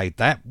they played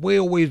that. We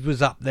always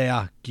was up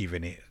there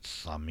giving it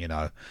some,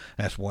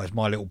 That's why it's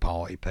my little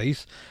party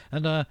piece.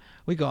 And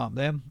we got up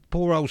there.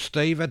 Poor old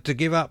Steve had to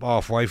give up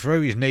halfway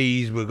through. His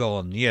knees were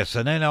gone. Yes,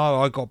 and then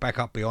I got back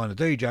up behind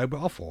the DJ,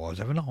 but I thought I was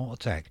having a heart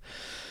attack.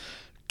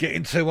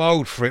 Getting too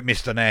old for it,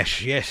 Mr.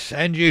 Nash. Yes,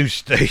 and you,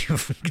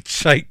 Steve.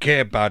 Take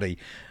care, buddy.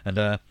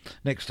 And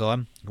next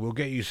time, we'll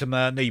get you some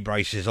knee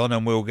braces on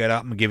and we'll get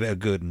up and give it a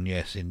good one.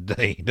 Yes,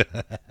 indeed.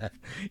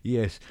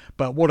 Yes,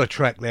 but what a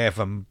track there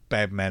from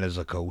Bad Manners,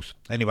 of course.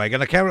 Anyway,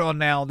 going to carry on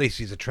now. This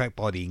is a track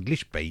by the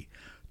English Beat,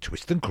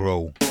 Twist and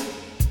Crawl.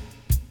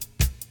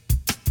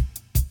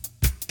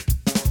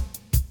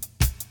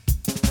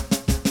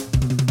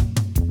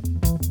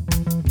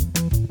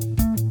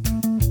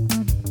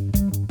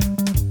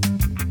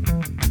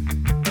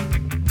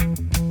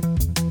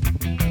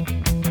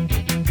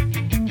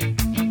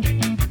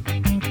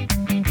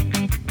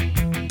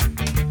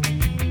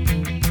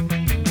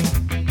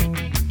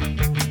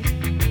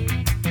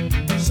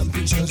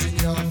 Something shows in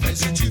your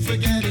face that you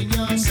forget in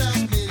yourself.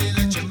 Nearly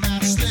let your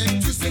mask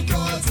slip. Twist and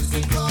crawl, twist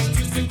and crawl,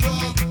 twist and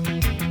crawl.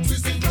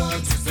 Twist and crawl,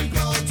 twist and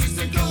crawl, twist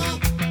and crawl.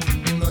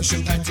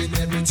 Emotion packed in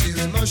every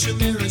tear. Emotion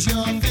mirrors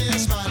your fear.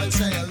 Smile and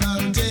say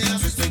hello, dear.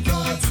 Twist and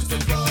crawl, twist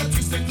and crawl,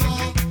 twist and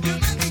crawl. You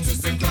make me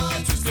twist and crawl,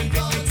 twist and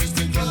crawl, twist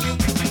and crawl.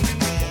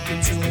 Walk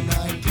into a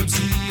nightclub,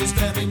 see you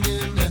staring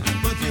in there.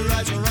 Both your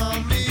eyes are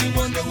on me.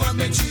 Wonder what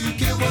makes you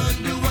care.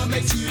 Wonder what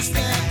makes you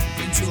stare.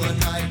 Into a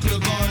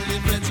nightclub, all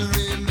your friends are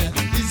in there.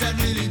 Is that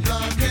really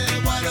blonde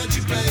hair? Why don't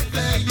you play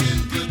fair?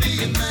 You could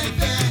be in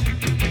Mayfair.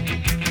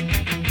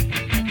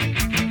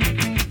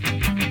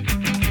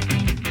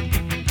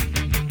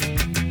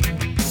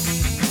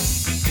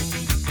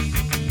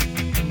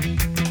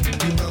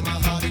 You know my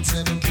heart in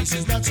 7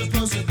 pieces. Not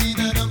supposed to be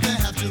that up there.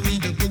 Have to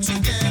read the books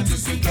again.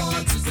 Twist and crawl,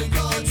 twist and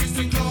crawl, twist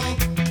and crawl.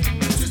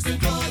 Twist and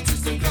crawl,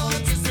 twist and crawl,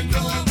 twist and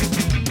crawl.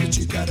 But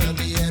you gotta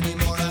be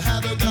anymore. I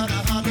haven't got a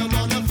heart no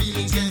more. No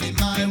feelings get in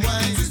my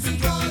way. Twist and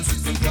crawl,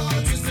 twist and crawl,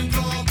 twist and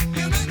crawl.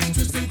 You make me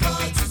twist and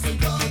crawl, twist and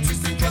crawl,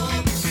 twist and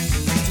crawl.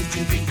 Did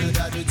you think that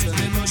I'd return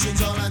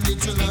emotions? All I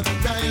need to learn.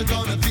 Now you're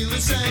gonna feel the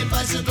same.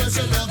 Vice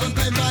versa, love and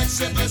pain. Vice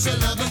versa,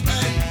 love and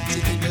pain. Did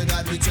you think that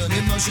I'd return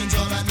emotions?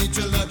 All I need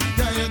to learn.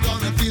 Now you're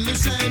gonna feel the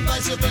same.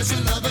 Vice versa,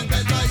 love and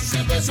pain. Vice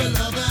versa,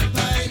 love and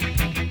pain.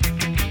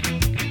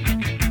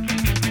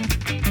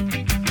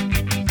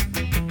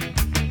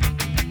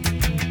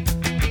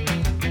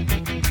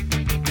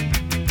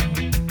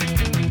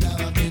 Now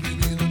I'm giving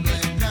you the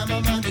blame. Now my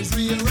mind is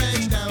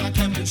rearranged. Now I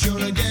can't be sure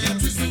again.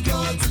 Twist and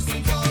crawl, twist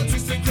and crawl,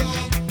 twist and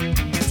crawl.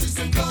 Twist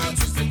and crawl,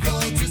 twist and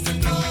crawl, twist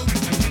and crawl.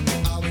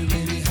 Are we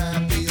really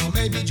happy or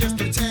maybe just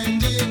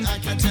pretending? I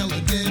can't tell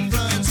the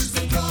difference. Twist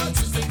and crawl,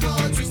 twist and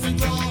crawl, twist and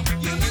crawl.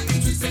 You make me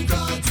twist and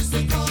crawl, twist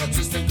and crawl,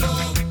 twist and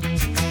crawl.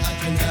 I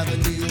can have a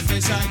new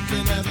face, I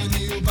can have a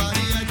new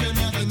body, I can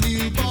have a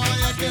new boy,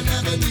 I can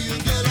have a new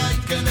girl, I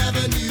can have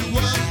a new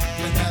world.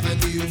 Can have a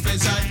new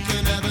face, I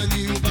can have a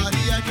new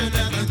body, I can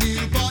have a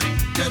new boy,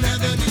 can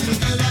have a new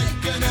girl, I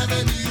can have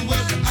a new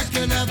world. I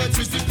can have a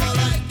twist and crawl,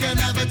 I can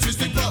have a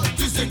twist and crawl,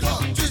 twist and crawl,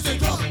 twist and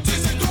crawl,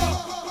 twist and crawl.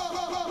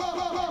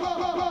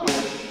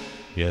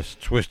 Yes,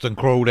 Twist and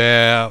Crawl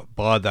there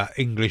by the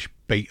English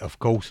Beat, of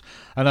course.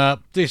 And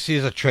this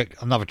is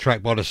another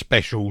track by the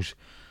Specials,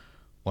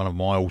 one of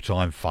my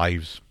all-time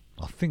faves.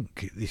 I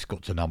think this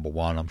got to number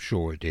 1, I'm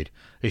sure it did.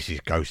 This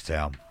is Ghost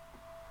Town.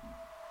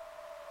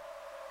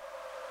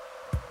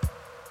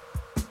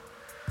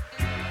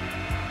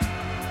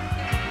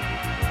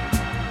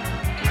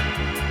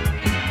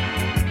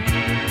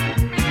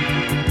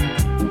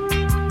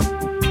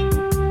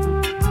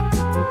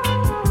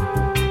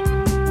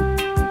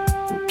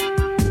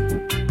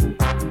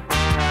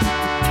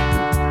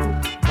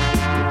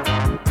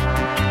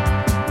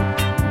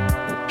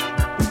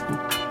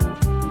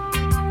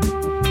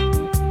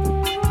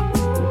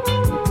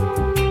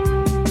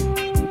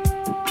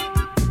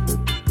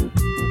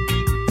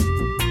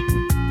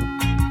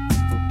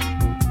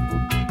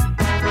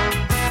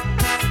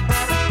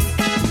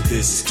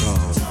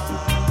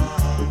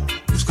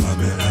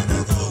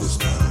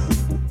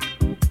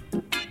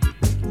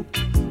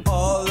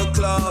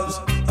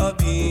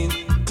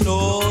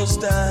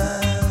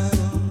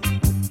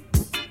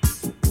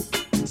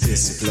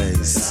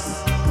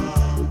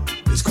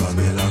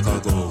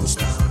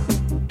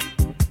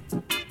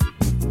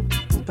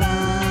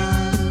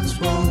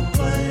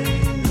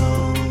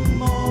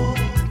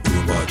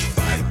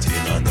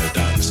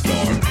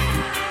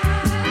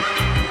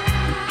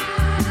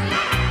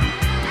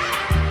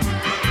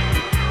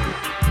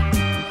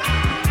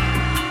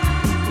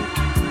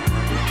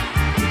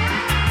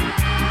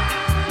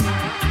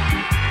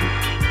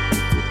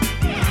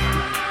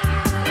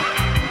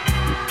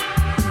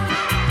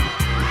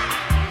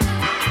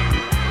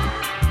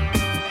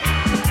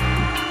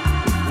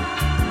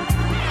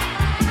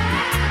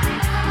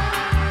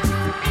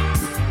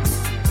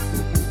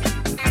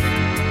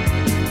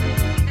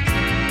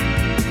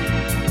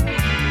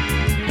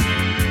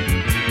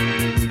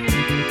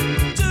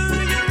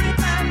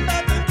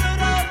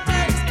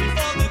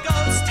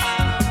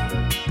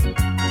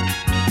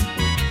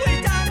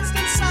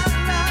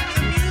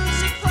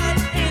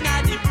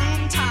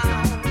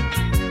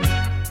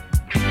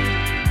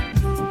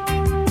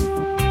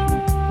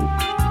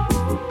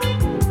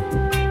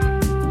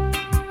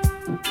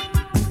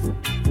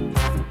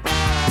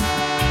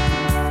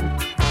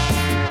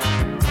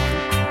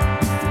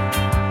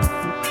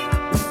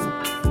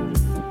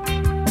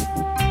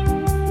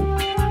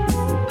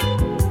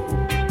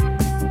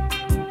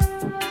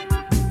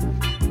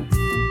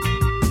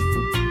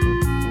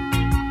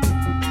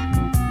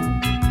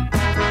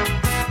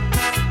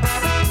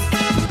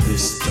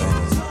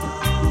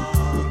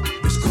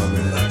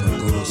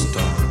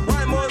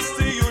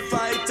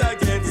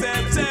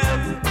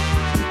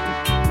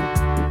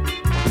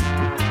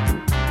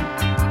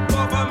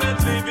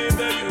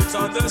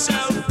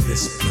 yourself.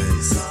 This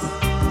place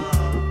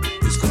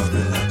is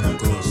coming like a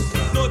ghost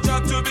town. No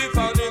job to be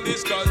found in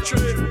this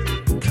country.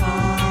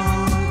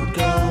 Can't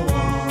go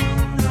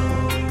on no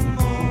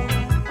more.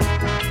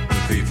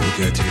 People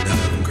getting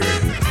hungry.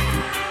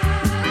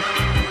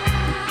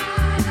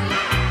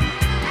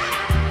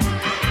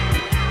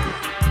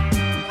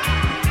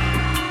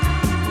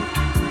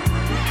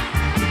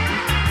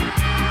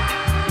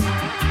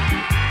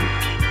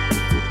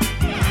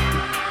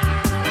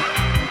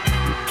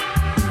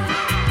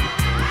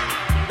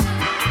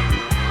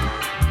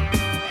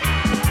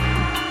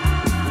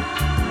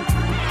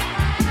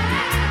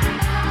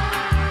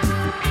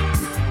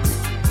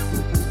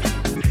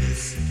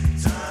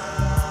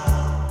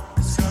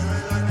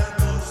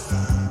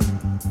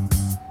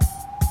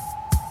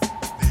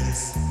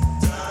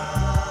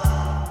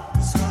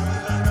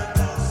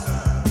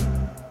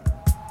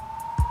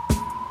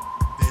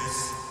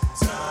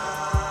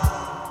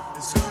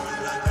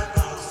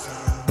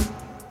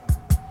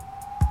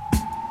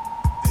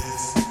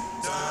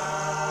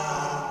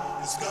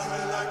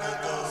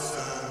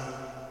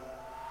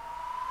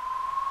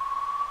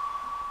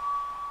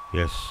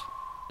 Yes,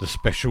 the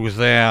special was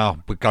there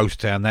with Ghost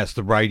Town. That's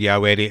the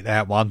radio edit,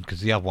 that one, because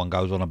the other one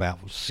goes on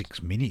about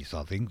 6 minutes,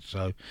 I think.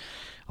 So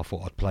I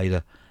thought I'd play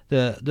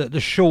the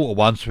shorter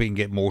one so we can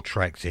get more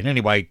tracks in.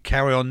 Anyway,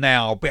 carry on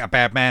now. A bit of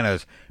Bad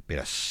Manners, a bit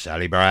of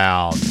Sally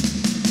Brown.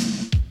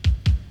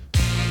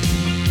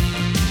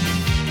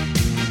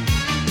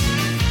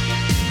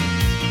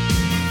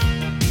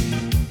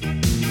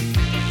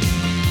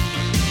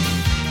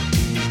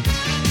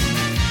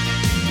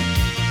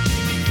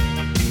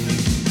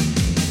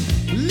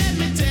 Let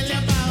me tell you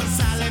about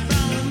Sally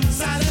Brown,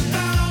 Sally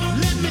Brown.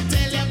 Let me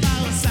tell you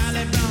about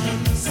Sally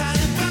Brown,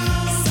 Sally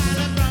Brown.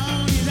 Sally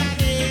Brown is a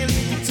girl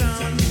in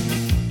town.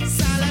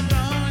 Sally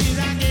Brown is a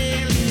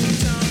girl in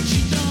town.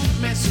 She don't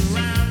mess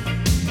around.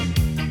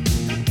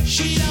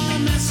 She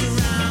don't mess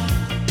around.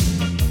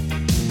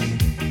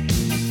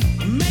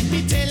 Make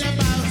me tell you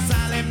about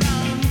Sally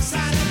Brown,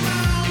 Sally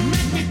Brown.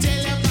 Make me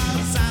tell you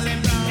about Sally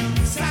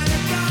Brown, Sally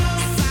Brown.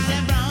 Sally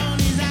Brown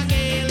is a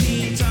girl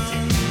in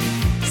town.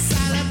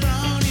 Sally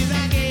Brown is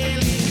a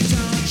girl in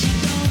town. She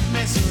don't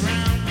mess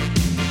around.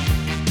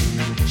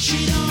 She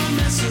don't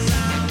mess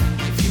around.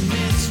 If you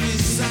mess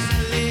with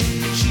Sally,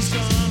 she's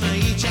gonna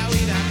eat you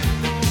with a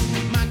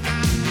maca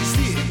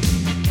stick.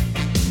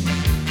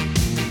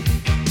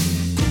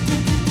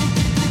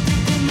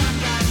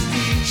 Maca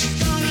stick. She's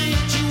gonna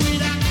eat you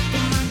with a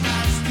maca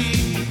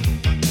stick.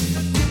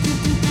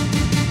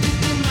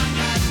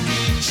 Maca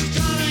stick. She's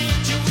gonna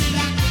eat you with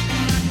a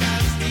maca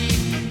stick.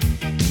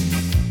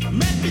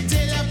 Let me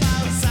tell you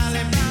about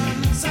Sally Brown,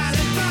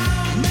 Sally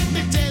Brown. Let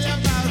me tell you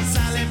about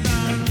Sally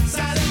Brown,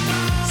 Sally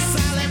Brown.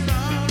 Sally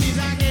Brown is a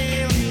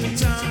girl in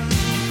town.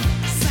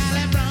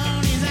 Sally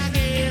Brown is a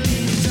girl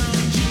in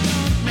town. She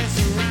don't mess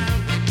around.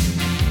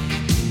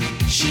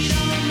 She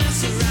don't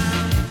mess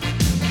around.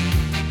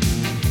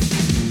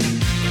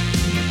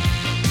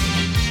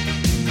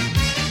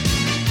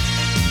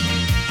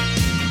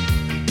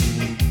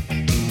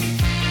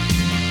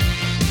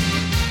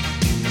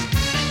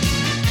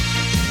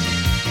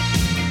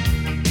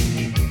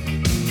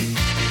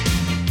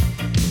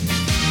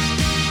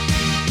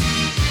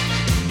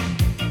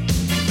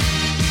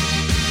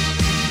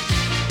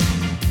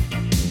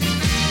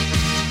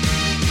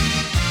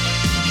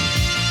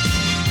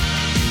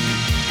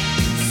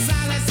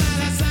 Sally,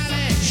 Sally,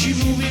 Sally, she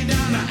moving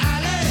down the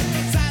alley.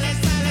 Sally,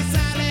 Sally,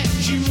 Sally,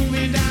 she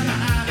moving down the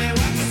alley.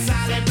 What's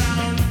Sally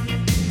Brown?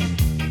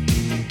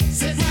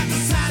 Said what's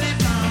Sally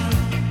Brown?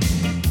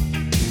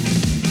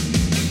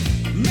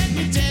 Make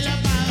me tell you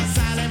about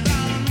Sally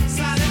Brown,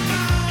 Sally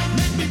Brown.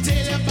 Make me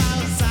tell you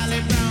about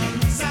Sally Brown,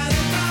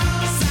 Sally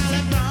Brown.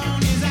 Sally Brown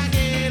is a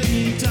girl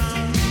in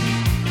town.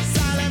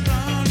 Sally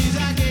Brown is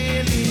a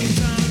girl in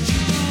town. She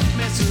don't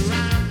mess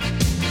around.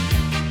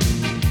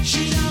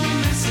 She don't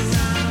mess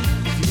around.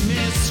 If you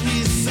mess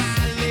with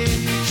Sally,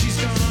 she's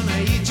gonna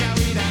eat you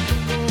with a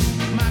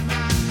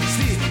maca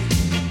stick.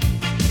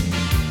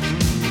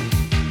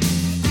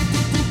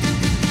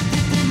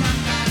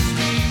 Maca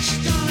stick.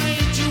 She's gonna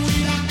eat you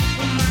with a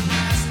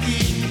maca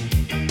stick.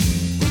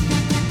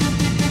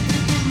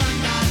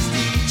 Maca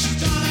stick. She's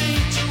gonna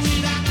eat you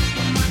with a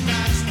maca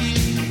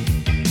stick.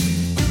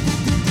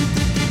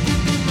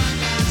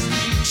 Maca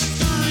stick. She's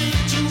gonna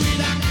eat you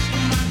with a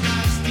maca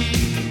stick.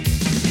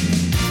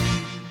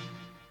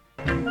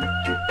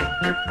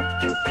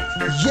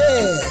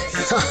 Yeah!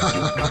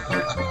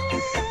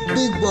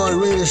 Big Boy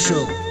Radio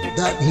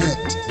Show.net.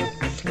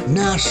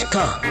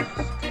 Nashska.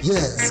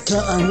 Yes, Ska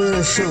and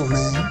Radio Show,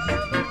 man.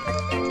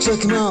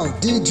 Check him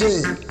out,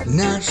 DJ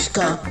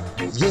Nashska.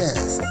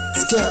 Yes,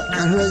 Ska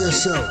and Radio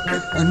Show.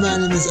 And my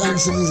name is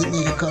Answer Music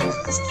Media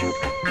Collins.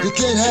 You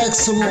can't hack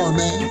some more,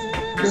 man.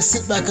 Just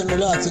sit back and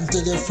relax and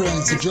tell your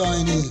friends to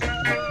join in.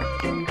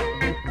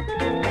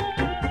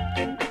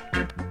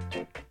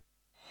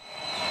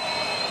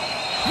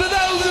 For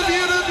those of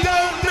you that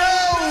don't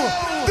know,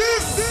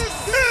 this is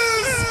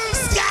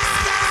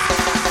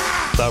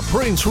The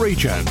Prince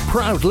Regent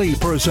proudly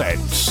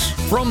presents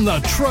from the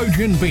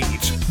Trojan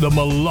Beat, the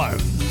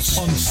Malones,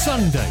 on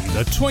Sunday,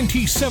 the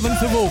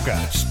 27th of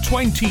August,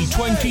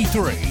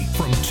 2023,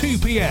 from 2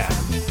 p.m,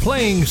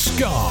 playing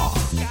ska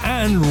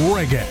and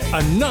reggae.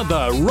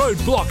 Another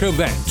roadblock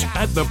event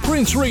at the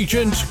Prince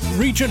Regent,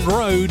 Regent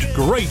Road,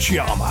 Great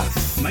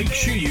Yarmouth. Make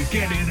sure you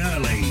get in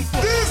early.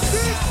 This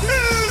is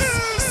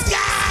ska!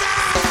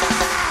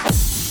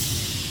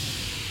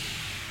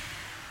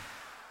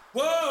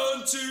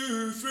 1,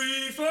 2,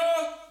 3, 4.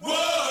 1,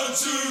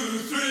 2,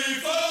 3,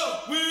 4.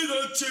 With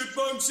the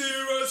chipmunks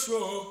hear us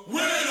roar.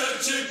 With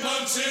the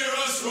chipmunks hear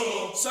us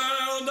roar.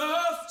 Sound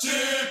off,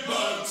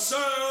 chipmunks.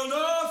 Sound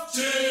off,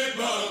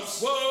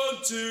 chipmunks. 1,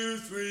 2,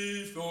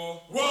 3,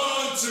 4.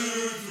 1, 2,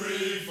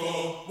 3, 4.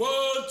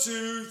 1,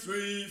 2,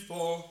 3,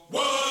 4.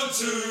 1,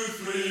 2,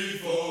 3,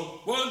 4.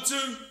 1, 2,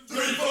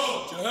 3,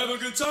 4. Did you have a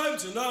good time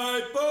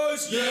tonight,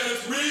 boys?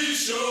 Yes, we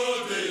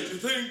sure did. Do you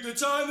think the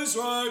time is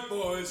right,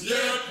 boys?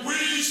 Yep, we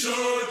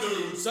sure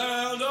do.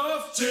 Sound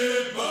off,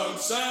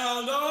 chipmunks.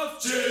 Sound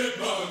off,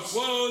 chipmunks.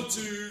 1,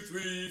 2,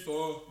 3,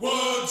 4.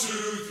 1, 2,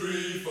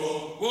 3, 4.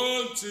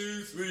 1,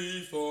 2,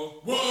 3, 4.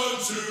 1,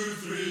 2,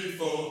 3,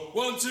 4.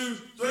 1, 2,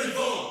 3,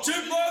 4.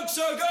 Chipmunks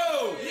shall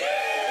go! Yeah!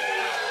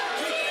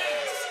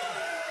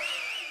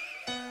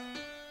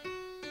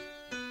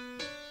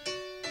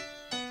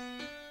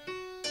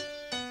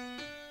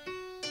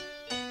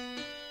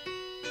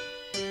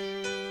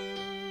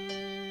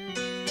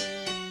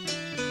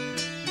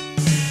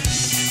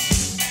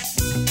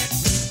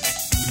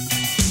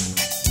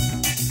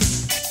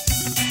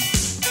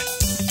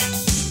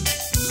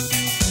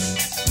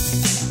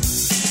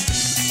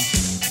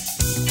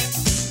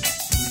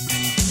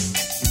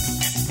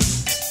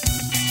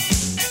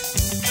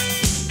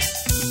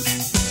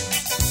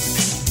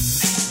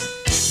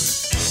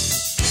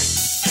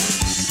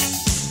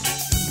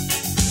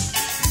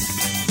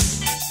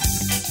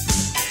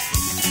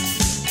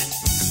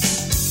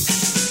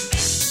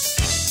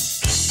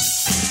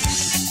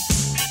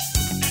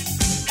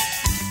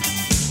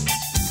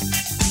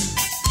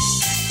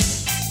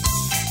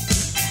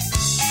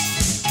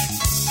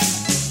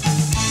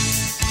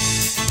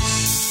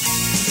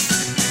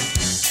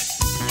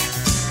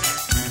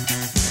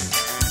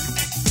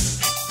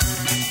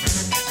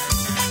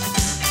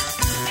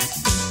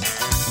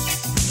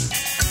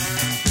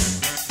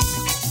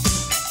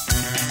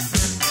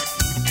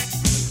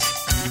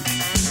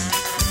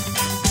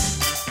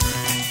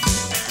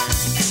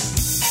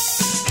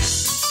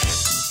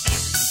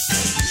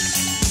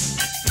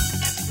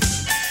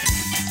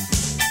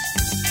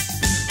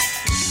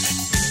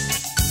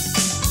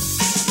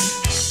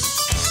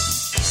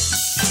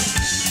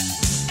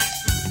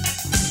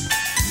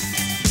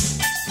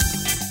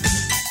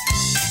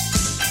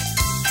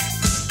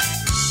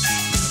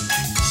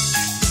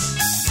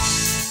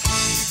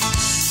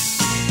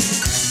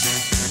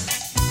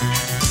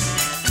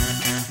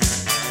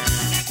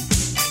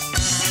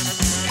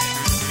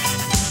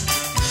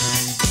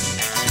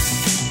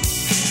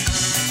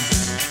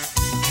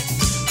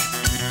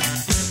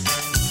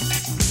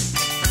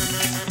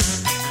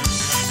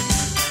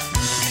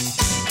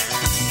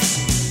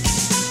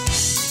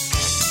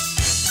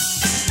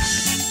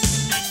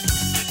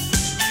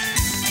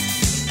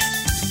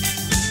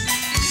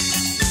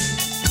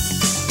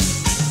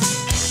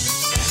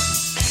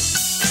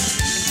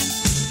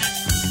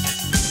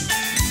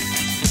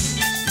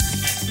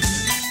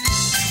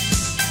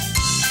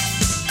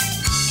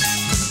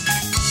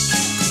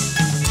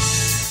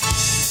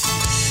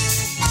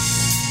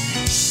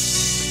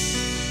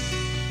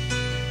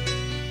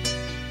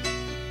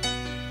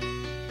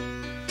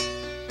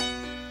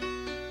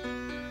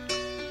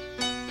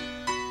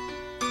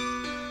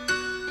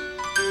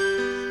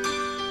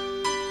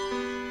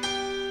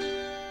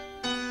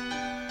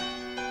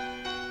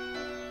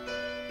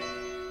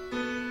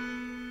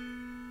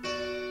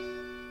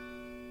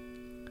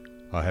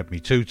 I had me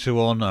tutu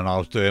on and I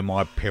was doing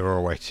my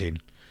pirouetting.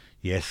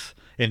 Yes,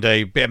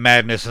 indeed. Bit of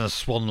madness and a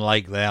Swan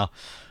Lake there.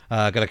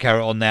 Going to carry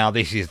it on now.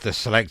 This is the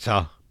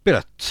selector. Bit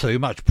of too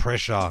much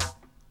pressure.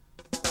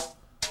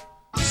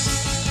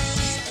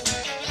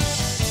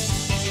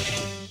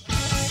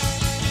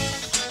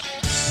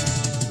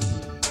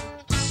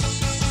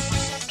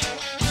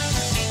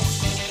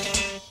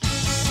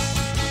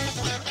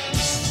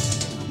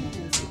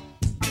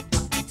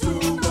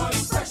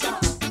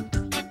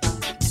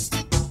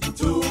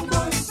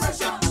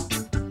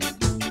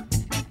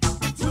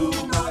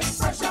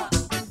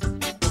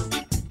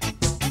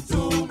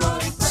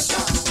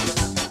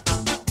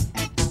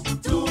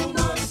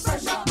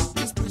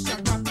 Pressure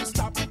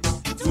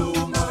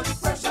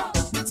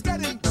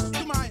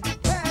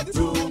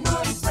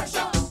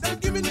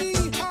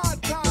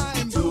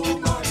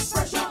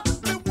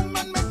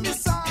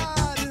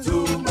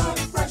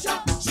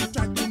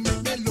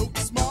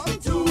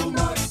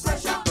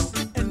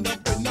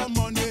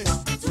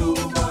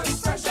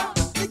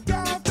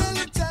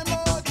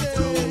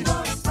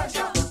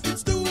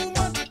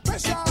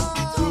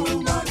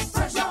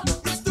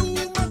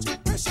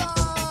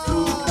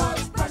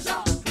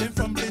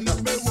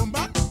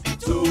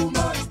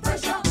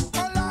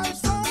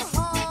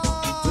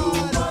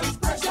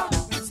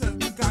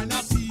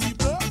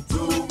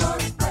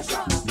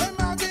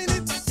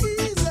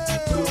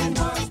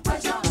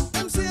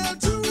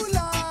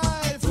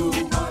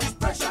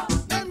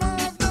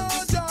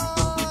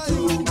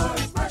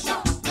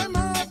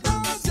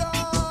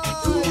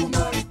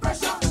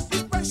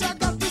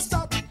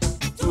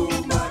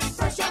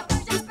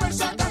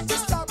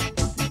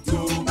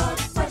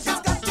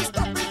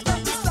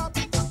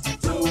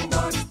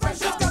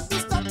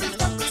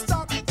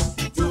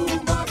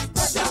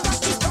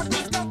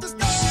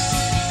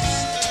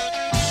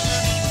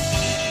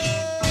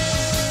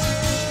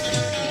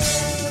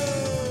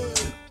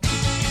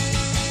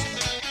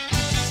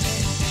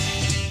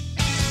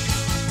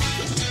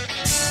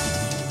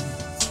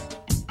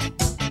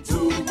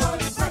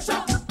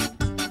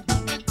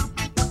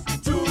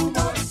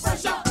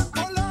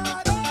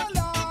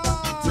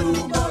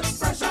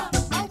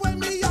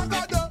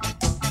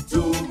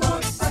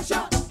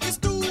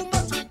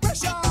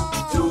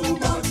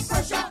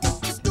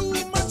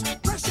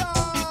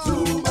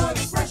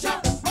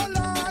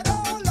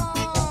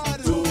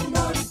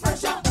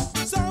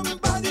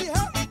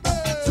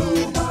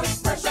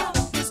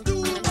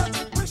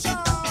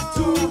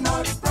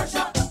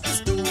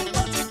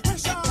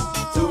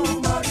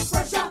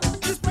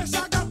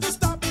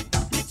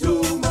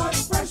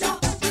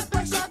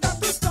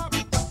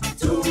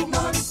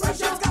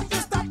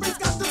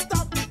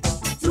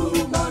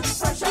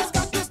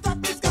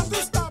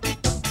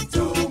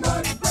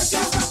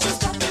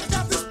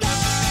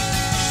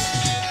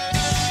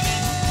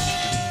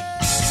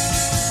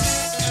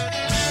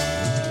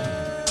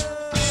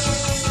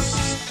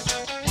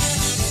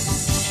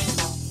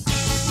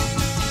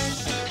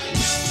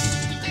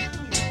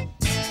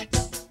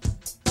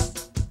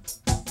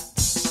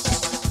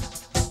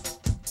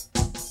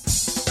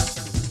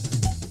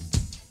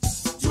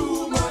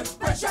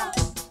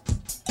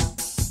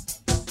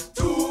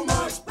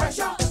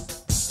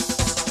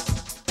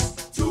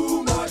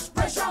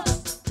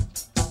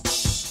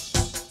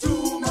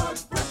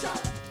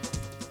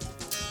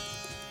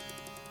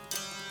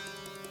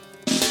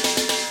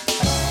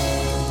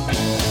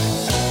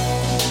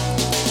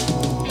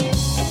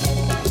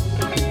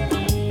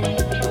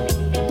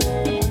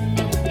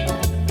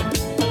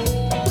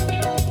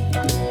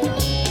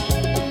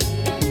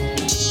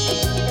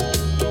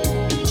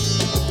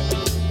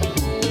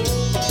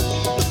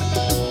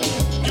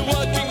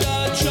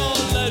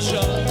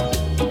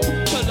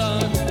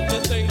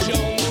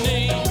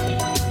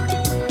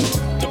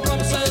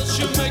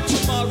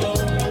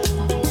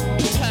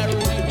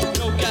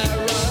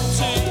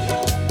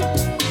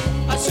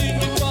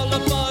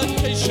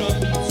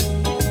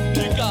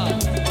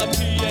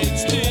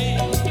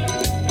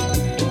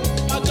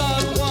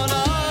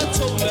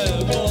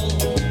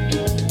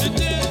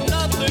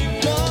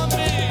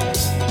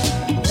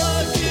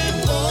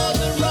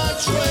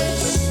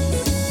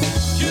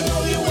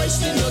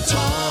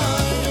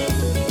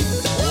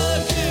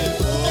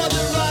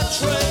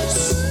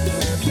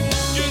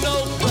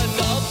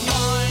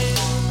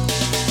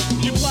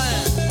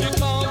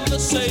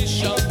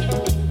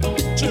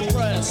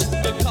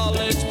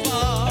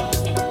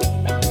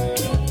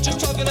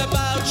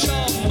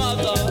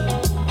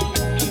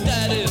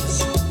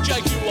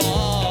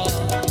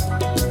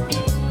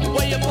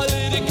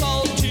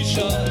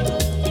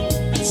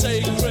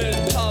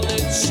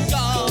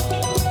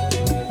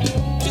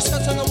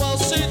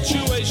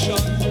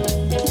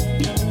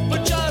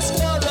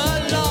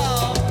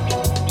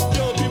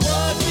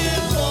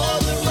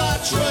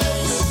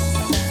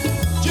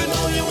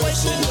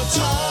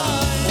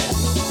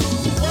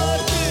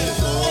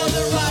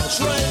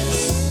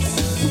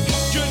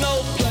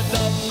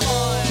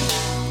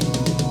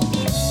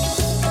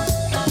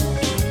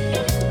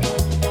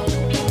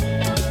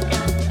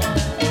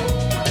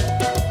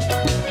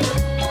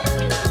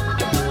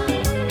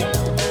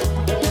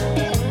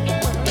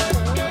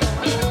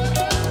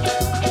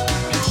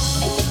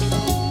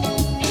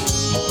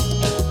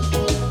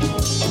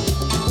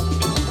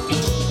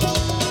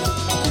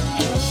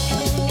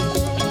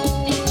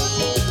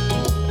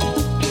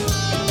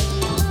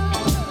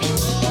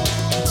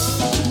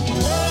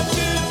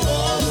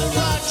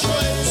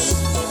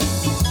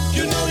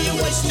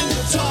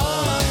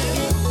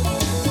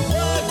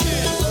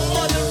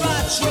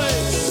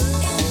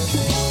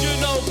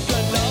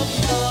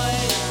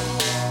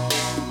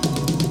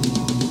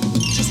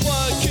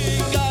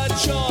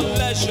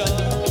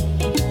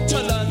education to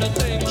learn the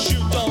things you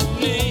don't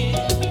need.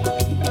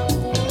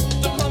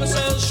 The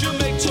promises you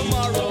make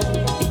tomorrow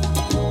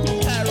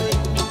carry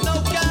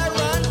no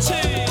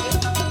guarantee.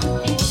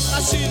 I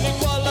see the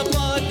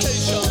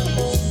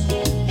qualifications.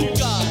 You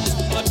got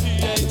a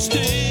PhD.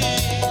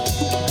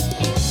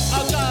 I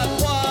got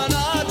one,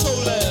 I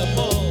told him,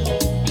 oh,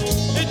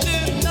 it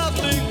did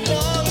nothing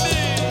for me.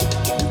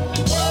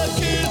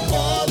 Working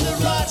for the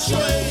rat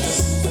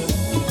race,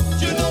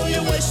 you know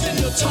you're wasting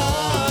your time.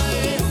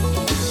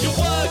 You're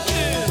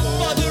working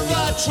for the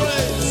rat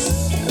race,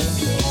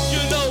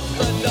 you know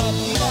but not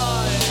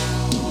mine.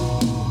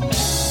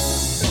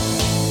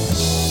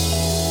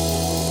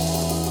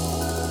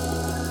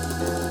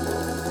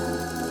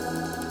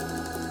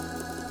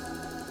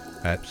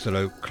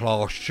 Absolute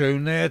class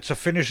tune there to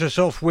finish us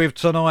off with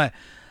tonight.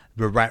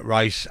 The Rat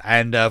Race,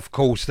 and of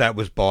course that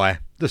was by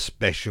The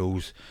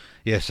Specials.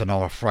 Yes, and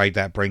I'm afraid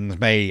that brings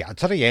me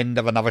to the end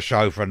of another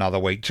show for another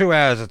week. 2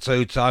 hours of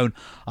two-tone.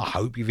 I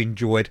hope you've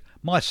enjoyed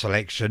my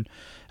selection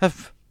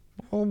of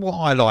what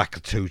I like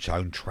of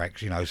two-tone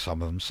tracks. You know,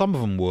 some of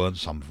them weren't,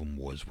 some of them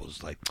was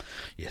they?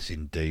 Yes,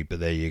 indeed, but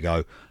there you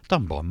go.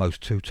 Done by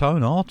most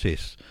two-tone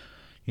artists.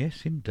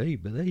 Yes,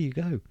 indeed, but there you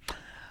go.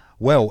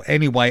 Well,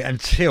 anyway,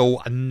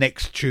 until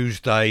next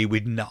Tuesday,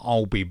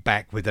 I'll be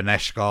back with the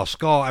Nashska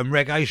Ska and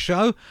Reggae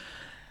show.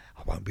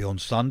 I won't be on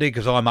Sunday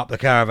because I'm up the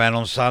caravan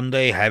on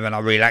Sunday, having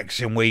a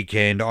relaxing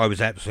weekend. I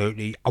was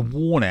absolutely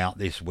worn out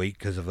this week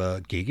because of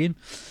gigging.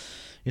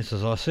 Yes,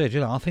 as I said,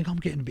 I think I'm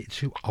getting a bit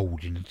too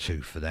old in the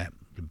tooth for that.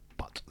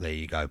 But there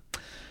you go.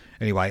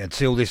 Anyway,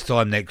 until this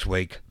time next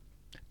week,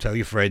 tell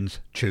your friends,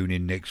 tune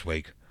in next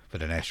week for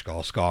the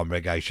Nashska Ska and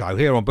Reggae show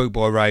here on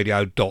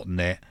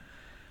bootboyradio.net.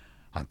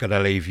 I'm going to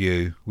leave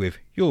you with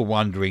You're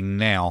Wondering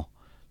Now.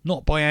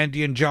 Not by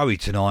Andy and Joey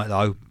tonight,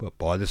 though, but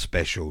by The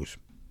Specials.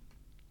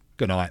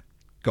 Good night.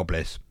 God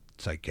bless.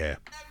 Take care.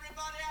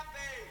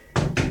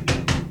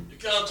 You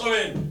can't come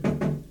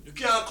in. You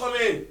can't come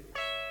in.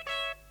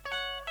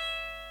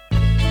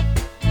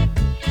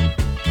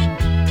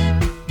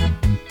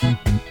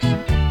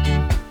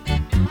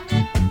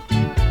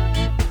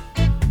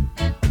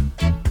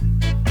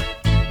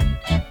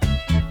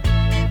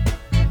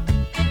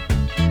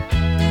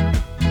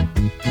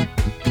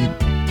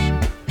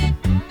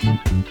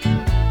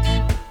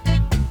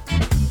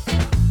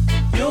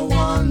 You're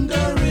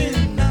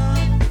wondering now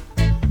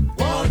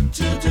what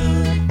to do.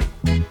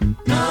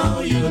 Now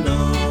you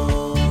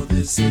know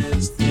this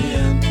is the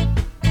end.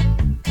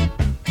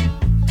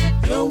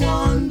 You're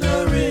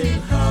wondering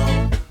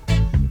how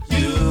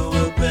you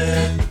will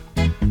pay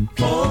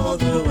for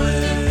the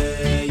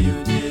way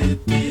you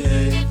did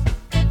behave.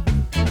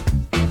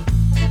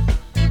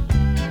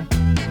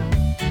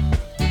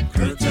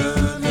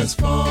 Curtain has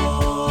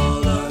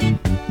fallen.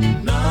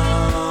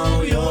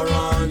 Now you're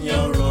on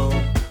your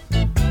own.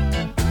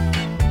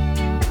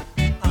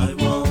 I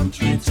won't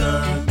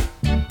return.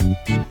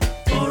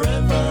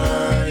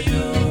 Forever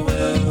you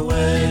will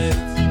wait.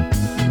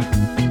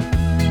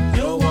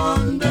 You're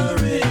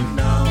wondering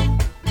now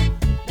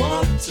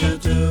what to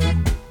do.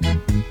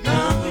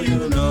 Now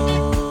you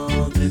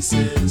know this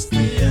is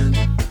the end.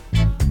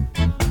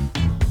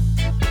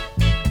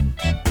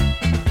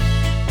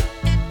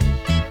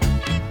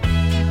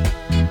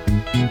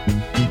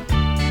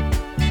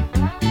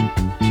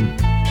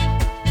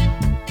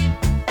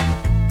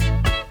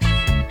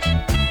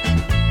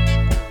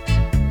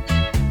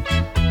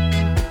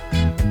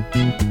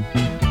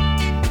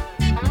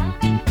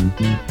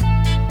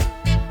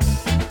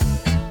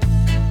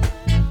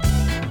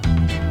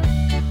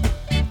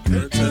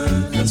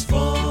 Curtain has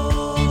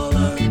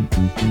fallen.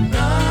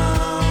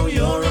 Now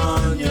you're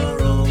on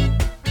your own.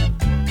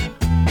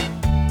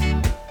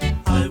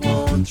 I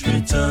won't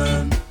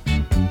return.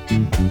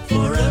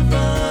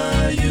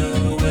 Forever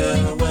you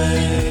will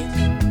wait.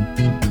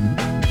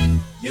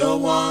 You're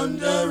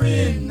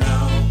wondering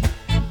now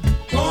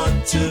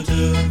what to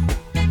do.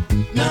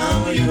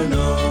 Now you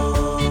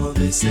know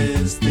this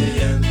is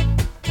the end.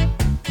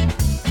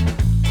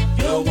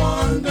 You're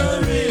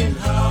wondering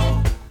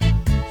how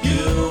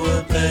you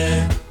will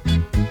pay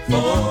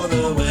for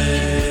the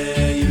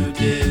way you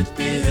did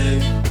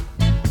behave.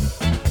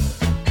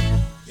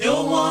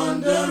 You're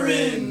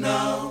wondering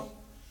now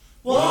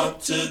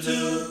what to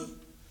do.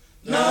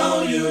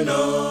 Now you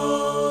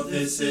know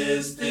this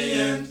is the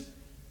end.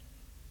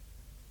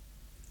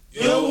 You're